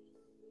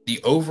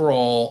 the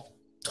overall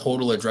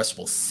total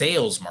addressable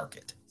sales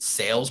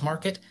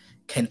market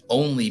can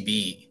only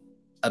be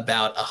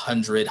about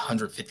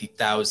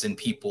 150,000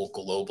 people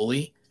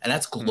globally. And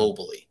that's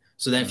globally.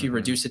 So then if you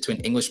reduce it to an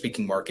English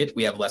speaking market,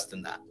 we have less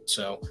than that.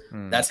 So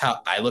that's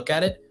how I look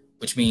at it,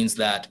 which means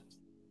that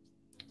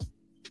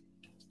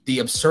the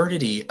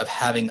absurdity of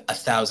having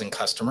 1,000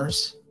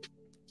 customers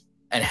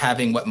and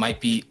having what might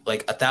be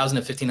like 1,000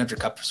 to 1,500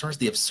 customers,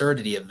 the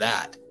absurdity of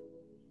that,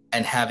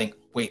 and having,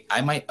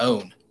 I might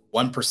own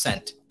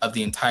 1% of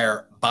the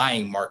entire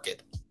buying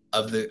market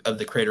of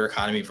the creator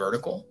economy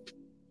vertical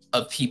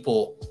of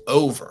people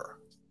over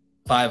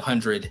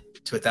 $500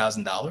 to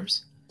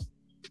 $1,000.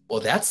 Well,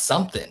 that's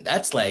something.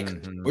 That's like,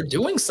 we're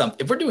doing something.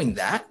 If we're doing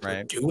that,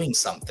 we're doing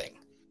something.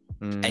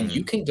 And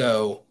you can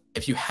go,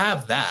 if you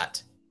have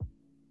that,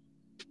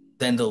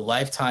 then the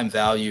lifetime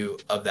value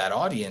of that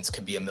audience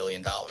could be $1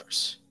 million.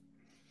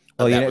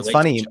 Well, it's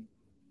funny.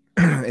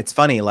 It's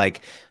funny.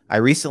 Like, I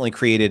recently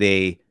created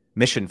a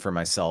mission for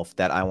myself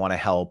that I want to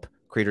help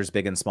creators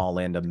big and small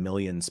land 1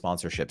 million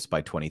sponsorships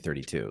by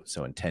 2032.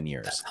 So in 10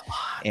 years. That's a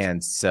lot.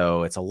 And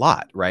so it's a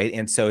lot, right?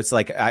 And so it's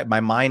like my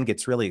mind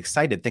gets really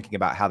excited thinking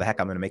about how the heck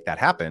I'm going to make that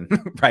happen,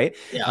 right?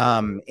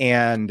 Yeah.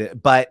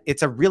 But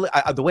it's a really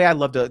the way I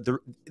love the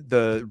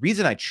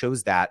reason I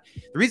chose that,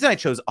 the reason I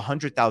chose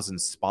 100,000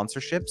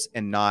 sponsorships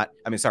and not,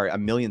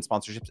 1 million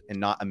sponsorships and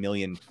not 1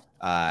 million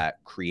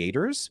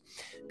creators,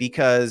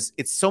 because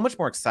it's so much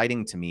more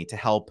exciting to me to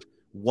help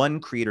one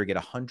creator get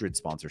 100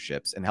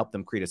 sponsorships and help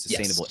them create a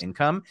sustainable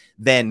income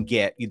than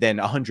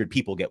 100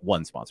 people get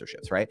 1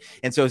 sponsorships, right?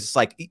 And so it's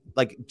like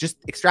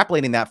just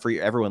extrapolating that for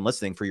everyone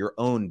listening, for your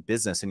own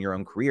business and your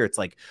own career. It's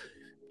like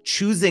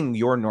choosing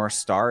your North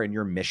Star and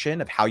your mission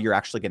of how you're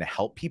actually going to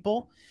help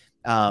people,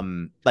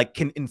 like,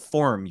 can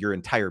inform your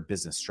entire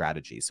business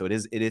strategy. So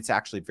it's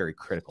actually very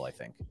critical, I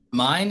think.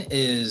 Mine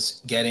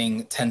is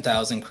getting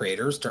 10,000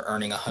 creators to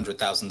earning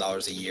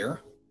 $100,000 a year,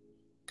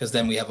 because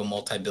then we have a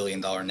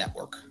multi-billion-dollar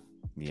network.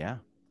 Yeah,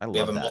 I love that. We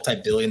have a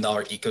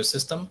multi-billion-dollar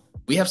ecosystem.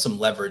 We have some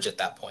leverage at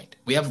that point.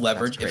 We have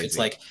leverage if it's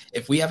like,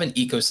 if we have an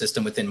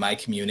ecosystem within my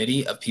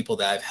community of people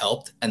that I've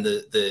helped, and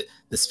the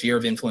sphere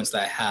of influence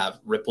that I have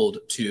rippled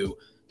to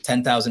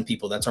 10,000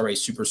 people, that's already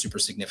super, super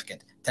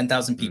significant.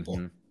 10,000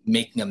 people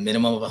making a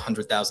minimum of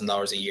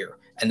 $100,000 a year.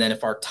 And then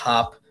if our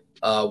top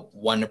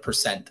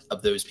 1%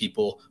 of those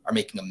people are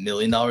making $1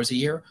 million a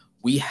year,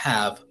 we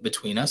have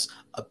between us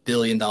 $1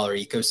 billion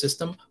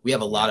ecosystem. We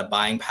have a lot of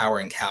buying power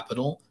and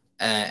capital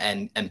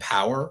and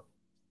power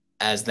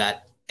as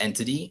that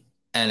entity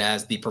and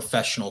as the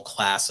professional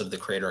class of the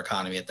creator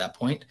economy at that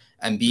point,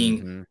 and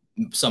being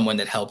someone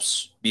that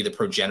helps be the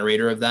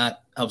progenitor of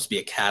that, helps be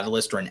a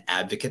catalyst or an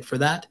advocate for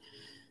that.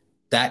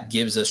 That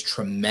gives us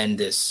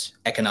tremendous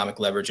economic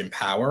leverage and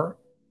power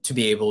to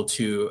be able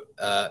to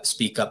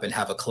speak up and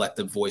have a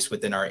collective voice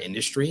within our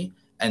industry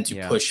and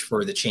to push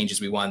for the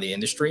changes we want in the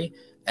industry.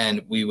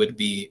 And we would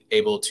be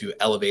able to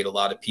elevate a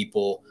lot of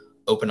people,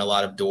 open a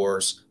lot of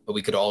doors, but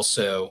we could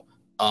also,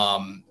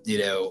 you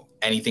know,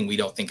 anything we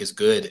don't think is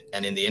good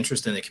and in the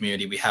interest in the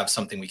community, we have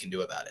something we can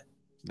do about it.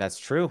 That's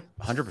true.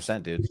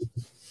 100%, dude.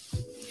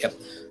 Yep.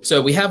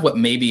 So we have what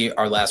may be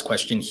our last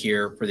question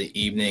here for the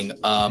evening.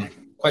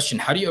 Question,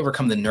 how do you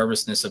overcome the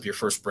nervousness of your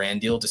first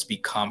brand deal to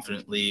speak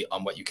confidently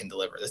on what you can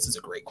deliver? This is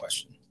a great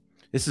question.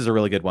 This is a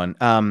really good one.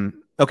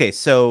 Okay,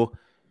 so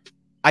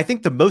I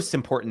think the most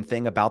important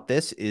thing about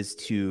this is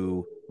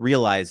to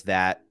realize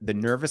that the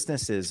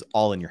nervousness is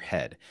all in your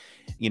head.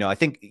 You know, I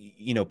think,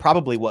 you know,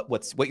 probably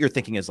what you're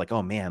thinking is like,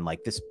 oh man,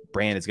 like this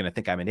brand is going to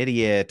think I'm an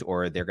idiot,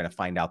 or they're going to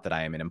find out that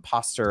I am an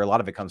imposter. A lot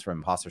of it comes from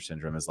imposter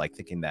syndrome, is like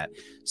thinking that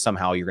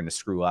somehow you're going to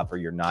screw up, or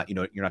you're not, you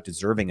know, you're not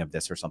deserving of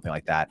this or something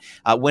like that.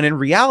 When in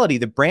reality,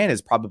 the brand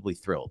is probably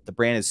thrilled. The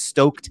brand is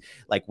stoked,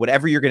 like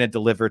whatever you're going to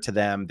deliver to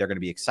them, they're going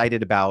to be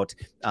excited about.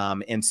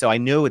 And so I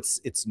know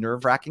it's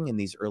nerve wracking in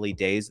these early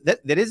days. That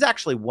is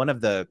actually one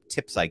of the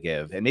tips I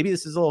give. And maybe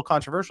this is a little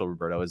controversial,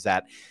 Roberto, is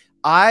that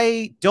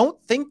I don't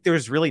think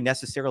there's really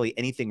necessarily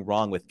anything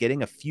wrong with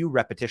getting a few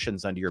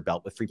repetitions under your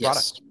belt with free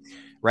products,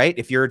 right?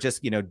 If you're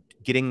just, you know,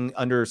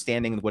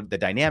 understanding what the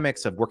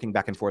dynamics of working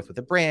back and forth with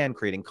the brand,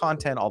 creating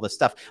content, all this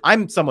stuff.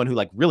 I'm someone who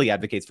like really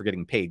advocates for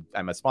getting paid.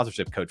 I'm a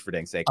sponsorship coach, for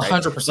dang sake. Right?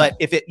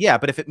 100%.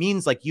 But if it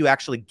means like you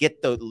actually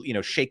get the, you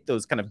know, shake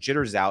those kind of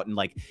jitters out and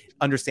like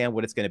understand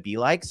what it's going to be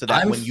like, so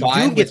that when you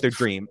do get their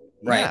dream,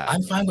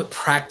 I'm fine with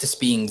practice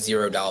being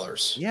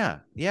 $0.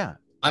 Yeah.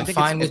 I'm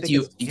fine with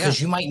you, because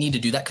you might need to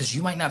do that, because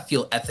you might not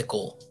feel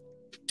ethical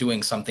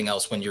doing something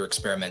else when you're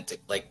experimenting.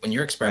 Like when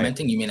you're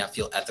experimenting, you may not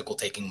feel ethical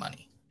taking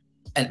money.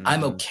 And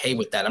I'm okay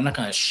with that. I'm not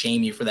going to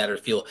shame you for that or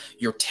feel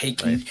you're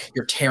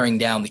tearing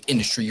down the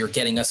industry. You're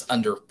getting us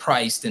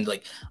underpriced. And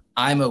like,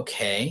 I'm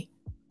okay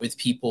with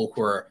people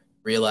who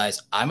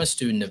realize I'm a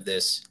student of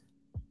this.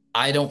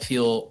 I don't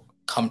feel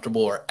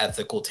comfortable or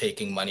ethical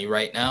taking money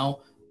right now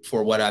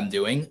for what I'm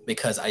doing,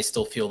 because I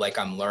still feel like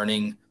I'm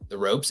learning the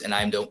ropes and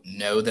I don't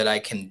know that I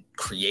can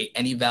create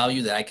any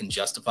value that I can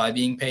justify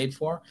being paid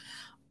for.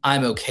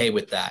 I'm okay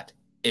with that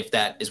if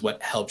that is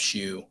what helps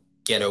you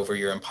get over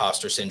your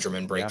imposter syndrome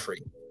and break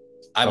free.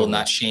 I will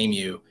not shame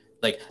you.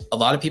 Like, a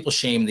lot of people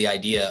shame the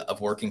idea of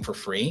working for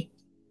free.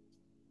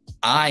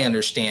 I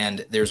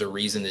understand there's a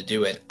reason to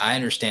do it. I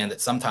understand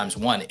that sometimes,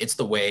 one, it's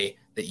the way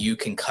that you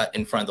can cut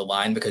in front of the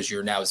line because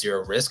you're now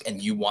zero risk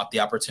and you want the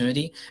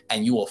opportunity,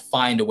 and you will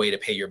find a way to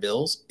pay your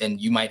bills,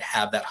 and you might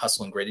have that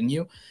hustle and grit in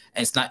you.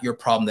 And it's not your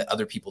problem that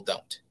other people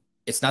don't.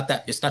 It's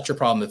not your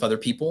problem if other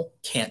people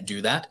can't do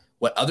that.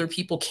 What other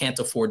people can't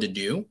afford to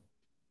do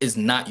is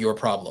not your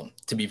problem,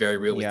 to be very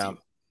real with you.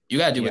 You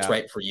got to do what's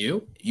right for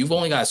you. You've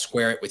only got to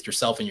square it with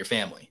yourself and your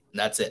family. And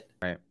that's it.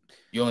 Right.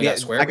 You only got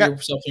to square it with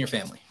yourself and your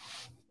family.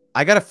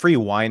 I got a free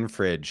wine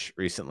fridge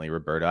recently,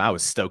 Roberto. I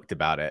was stoked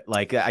about it.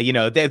 Like, you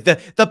know,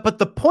 but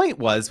the point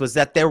was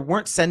that they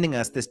weren't sending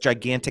us this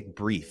gigantic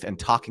brief and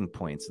talking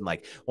points and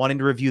like wanting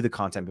to review the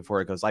content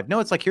before it goes live. No,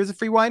 it's like, here's a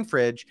free wine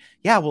fridge.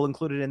 Yeah, we'll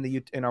include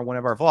it in one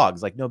of our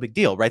vlogs. Like, no big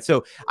deal, right?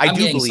 So I'm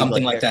do believe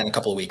something like that in a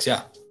couple of weeks.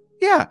 Yeah.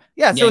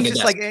 So it's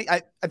just like,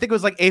 I think it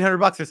was like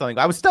 $800 or something.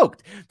 I was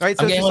stoked, right?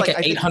 So I'm getting like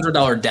an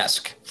 $800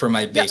 desk for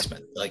my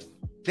basement. Like,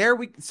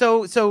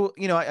 so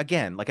you know,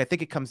 again, like I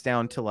think it comes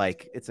down to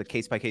like it's a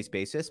case-by-case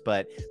basis,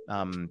 but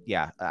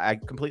I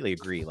completely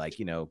agree. Like,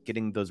 you know,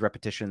 getting those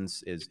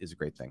repetitions is a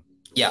great thing.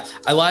 Yeah,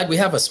 I lied. We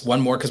have one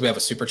more because we have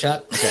a super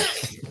chat. Okay.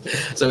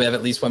 So we have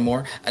at least one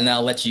more, and then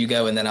I'll let you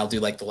go, and then I'll do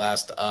like the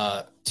last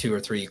 2 or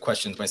 3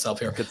 questions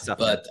myself here. Good stuff.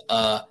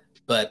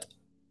 But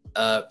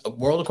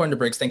World According to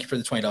Briggs, thank you for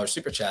the $20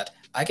 super chat.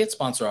 I get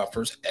sponsor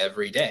offers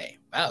every day.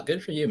 Wow,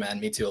 good for you,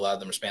 man. Me too. A lot of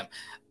them are spam.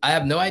 I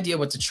have no idea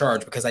what to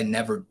charge because I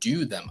never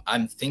do them.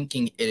 I'm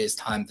thinking it is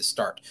time to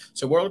start.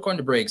 So World According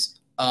to Briggs,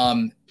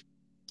 my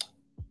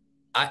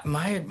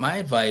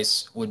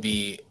advice would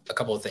be a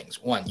couple of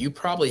things. One, you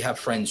probably have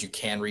friends you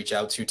can reach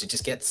out to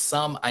just get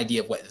some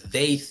idea of what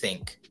they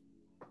think,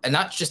 and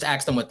not just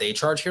ask them what they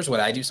charge. Here's what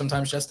I do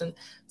sometimes, Justin.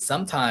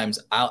 Sometimes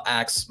I'll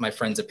ask my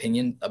friend's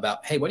opinion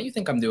about, hey, what do you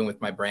think I'm doing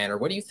with my brand? Or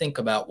what do you think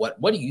about what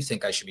do you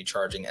think I should be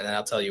charging? And then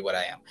I'll tell you what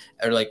I am.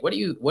 Or like, what do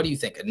you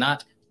think? And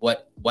not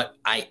what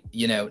I,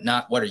 you know,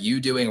 not what are you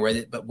doing,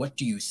 but what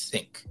do you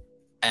think?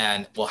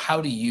 And well,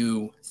 how do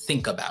you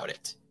think about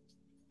it?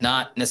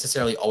 Not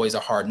necessarily always a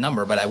hard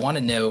number, but I want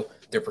to know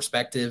their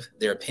perspective,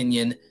 their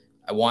opinion.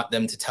 I want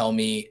them to tell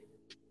me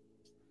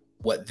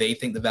what they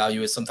think the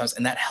value is sometimes,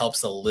 and that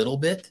helps a little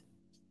bit.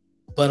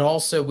 But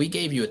also, we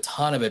gave you a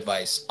ton of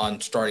advice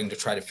on starting to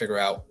try to figure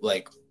out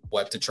like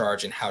what to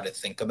charge and how to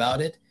think about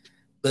it.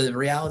 But the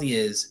reality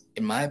is,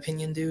 in my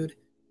opinion, dude,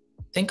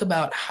 think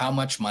about how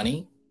much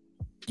money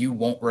you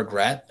won't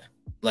regret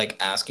like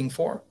asking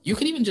for. You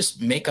could even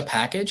just make a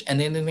package, and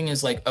then the thing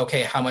is like,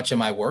 okay, how much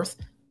am I worth?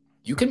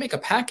 You can make a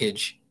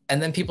package,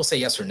 and then people say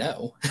yes or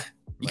no.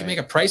 You can make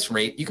a price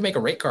rate. You can make a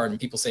rate card and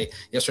people say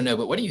yes or no.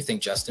 But what do you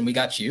think, Justin? We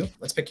got you.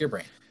 Let's pick your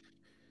brain.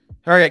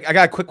 All right, I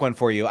got a quick one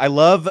for you. I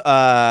love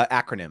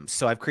acronyms.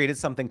 So I've created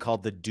something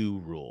called the DO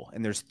rule.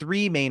 And there's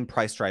 3 main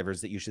price drivers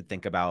that you should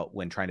think about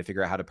when trying to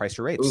figure out how to price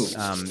your rates. Ooh,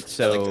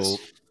 So I like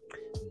this.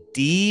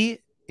 D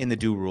in the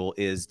DO rule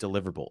is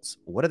deliverables.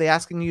 What are they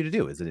asking you to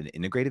do? Is it an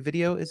integrated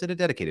video? Is it a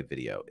dedicated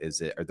video?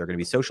 Are there going to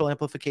be social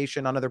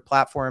amplification on other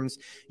platforms?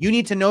 You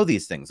need to know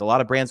these things. A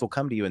lot of brands will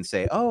come to you and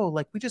say, oh,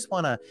 like we just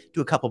want to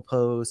do a couple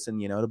posts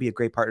and, it'll be a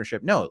great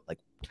partnership. No, like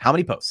how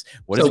many posts?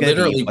 What is it going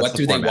to be? Literally, what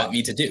do they want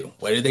me to do?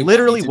 What do they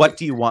literally, what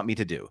do you want me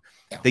to do?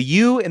 Yeah. The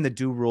U in the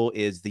DO rule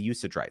is the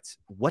usage rights.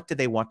 What do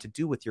they want to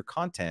do with your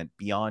content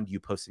beyond you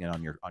posting it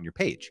on your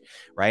page,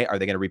 right? Are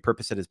they going to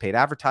repurpose it as paid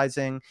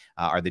advertising?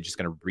 Are they just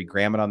going to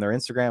regram it on their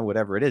Instagram?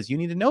 Whatever it is, you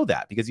need to know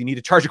that because you need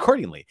to charge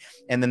accordingly.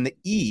 And then the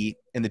E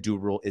in the DO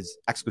rule is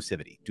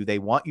exclusivity. Do they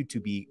want you to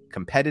be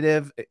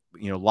competitive,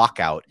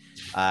 lockout,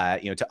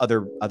 to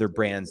other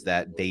brands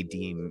that they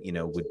deem,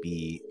 would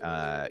be,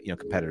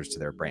 competitors to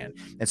their brand?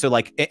 And so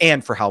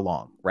and for how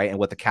long, right? And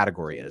what the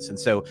category is. And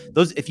so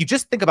if you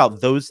just think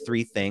about those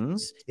 3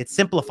 things, it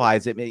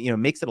simplifies it,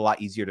 makes it a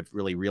lot easier to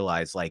really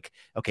realize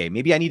okay,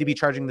 maybe I need to be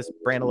charging this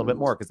brand a little bit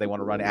more because they want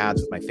to run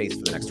ads with my face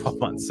for the next 12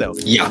 months. So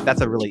yeah,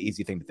 that's a really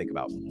easy thing to think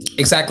about.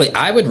 Exactly.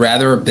 I would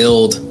rather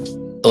build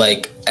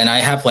and I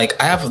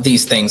have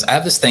these things. I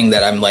have this thing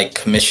that I'm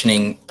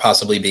commissioning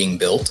possibly being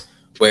built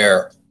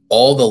where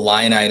all the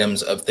line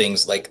items of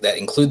things that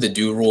include the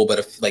DO rule, but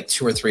if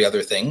 2 or 3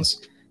 other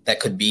things that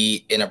could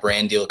be in a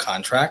brand deal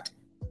contract.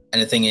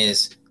 And the thing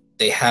is,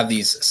 they have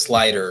these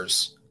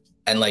sliders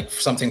and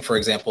something, for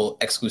example,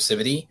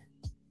 exclusivity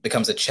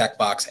becomes a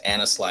checkbox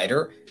and a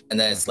slider. And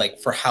then it's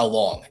for how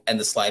long and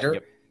the slider.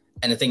 Yep.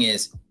 And the thing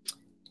is,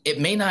 it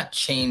may not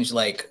change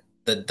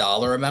the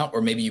dollar amount,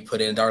 or maybe you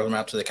put in a dollar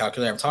amount to the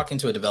calculator. I'm talking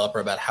to a developer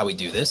about how we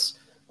do this,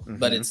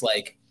 but it's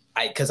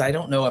because I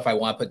don't know if I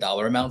want to put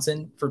dollar amounts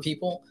in for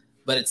people,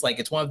 but it's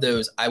it's one of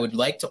those, I would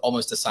like to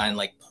almost assign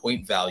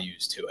point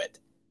values to it.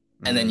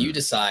 And then you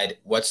decide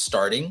what's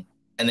starting,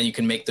 and then you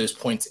can make those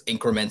points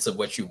increments of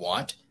what you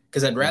want.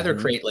 Because I'd rather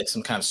create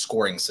some kind of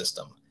scoring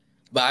system.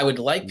 But I would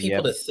like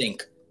people to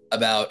think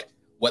about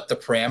what the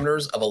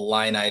parameters of a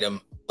line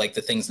item, like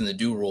the things in the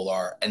DO rule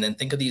are, and then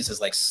think of these as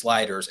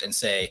sliders and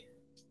say,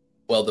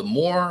 well, the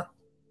more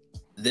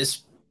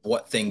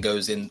what thing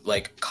goes in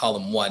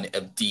column 1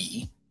 of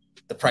D,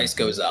 the price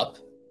goes up.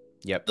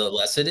 Yep. The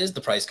less it is,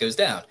 the price goes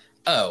down.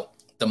 Oh,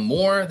 the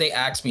more they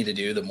ask me to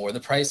do, the more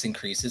the price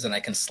increases, and I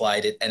can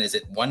slide it. And is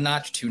it 1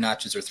 notch, 2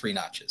 notches, or 3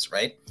 notches,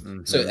 right?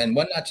 So, and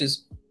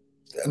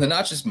the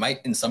notches might,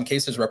 in some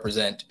cases,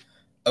 represent,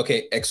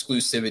 okay,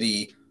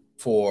 exclusivity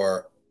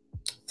for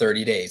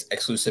 30 days,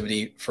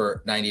 exclusivity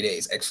for 90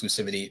 days,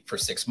 exclusivity for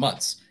 6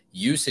 months,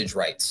 usage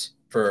rights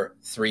for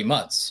 3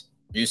 months,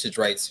 usage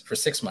rights for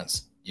 6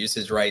 months,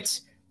 usage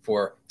rights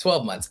for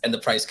 12 months, and the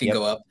price can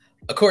go up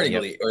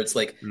accordingly. Or it's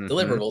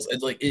deliverables.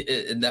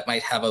 It's and that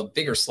might have a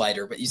bigger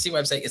slider, but you see what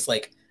I'm saying? It's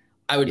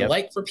I would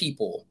like for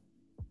people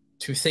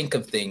to think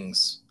of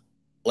things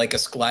like a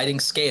sliding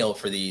scale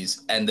for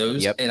these and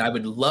those. And I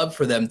would love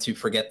for them to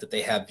forget that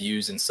they have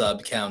views and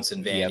sub counts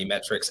and vanity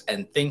metrics,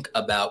 and think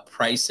about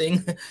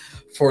pricing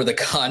for the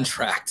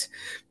contract,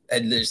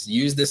 and just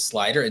use this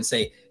slider and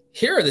say,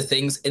 here are the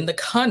things in the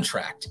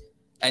contract.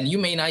 And you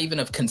may not even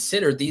have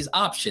considered these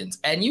options,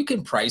 and you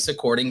can price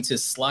according to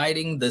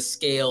sliding the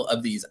scale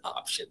of these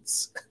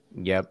options.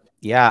 Yep.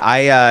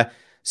 Yeah.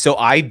 So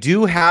I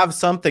do have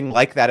something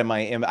like that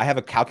I have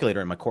a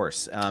calculator in my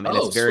course. And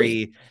it's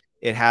very,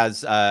 it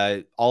has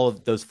all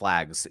of those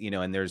flags,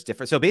 and there's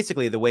different. So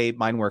basically the way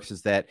mine works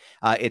is that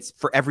it's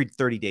for every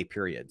 30-day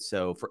period.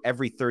 So for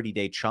every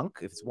 30-day chunk,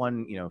 if it's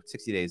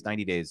 60 days,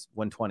 90 days,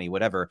 120,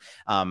 whatever,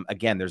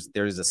 again,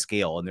 there's a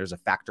scale and there's a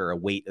factor, a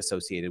weight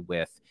associated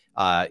with,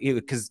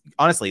 because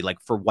honestly,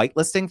 for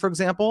whitelisting, for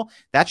example,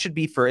 that should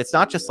be it's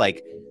not just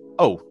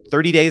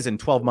 30 days and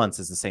 12 months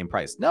is the same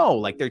price.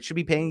 No, they should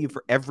be paying you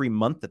for every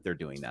month that they're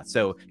doing that.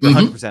 So you're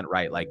 100%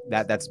 right.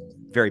 That's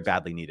very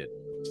badly needed.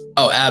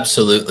 Oh,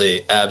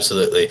 absolutely.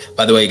 Absolutely.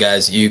 By the way,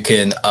 guys, you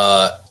can,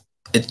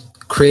 it's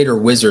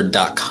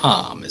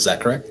creatorwizard.com. Is that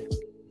correct?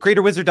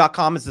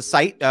 Creatorwizard.com is the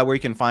site where you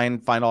can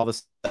find all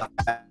this stuff.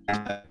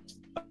 And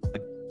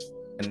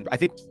I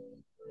think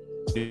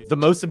the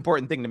most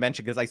important thing to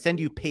mention, because I send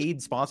you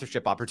paid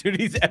sponsorship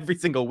opportunities every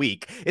single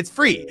week. It's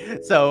free.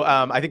 So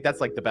I think that's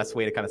the best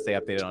way to kind of stay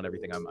updated on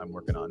everything I'm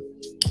working on.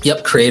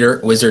 Yep.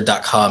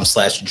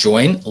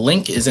 creatorwizard.com/join.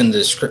 Link is in the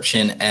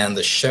description and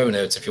the show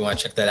notes if you want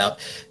to check that out.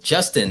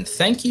 Justin,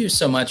 thank you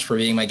so much for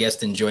being my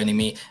guest and joining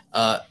me.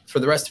 For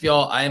the rest of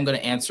y'all, I am going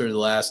to answer the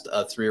last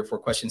 3 or 4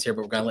 questions here,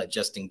 but we're going to let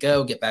Justin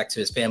go, get back to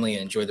his family,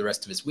 and enjoy the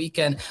rest of his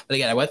weekend. But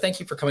again, I want to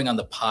thank you for coming on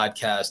the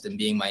podcast and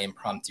being my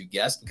impromptu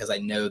guest, because I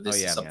know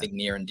this is something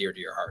near and dear to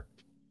your heart.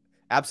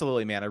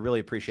 Absolutely, man. I really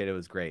appreciate it. It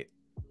was great.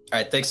 All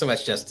right. Thanks so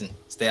much, Justin.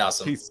 Stay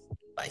awesome. Peace.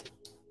 Bye.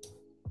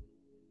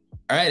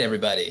 All right,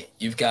 everybody.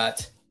 You've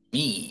got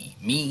me.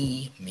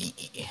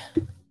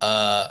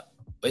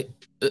 Wait,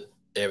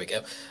 there we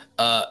go.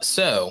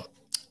 So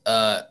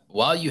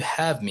while you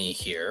have me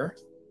here,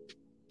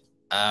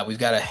 we've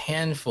got a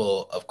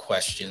handful of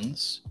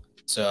questions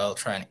So I'll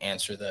try and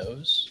answer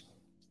those.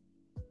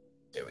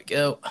 There we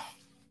go.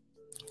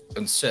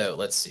 And so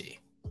let's see.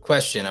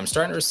 Question. I'm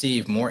starting to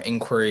receive more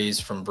inquiries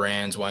from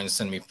brands wanting to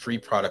send me free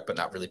product, but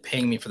not really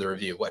paying me for the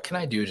review. What can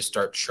I do to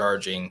start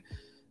changing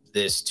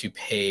this to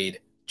paid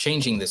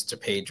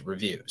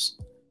reviews?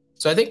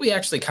 So I think we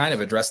actually kind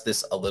of addressed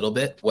this a little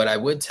bit. What I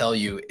would tell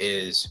you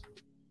is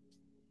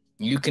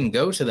you can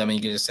go to them and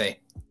you can just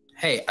say,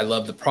 hey, I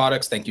love the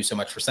products. Thank you so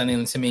much for sending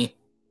them to me.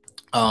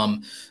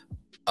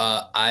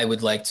 I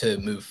would like to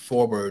move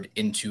forward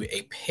into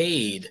a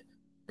paid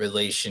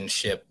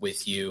relationship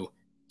with you.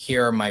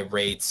 Here are my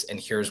rates and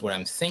here's what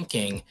I'm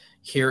thinking.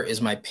 Here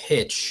is my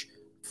pitch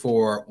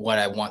for what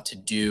I want to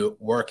do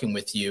working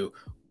with you.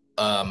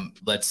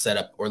 Let's set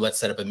up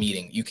a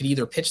meeting. You can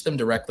either pitch them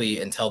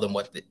directly and tell them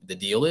what the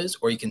deal is,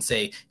 or you can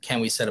say, can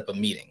we set up a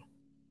meeting?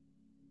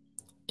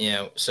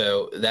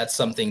 So that's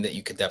something that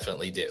you could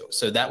definitely do.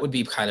 So that would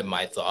be kind of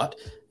my thought.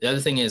 The other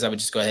thing is I would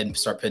just go ahead and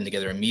start putting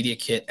together a media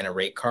kit and a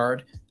rate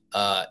card.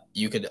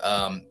 You could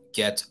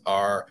get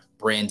our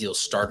brand deal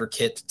starter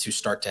kit to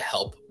start to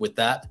help with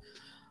that.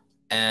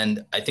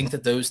 And I think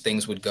that those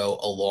things would go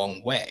a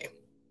long way.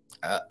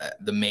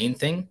 The main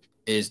thing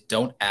is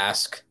don't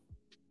ask,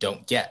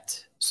 don't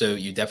get. So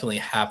you definitely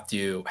have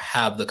to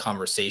have the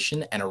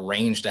conversation and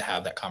arrange to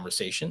have that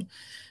conversation.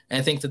 And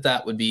I think that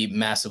that would be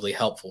massively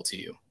helpful to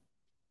you.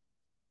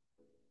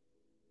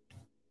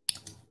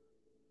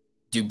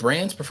 Do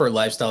brands prefer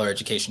lifestyle or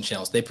education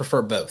channels? They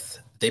prefer both.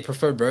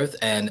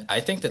 And I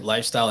think that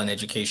lifestyle and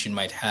education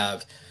might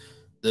have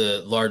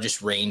the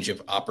largest range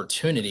of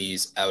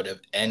opportunities out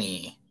of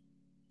any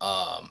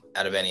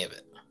of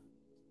it.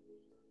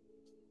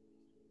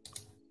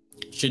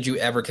 Should you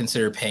ever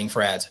consider paying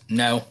for ads?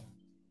 No.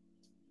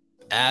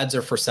 Ads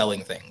are for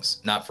selling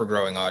things, not for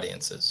growing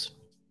audiences.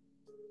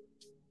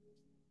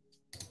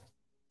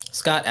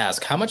 Scott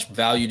asks, how much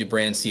value do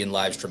brands see in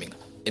live streaming?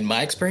 In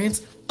my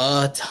experience,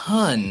 a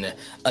ton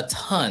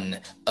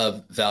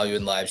of value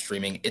in live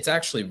streaming. It's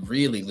actually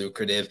really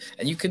lucrative.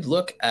 And you could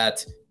look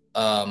at,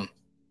 and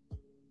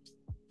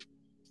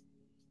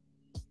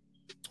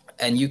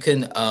you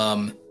can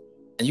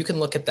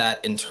look at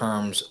that in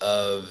terms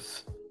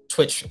of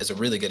Twitch is a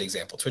really good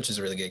example.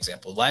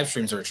 Live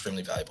streams are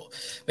extremely valuable.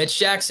 Mitch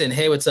Jackson,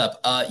 hey, what's up?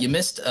 You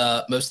missed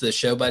most of the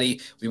show,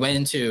 buddy. We went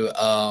into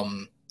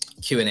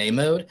Q&A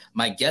mode.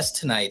 My guest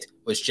tonight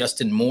was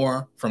Justin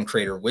Moore from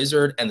Creator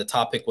Wizard, and the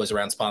topic was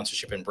around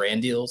sponsorship and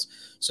brand deals.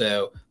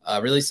 So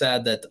really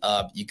sad that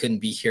you couldn't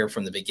be here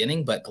from the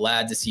beginning, but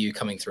glad to see you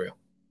coming through.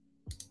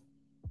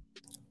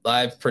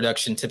 Live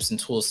production tips and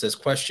tools says,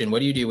 question, what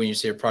do you do when you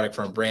see a product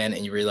from a brand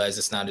and you realize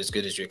it's not as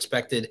good as you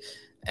expected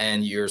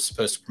and you're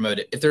supposed to promote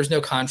it? If there's no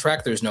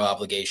contract, there's no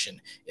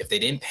obligation. If they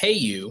didn't pay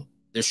you,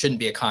 there shouldn't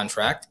be a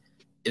contract.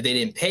 If they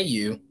didn't pay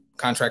you,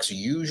 contracts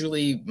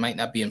usually might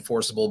not be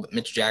enforceable, but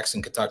Mitch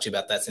Jackson could talk to you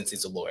about that since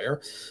he's a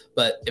lawyer.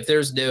 But if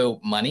there's no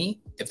money,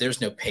 if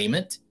there's no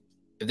payment,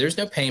 there's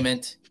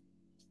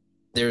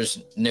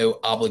no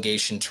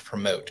obligation to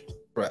promote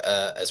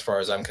as far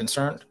as I'm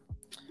concerned.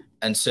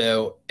 And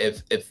so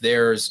if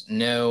there's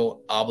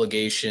no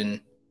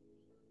obligation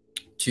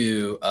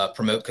to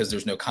promote because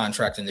there's no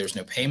contract and there's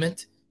no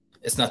payment,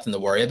 it's nothing to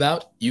worry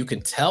about. You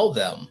could tell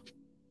them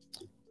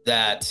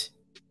that,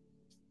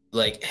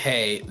 like,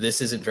 hey,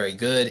 this isn't very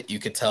good. You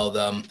could tell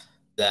them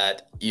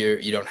that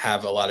you don't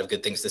have a lot of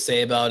good things to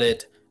say about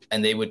it.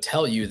 And they would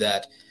tell you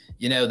that,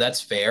 you know, that's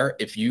fair.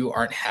 If you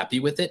aren't happy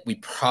with it, we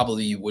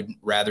probably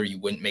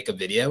wouldn't make a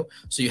video.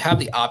 So you have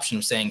the option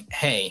of saying,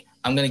 hey,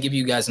 I'm going to give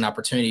you guys an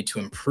opportunity to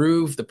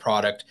improve the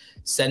product.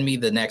 Send me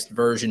the next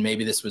version.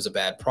 Maybe this was a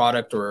bad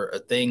product or a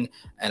thing,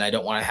 and I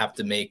don't want to have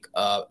to make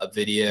a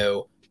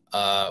video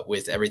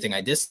with everything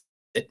I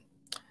dislike.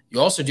 You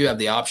also do have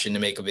the option to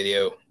make a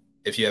video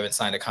if you haven't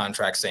signed a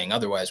contract saying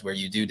otherwise, where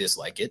you do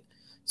dislike it.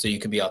 So you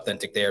can be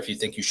authentic there. If you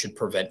think you should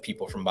prevent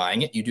people from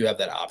buying it, you do have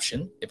that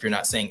option if you're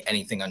not saying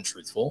anything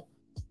untruthful.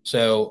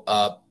 So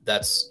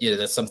that's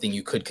something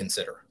you could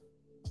consider.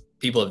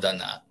 People have done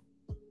that.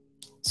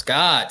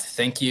 Scott,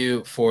 thank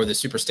you for the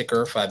super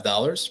sticker,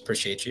 $5.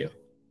 Appreciate you.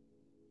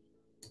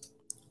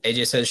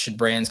 AJ says, should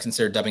brands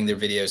consider dubbing their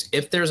videos?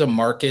 If there's a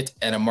market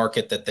and a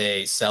market that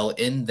they sell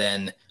in,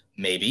 then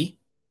maybe.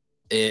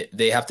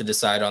 They have to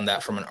decide on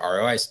that from an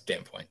ROI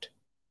standpoint.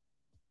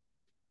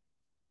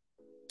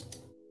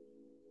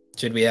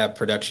 Should we have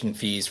production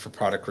fees for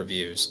product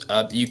reviews?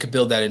 You could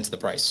build that into the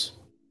price.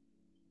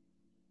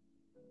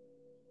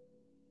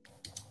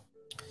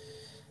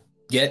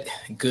 Get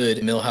Good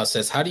Millhouse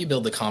says, how do you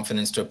build the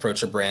confidence to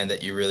approach a brand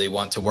that you really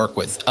want to work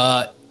with?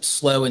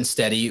 Slow and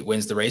steady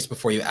wins the race.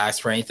 Before you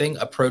ask for anything,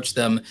 approach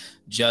them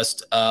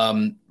just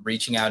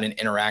reaching out and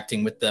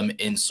interacting with them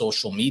in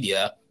social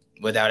media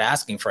without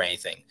asking for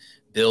anything.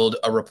 Build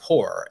a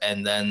rapport,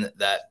 and then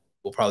that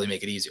will probably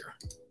make it easier.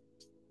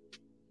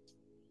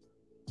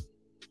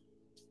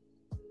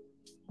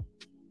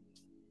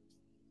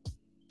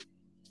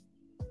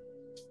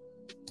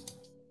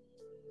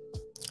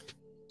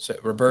 So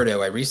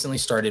Roberto, I recently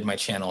started my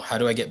channel. How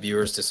do I get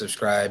viewers to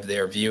subscribe?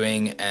 They're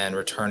viewing and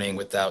returning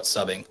without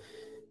subbing.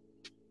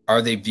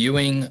 Are they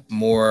viewing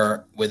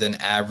more with an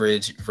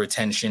average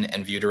retention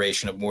and view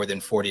duration of more than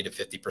 40 to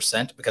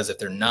 50%? Because if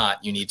they're not,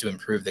 you need to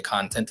improve the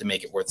content to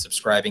make it worth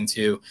subscribing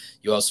to.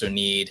 You also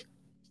need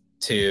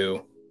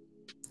to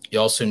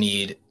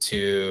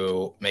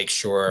make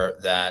sure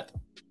that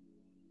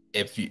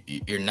if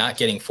you're not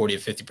getting 40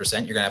 to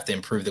 50%, you're gonna have to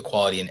improve the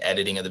quality and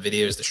editing of the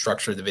videos, the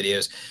structure of the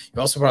videos. You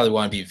also probably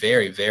want to be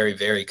very, very,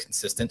 very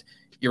consistent.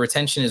 Your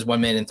retention is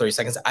 1 minute and 30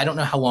 seconds. I don't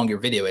know how long your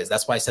video is.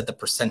 That's why I said the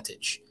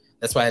percentage.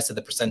 And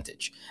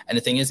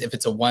the thing is, if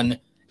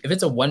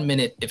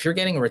you're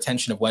getting a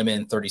retention of 1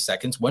 minute and 30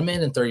 seconds, 1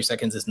 minute and 30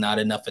 seconds is not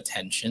enough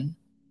attention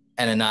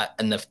and not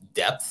enough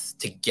depth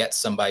to get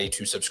somebody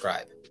to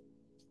subscribe.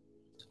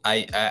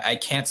 I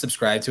can't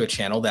subscribe to a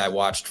channel that I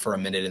watched for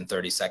 1 minute and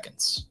 30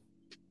 seconds.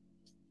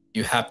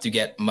 You have to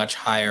get much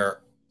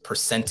higher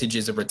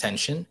percentages of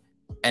retention.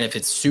 And if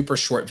it's super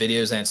short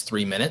videos and it's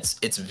 3 minutes,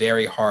 it's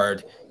very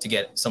hard to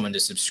get someone to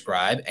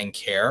subscribe and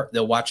care.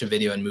 They'll watch a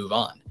video and move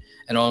on.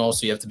 And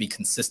also you have to be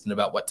consistent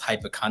about what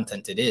type of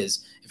content it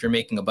is. If you're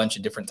making a bunch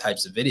of different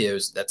types of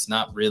videos, that's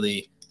not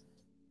really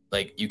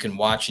like you can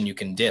watch and you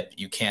can dip.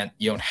 You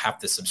don't have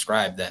to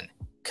subscribe then.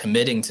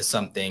 Committing to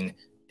something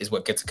is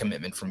what gets a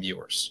commitment from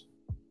viewers.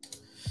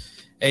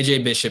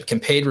 AJ Bishop,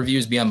 can paid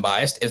reviews be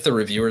unbiased? If the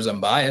reviewer is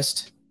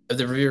unbiased,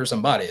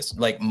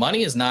 like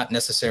money is not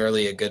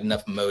necessarily a good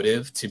enough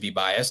motive to be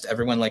biased.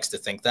 Everyone likes to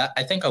think that.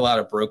 I think a lot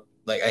of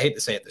I hate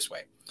to say it this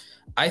way.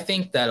 I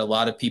think that a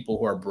lot of people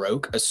who are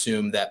broke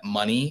assume that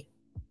money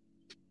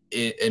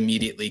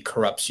immediately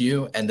corrupts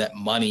you and that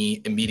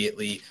money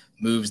immediately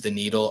moves the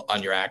needle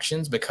on your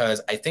actions,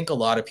 because I think a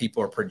lot of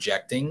people are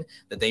projecting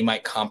that they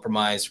might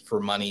compromise for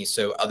money,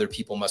 so other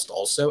people must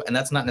also, and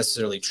that's not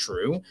necessarily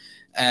true.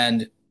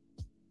 And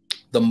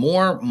the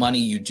more money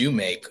you do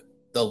make,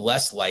 the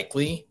less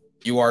likely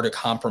you are to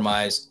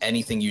compromise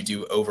anything you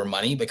do over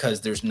money, because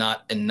there's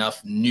not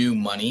enough new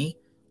money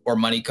or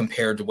money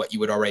compared to what you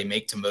would already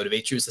make to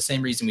motivate you. It's the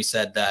same reason we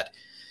said that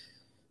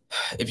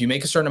if you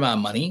make a certain amount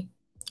of money,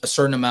 a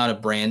certain amount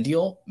of brand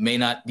deal may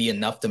not be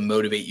enough to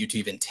motivate you to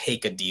even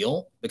take a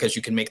deal, because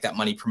you can make that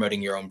money promoting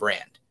your own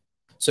brand.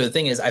 So the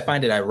thing is, I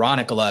find it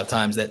ironic a lot of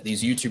times that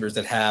these YouTubers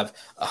that have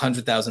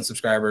 100,000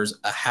 subscribers,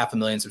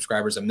 500,000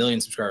 subscribers, 1 million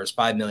subscribers,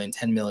 5 million,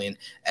 10 million,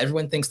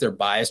 everyone thinks they're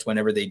biased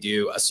whenever they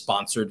do a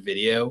sponsored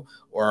video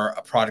or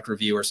a product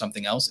review or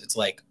something else. It's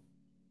like,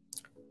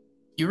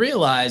 you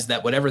realize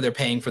that whatever they're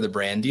paying for the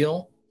brand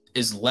deal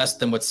is less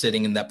than what's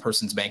sitting in that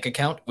person's bank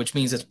account, which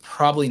means it's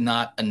probably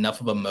not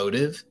enough of a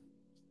motive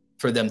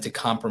for them to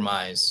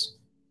compromise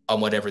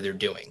on whatever they're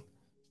doing.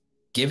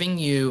 Giving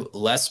you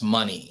less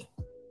money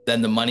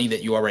than the money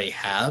that you already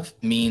have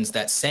means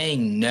that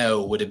saying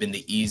no would have been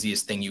the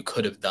easiest thing you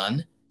could have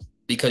done,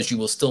 because you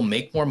will still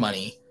make more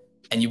money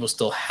and you will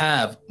still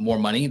have more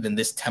money than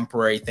this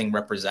temporary thing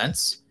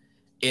represents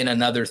in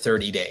another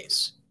 30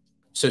 days.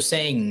 So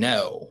saying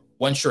no,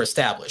 once you're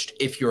established,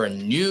 if you're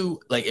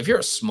if you're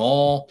a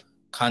small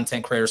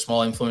content creator,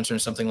 small influencer or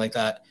something like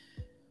that,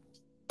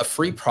 a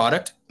free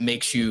product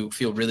makes you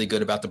feel really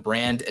good about the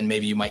brand, and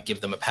maybe you might give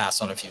them a pass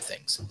on a few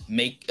things.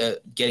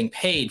 Getting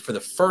paid for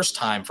the first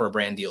time for a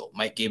brand deal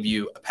might give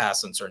you a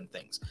pass on certain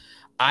things.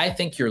 I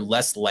think you're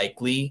less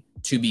likely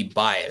to be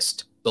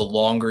biased the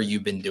longer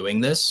you've been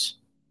doing this.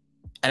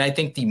 And I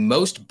think the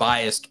most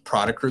biased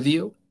product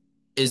review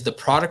is the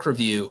product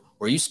review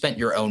where you spent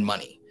your own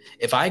money.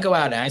 If I go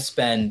out and I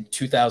spend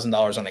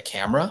 $2,000 on a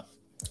camera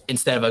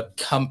instead of a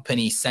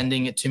company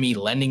sending it to me,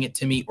 lending it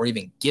to me, or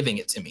even giving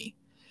it to me,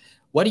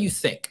 what do you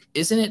think?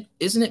 Isn't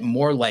it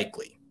more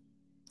likely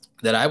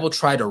that I will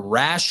try to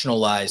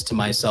rationalize to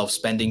myself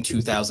spending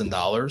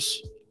 $2,000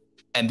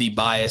 and be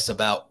biased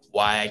about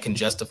why I can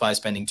justify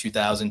spending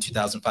 $2,000,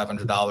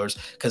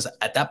 $2,500? Because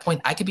at that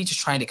point, I could be just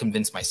trying to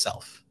convince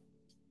myself.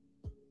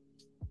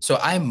 So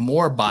I'm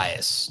more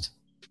biased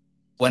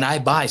when I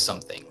buy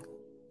something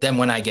than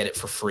when I get it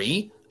for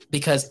free,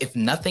 because if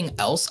nothing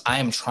else, I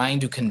am trying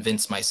to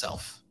convince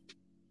myself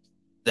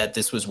that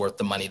this was worth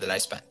the money that I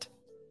spent.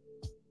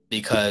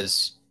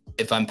 Because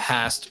if I'm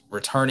past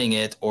returning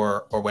it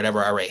or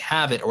whatever, I already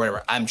have it or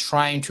whatever, I'm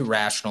trying to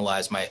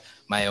rationalize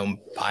my own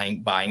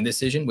buying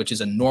decision, which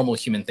is a normal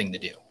human thing to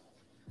do.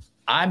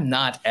 I'm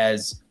not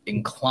as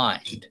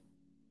inclined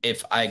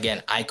if I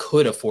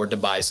could afford to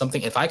buy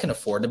something. If I can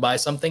afford to buy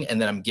something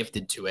and then I'm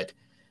gifted to it,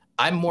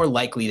 I'm more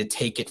likely to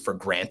take it for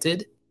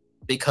granted,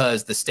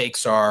 because the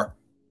stakes are,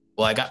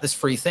 well, I got this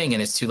free thing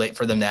and it's too late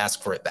for them to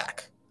ask for it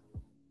back.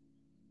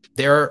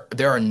 There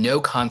are no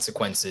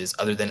consequences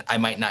other than I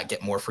might not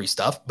get more free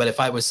stuff. But if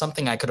I was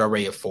something I could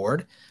already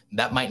afford,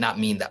 that might not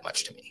mean that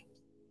much to me.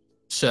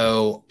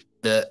 So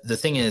the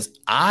thing is,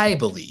 I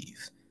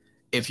believe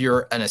if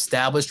you're an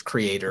established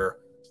creator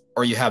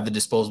or you have the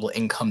disposable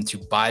income to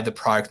buy the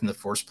product in the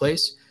first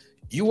place,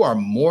 you are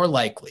more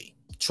likely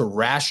to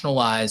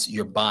rationalize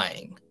your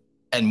buying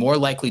and more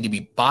likely to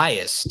be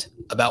biased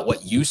about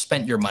what you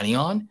spent your money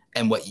on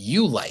and what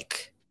you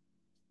like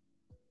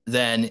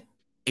than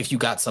if you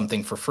got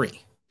something for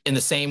free. In the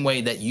same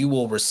way that you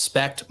will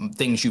respect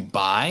things you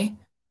buy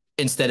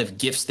instead of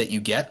gifts that you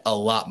get a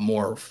lot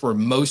more. For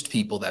most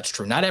people, that's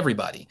true. Not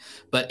everybody,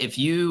 but if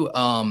you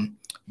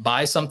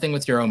buy something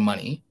with your own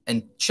money,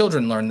 and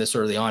children learn this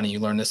early on, and you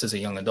learn this as a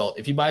young adult,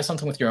 if you buy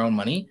something with your own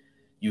money,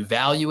 you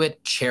value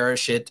it,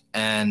 cherish it,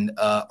 and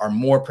are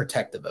more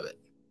protective of it.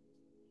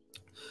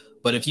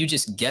 But if you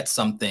just get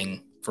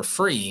something for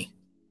free,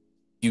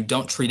 you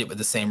don't treat it with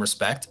the same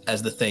respect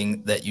as the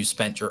thing that you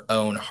spent your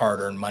own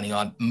hard-earned money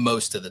on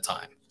most of the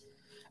time.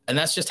 And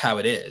that's just how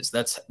it is.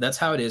 That's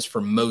how it is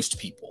for most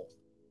people.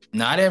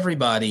 Not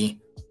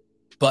everybody,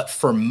 but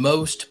for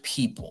most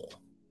people,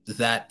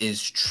 that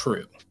is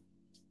true.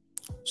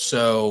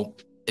 So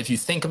if you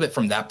think of it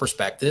from that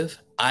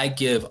perspective, I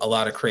give a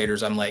lot of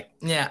creators, I'm like,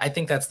 yeah, I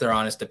think that's their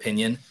honest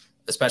opinion,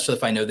 especially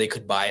if I know they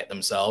could buy it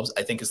themselves.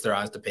 I think it's their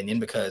honest opinion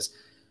because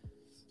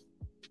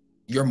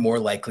you're more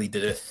likely to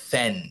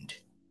defend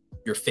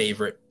your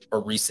favorite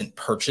or recent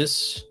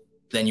purchase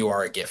than you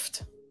are a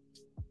gift.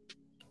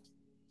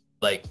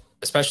 Like,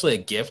 especially a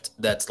gift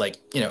that's like,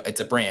 it's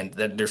a brand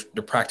that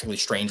they're practically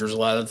strangers a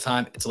lot of the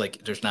time. It's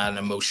like there's not an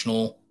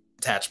emotional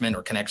attachment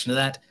or connection to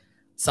that.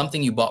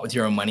 Something you bought with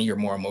your own money, you're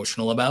more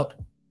emotional about.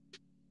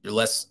 You're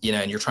less,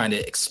 and you're trying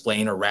to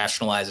explain or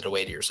rationalize it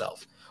away to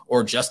yourself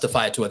or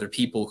justify it to other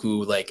people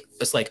who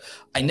it's like,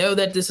 I know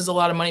that this is a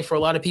lot of money for a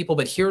lot of people,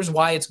 but here's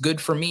why it's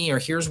good for me, or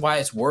here's why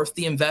it's worth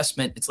the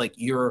investment. It's like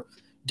you're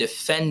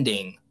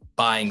defending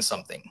buying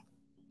something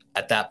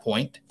at that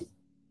point.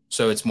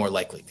 So it's more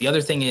likely. The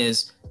other thing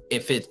is,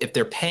 if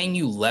they're paying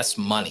you less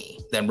money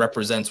than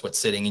represents what's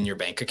sitting in your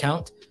bank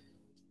account,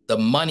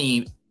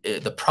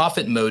 the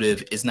profit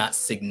motive is not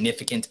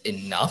significant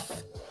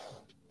enough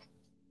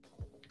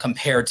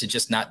compared to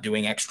just not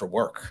doing extra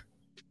work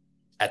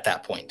at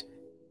that point.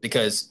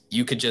 Because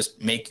you could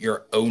just make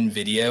your own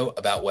video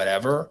about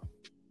whatever,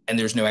 and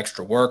there's no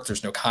extra work,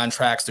 there's no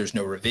contracts, there's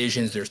no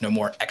revisions, there's no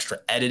more extra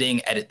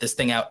editing, edit this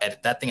thing out,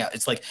 edit that thing out.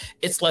 It's like,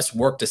 it's less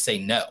work to say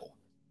no.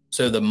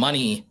 So the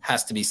money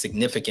has to be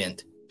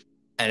significant,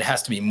 and it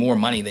has to be more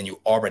money than you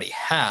already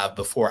have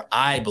before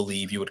I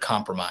believe you would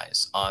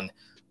compromise on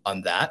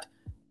that.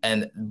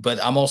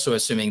 But I'm also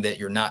assuming that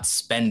you're not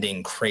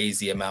spending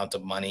crazy amount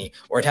of money,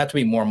 or it'd have to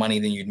be more money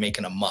than you'd make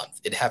in a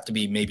month. It'd have to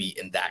be maybe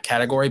in that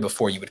category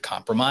before you would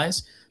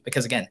compromise.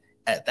 Because again,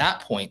 at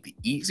that point, the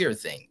easier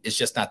thing is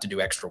just not to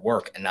do extra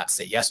work and not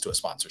say yes to a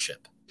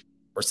sponsorship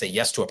or say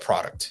yes to a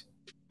product.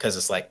 Because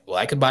it's like, well,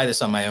 I could buy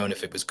this on my own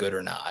if it was good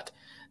or not.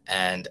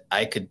 And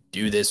I could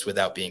do this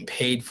without being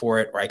paid for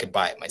it, or I could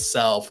buy it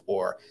myself,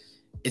 or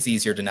it's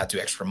easier to not do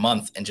extra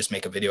month and just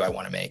make a video I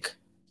want to make.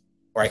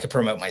 Or I could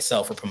promote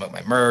myself or promote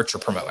my merch or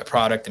promote my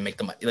product and make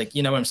the money. Like,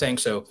 you know what I'm saying?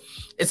 So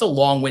it's a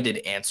long-winded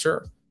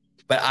answer,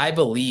 but I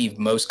believe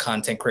most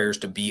content creators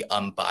to be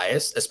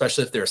unbiased,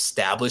 especially if they're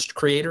established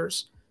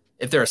creators.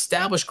 If they're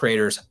established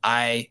creators,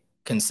 I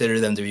consider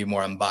them to be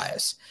more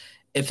unbiased.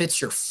 If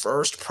it's your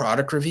first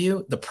product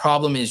review, the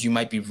problem is you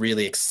might be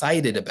really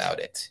excited about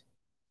it.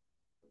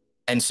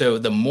 And so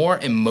the more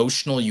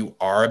emotional you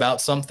are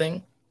about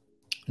something,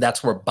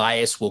 that's where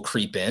bias will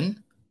creep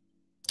in.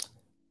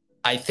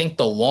 I think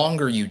the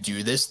longer you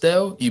do this,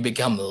 though, you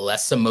become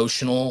less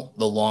emotional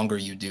the longer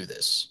you do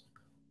this.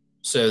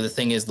 So the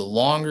thing is, the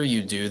longer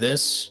you do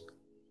this,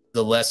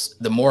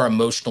 the more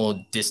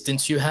emotional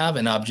distance you have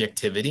and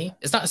objectivity.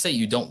 It's not to say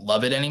you don't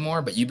love it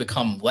anymore, but you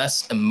become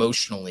less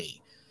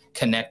emotionally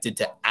connected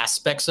to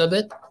aspects of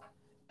it.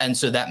 And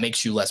so that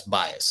makes you less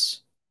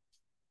biased.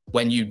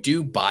 When you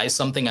do buy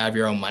something out of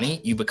your own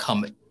money, you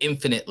become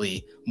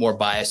infinitely more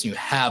biased. You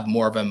have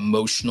more of an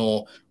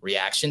emotional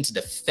reaction to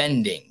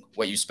defending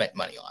what you spent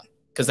money on,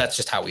 because that's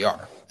just how we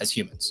are as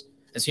humans.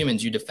 As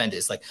humans, you defend it.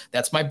 It's like,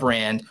 that's my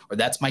brand, or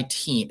that's my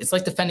team. It's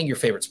like defending your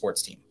favorite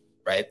sports team,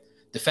 right?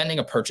 Defending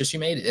a purchase you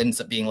made, it ends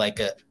up being like,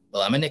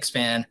 well, I'm a Knicks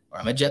fan, or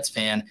I'm a Jets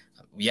fan.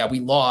 Yeah, we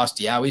lost.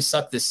 Yeah, we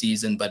sucked this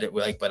season, but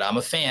but I'm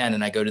a fan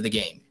and I go to the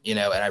game, and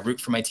I root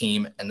for my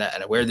team and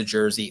I wear the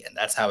jersey, and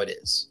that's how it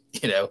is,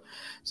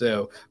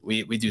 So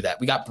we do that.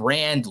 We got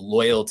brand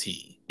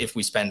loyalty if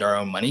we spend our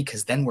own money,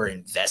 because then we're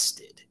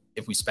invested.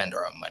 If we spend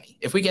our own money,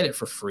 if we get it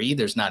for free,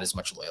 there's not as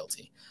much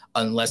loyalty,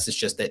 unless it's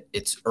just that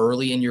it's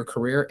early in your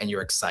career and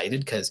you're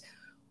excited, because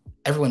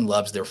everyone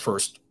loves their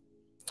first,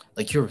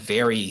 like, you're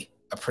very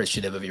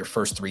appreciative of your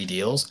first 3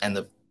 deals and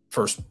the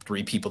first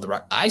 3 people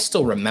that I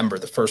still remember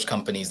the first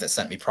companies that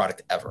sent me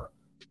product ever.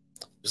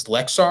 It was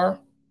Lexar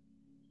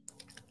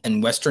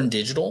and Western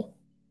Digital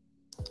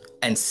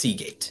and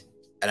Seagate.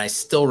 And I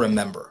still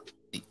remember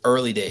the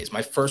early days,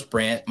 my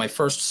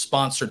first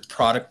sponsored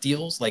product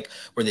deals, like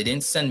where they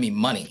didn't send me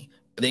money,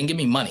 but they didn't give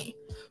me money.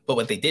 But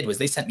what they did was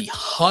they sent me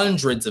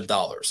hundreds of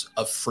dollars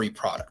of free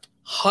product,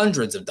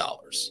 hundreds of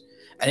dollars.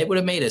 And it would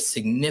have made a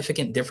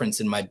significant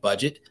difference in my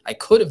budget. I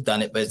could have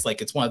done it, but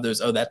it's one of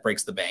those, oh, that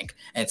breaks the bank.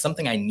 And it's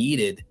something I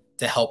needed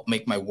to help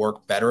make my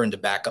work better and to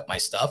back up my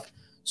stuff.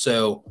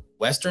 So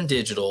Western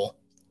Digital,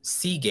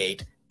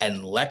 Seagate,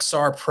 and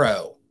Lexar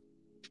Pro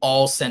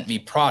all sent me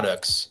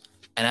products.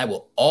 And I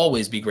will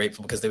always be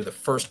grateful, because they were the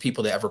first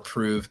people to ever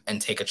prove and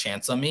take a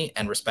chance on me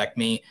and respect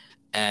me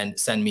and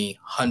send me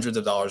hundreds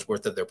of dollars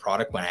worth of their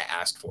product when I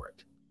asked for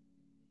it.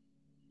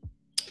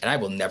 And I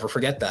will never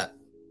forget that.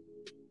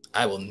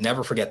 I will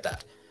never forget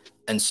that.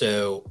 And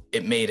so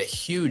it made a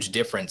huge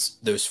difference.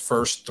 Those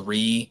first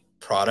 3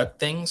 product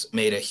things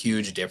made a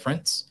huge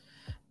difference.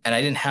 And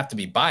I didn't have to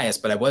be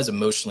biased, but I was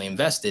emotionally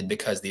invested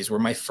because these were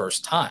my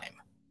first time,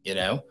 you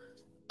know?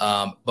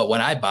 But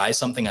when I buy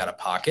something out of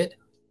pocket,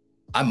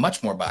 I'm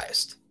much more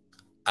biased.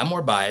 I'm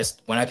more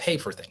biased when I pay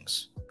for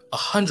things,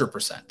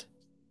 100%.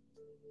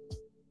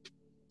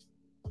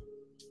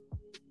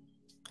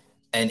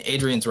 And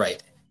Adrian's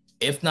right.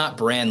 If not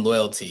brand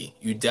loyalty,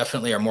 you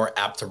definitely are more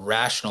apt to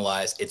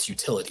rationalize its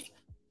utility.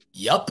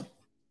 Yup,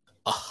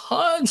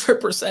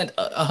 100%,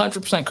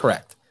 100%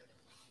 correct.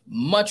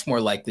 Much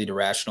more likely to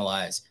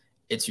rationalize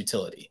its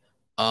utility.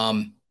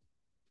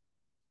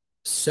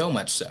 So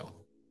much so.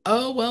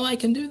 Oh, well, I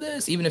can do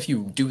this. Even if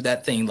you do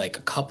that thing like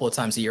a couple of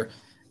times a year,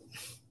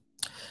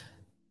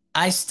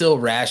 I still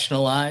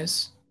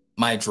rationalize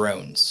my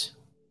drones.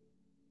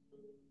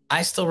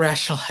 I still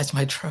rationalize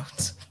my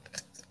drones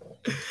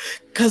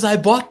because I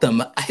bought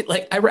them.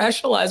 I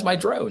rationalize my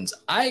drones.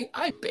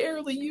 I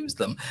barely use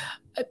them.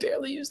 I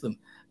barely use them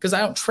because I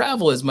don't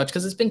travel as much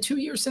because it's been 2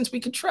 years since we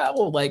could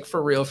travel, like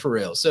for real, for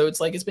real. So it's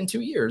like it's been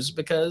 2 years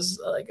because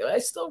like I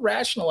still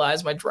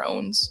rationalize my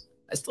drones.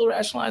 I still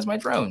rationalize my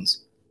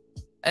drones.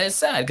 And it's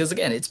sad because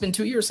again, it's been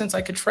 2 years since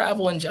I could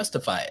travel and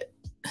justify it.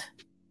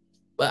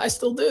 But I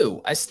still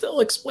do. I still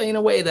explain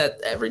away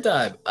that every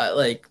time.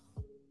 Well,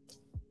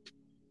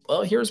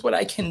 here's what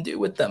I can do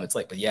with them. It's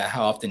like, but yeah,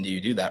 how often do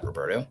you do that,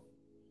 Roberto?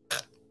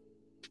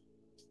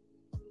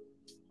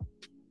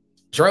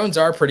 Drones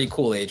are pretty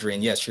cool,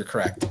 Adrian. Yes, you're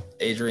correct.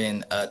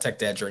 Adrian, Tech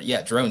Dad,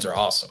 yeah, drones are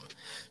awesome.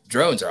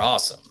 Drones are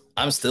awesome.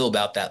 I'm still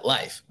about that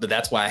life, but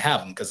that's why I have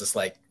them because it's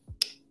like,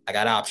 I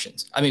got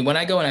options. I mean, when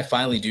I go and I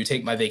finally do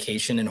take my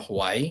vacation in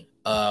Hawaii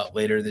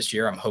later this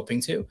year, I'm hoping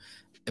to.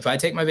 If I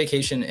take my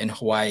vacation in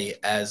Hawaii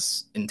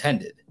as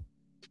intended,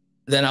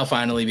 then I'll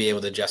finally be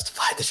able to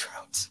justify the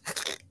drones.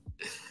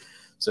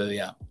 So,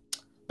 yeah.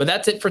 But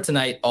that's it for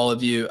tonight, all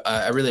of you.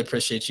 I really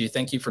appreciate you.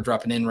 Thank you for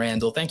dropping in,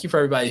 Randall. Thank you for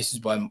everybody who's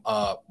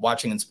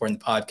watching and supporting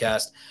the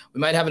podcast.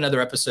 We might have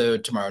another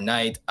episode tomorrow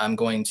night. I'm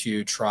going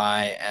to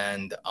try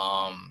and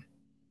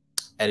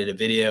edit a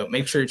video.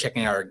 Make sure you're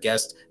checking out our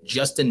guest,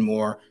 Justin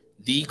Moore,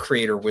 the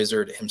creator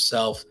wizard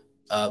himself.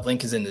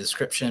 Link is in the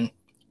description.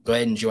 Go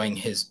ahead and join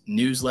his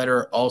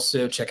newsletter.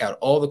 Also, check out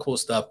all the cool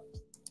stuff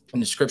in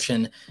the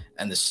description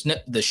and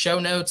the show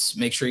notes.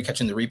 Make sure you're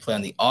catching the replay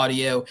on the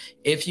audio.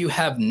 If you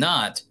have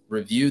not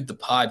reviewed the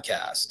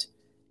podcast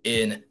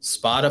in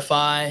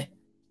Spotify,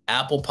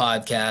 Apple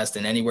Podcast,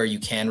 and anywhere you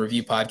can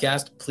review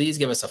podcast, please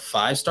give us a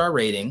 5-star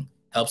rating.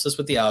 Helps us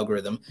with the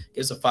algorithm.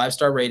 Give us a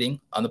 5-star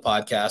rating on the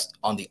podcast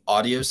on the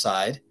audio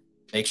side.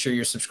 Make sure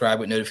you're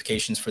subscribed with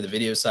notifications for the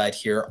video side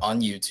here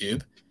on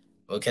YouTube.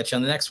 We'll catch you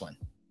on the next one.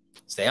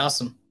 Stay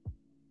awesome.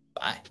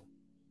 Bye.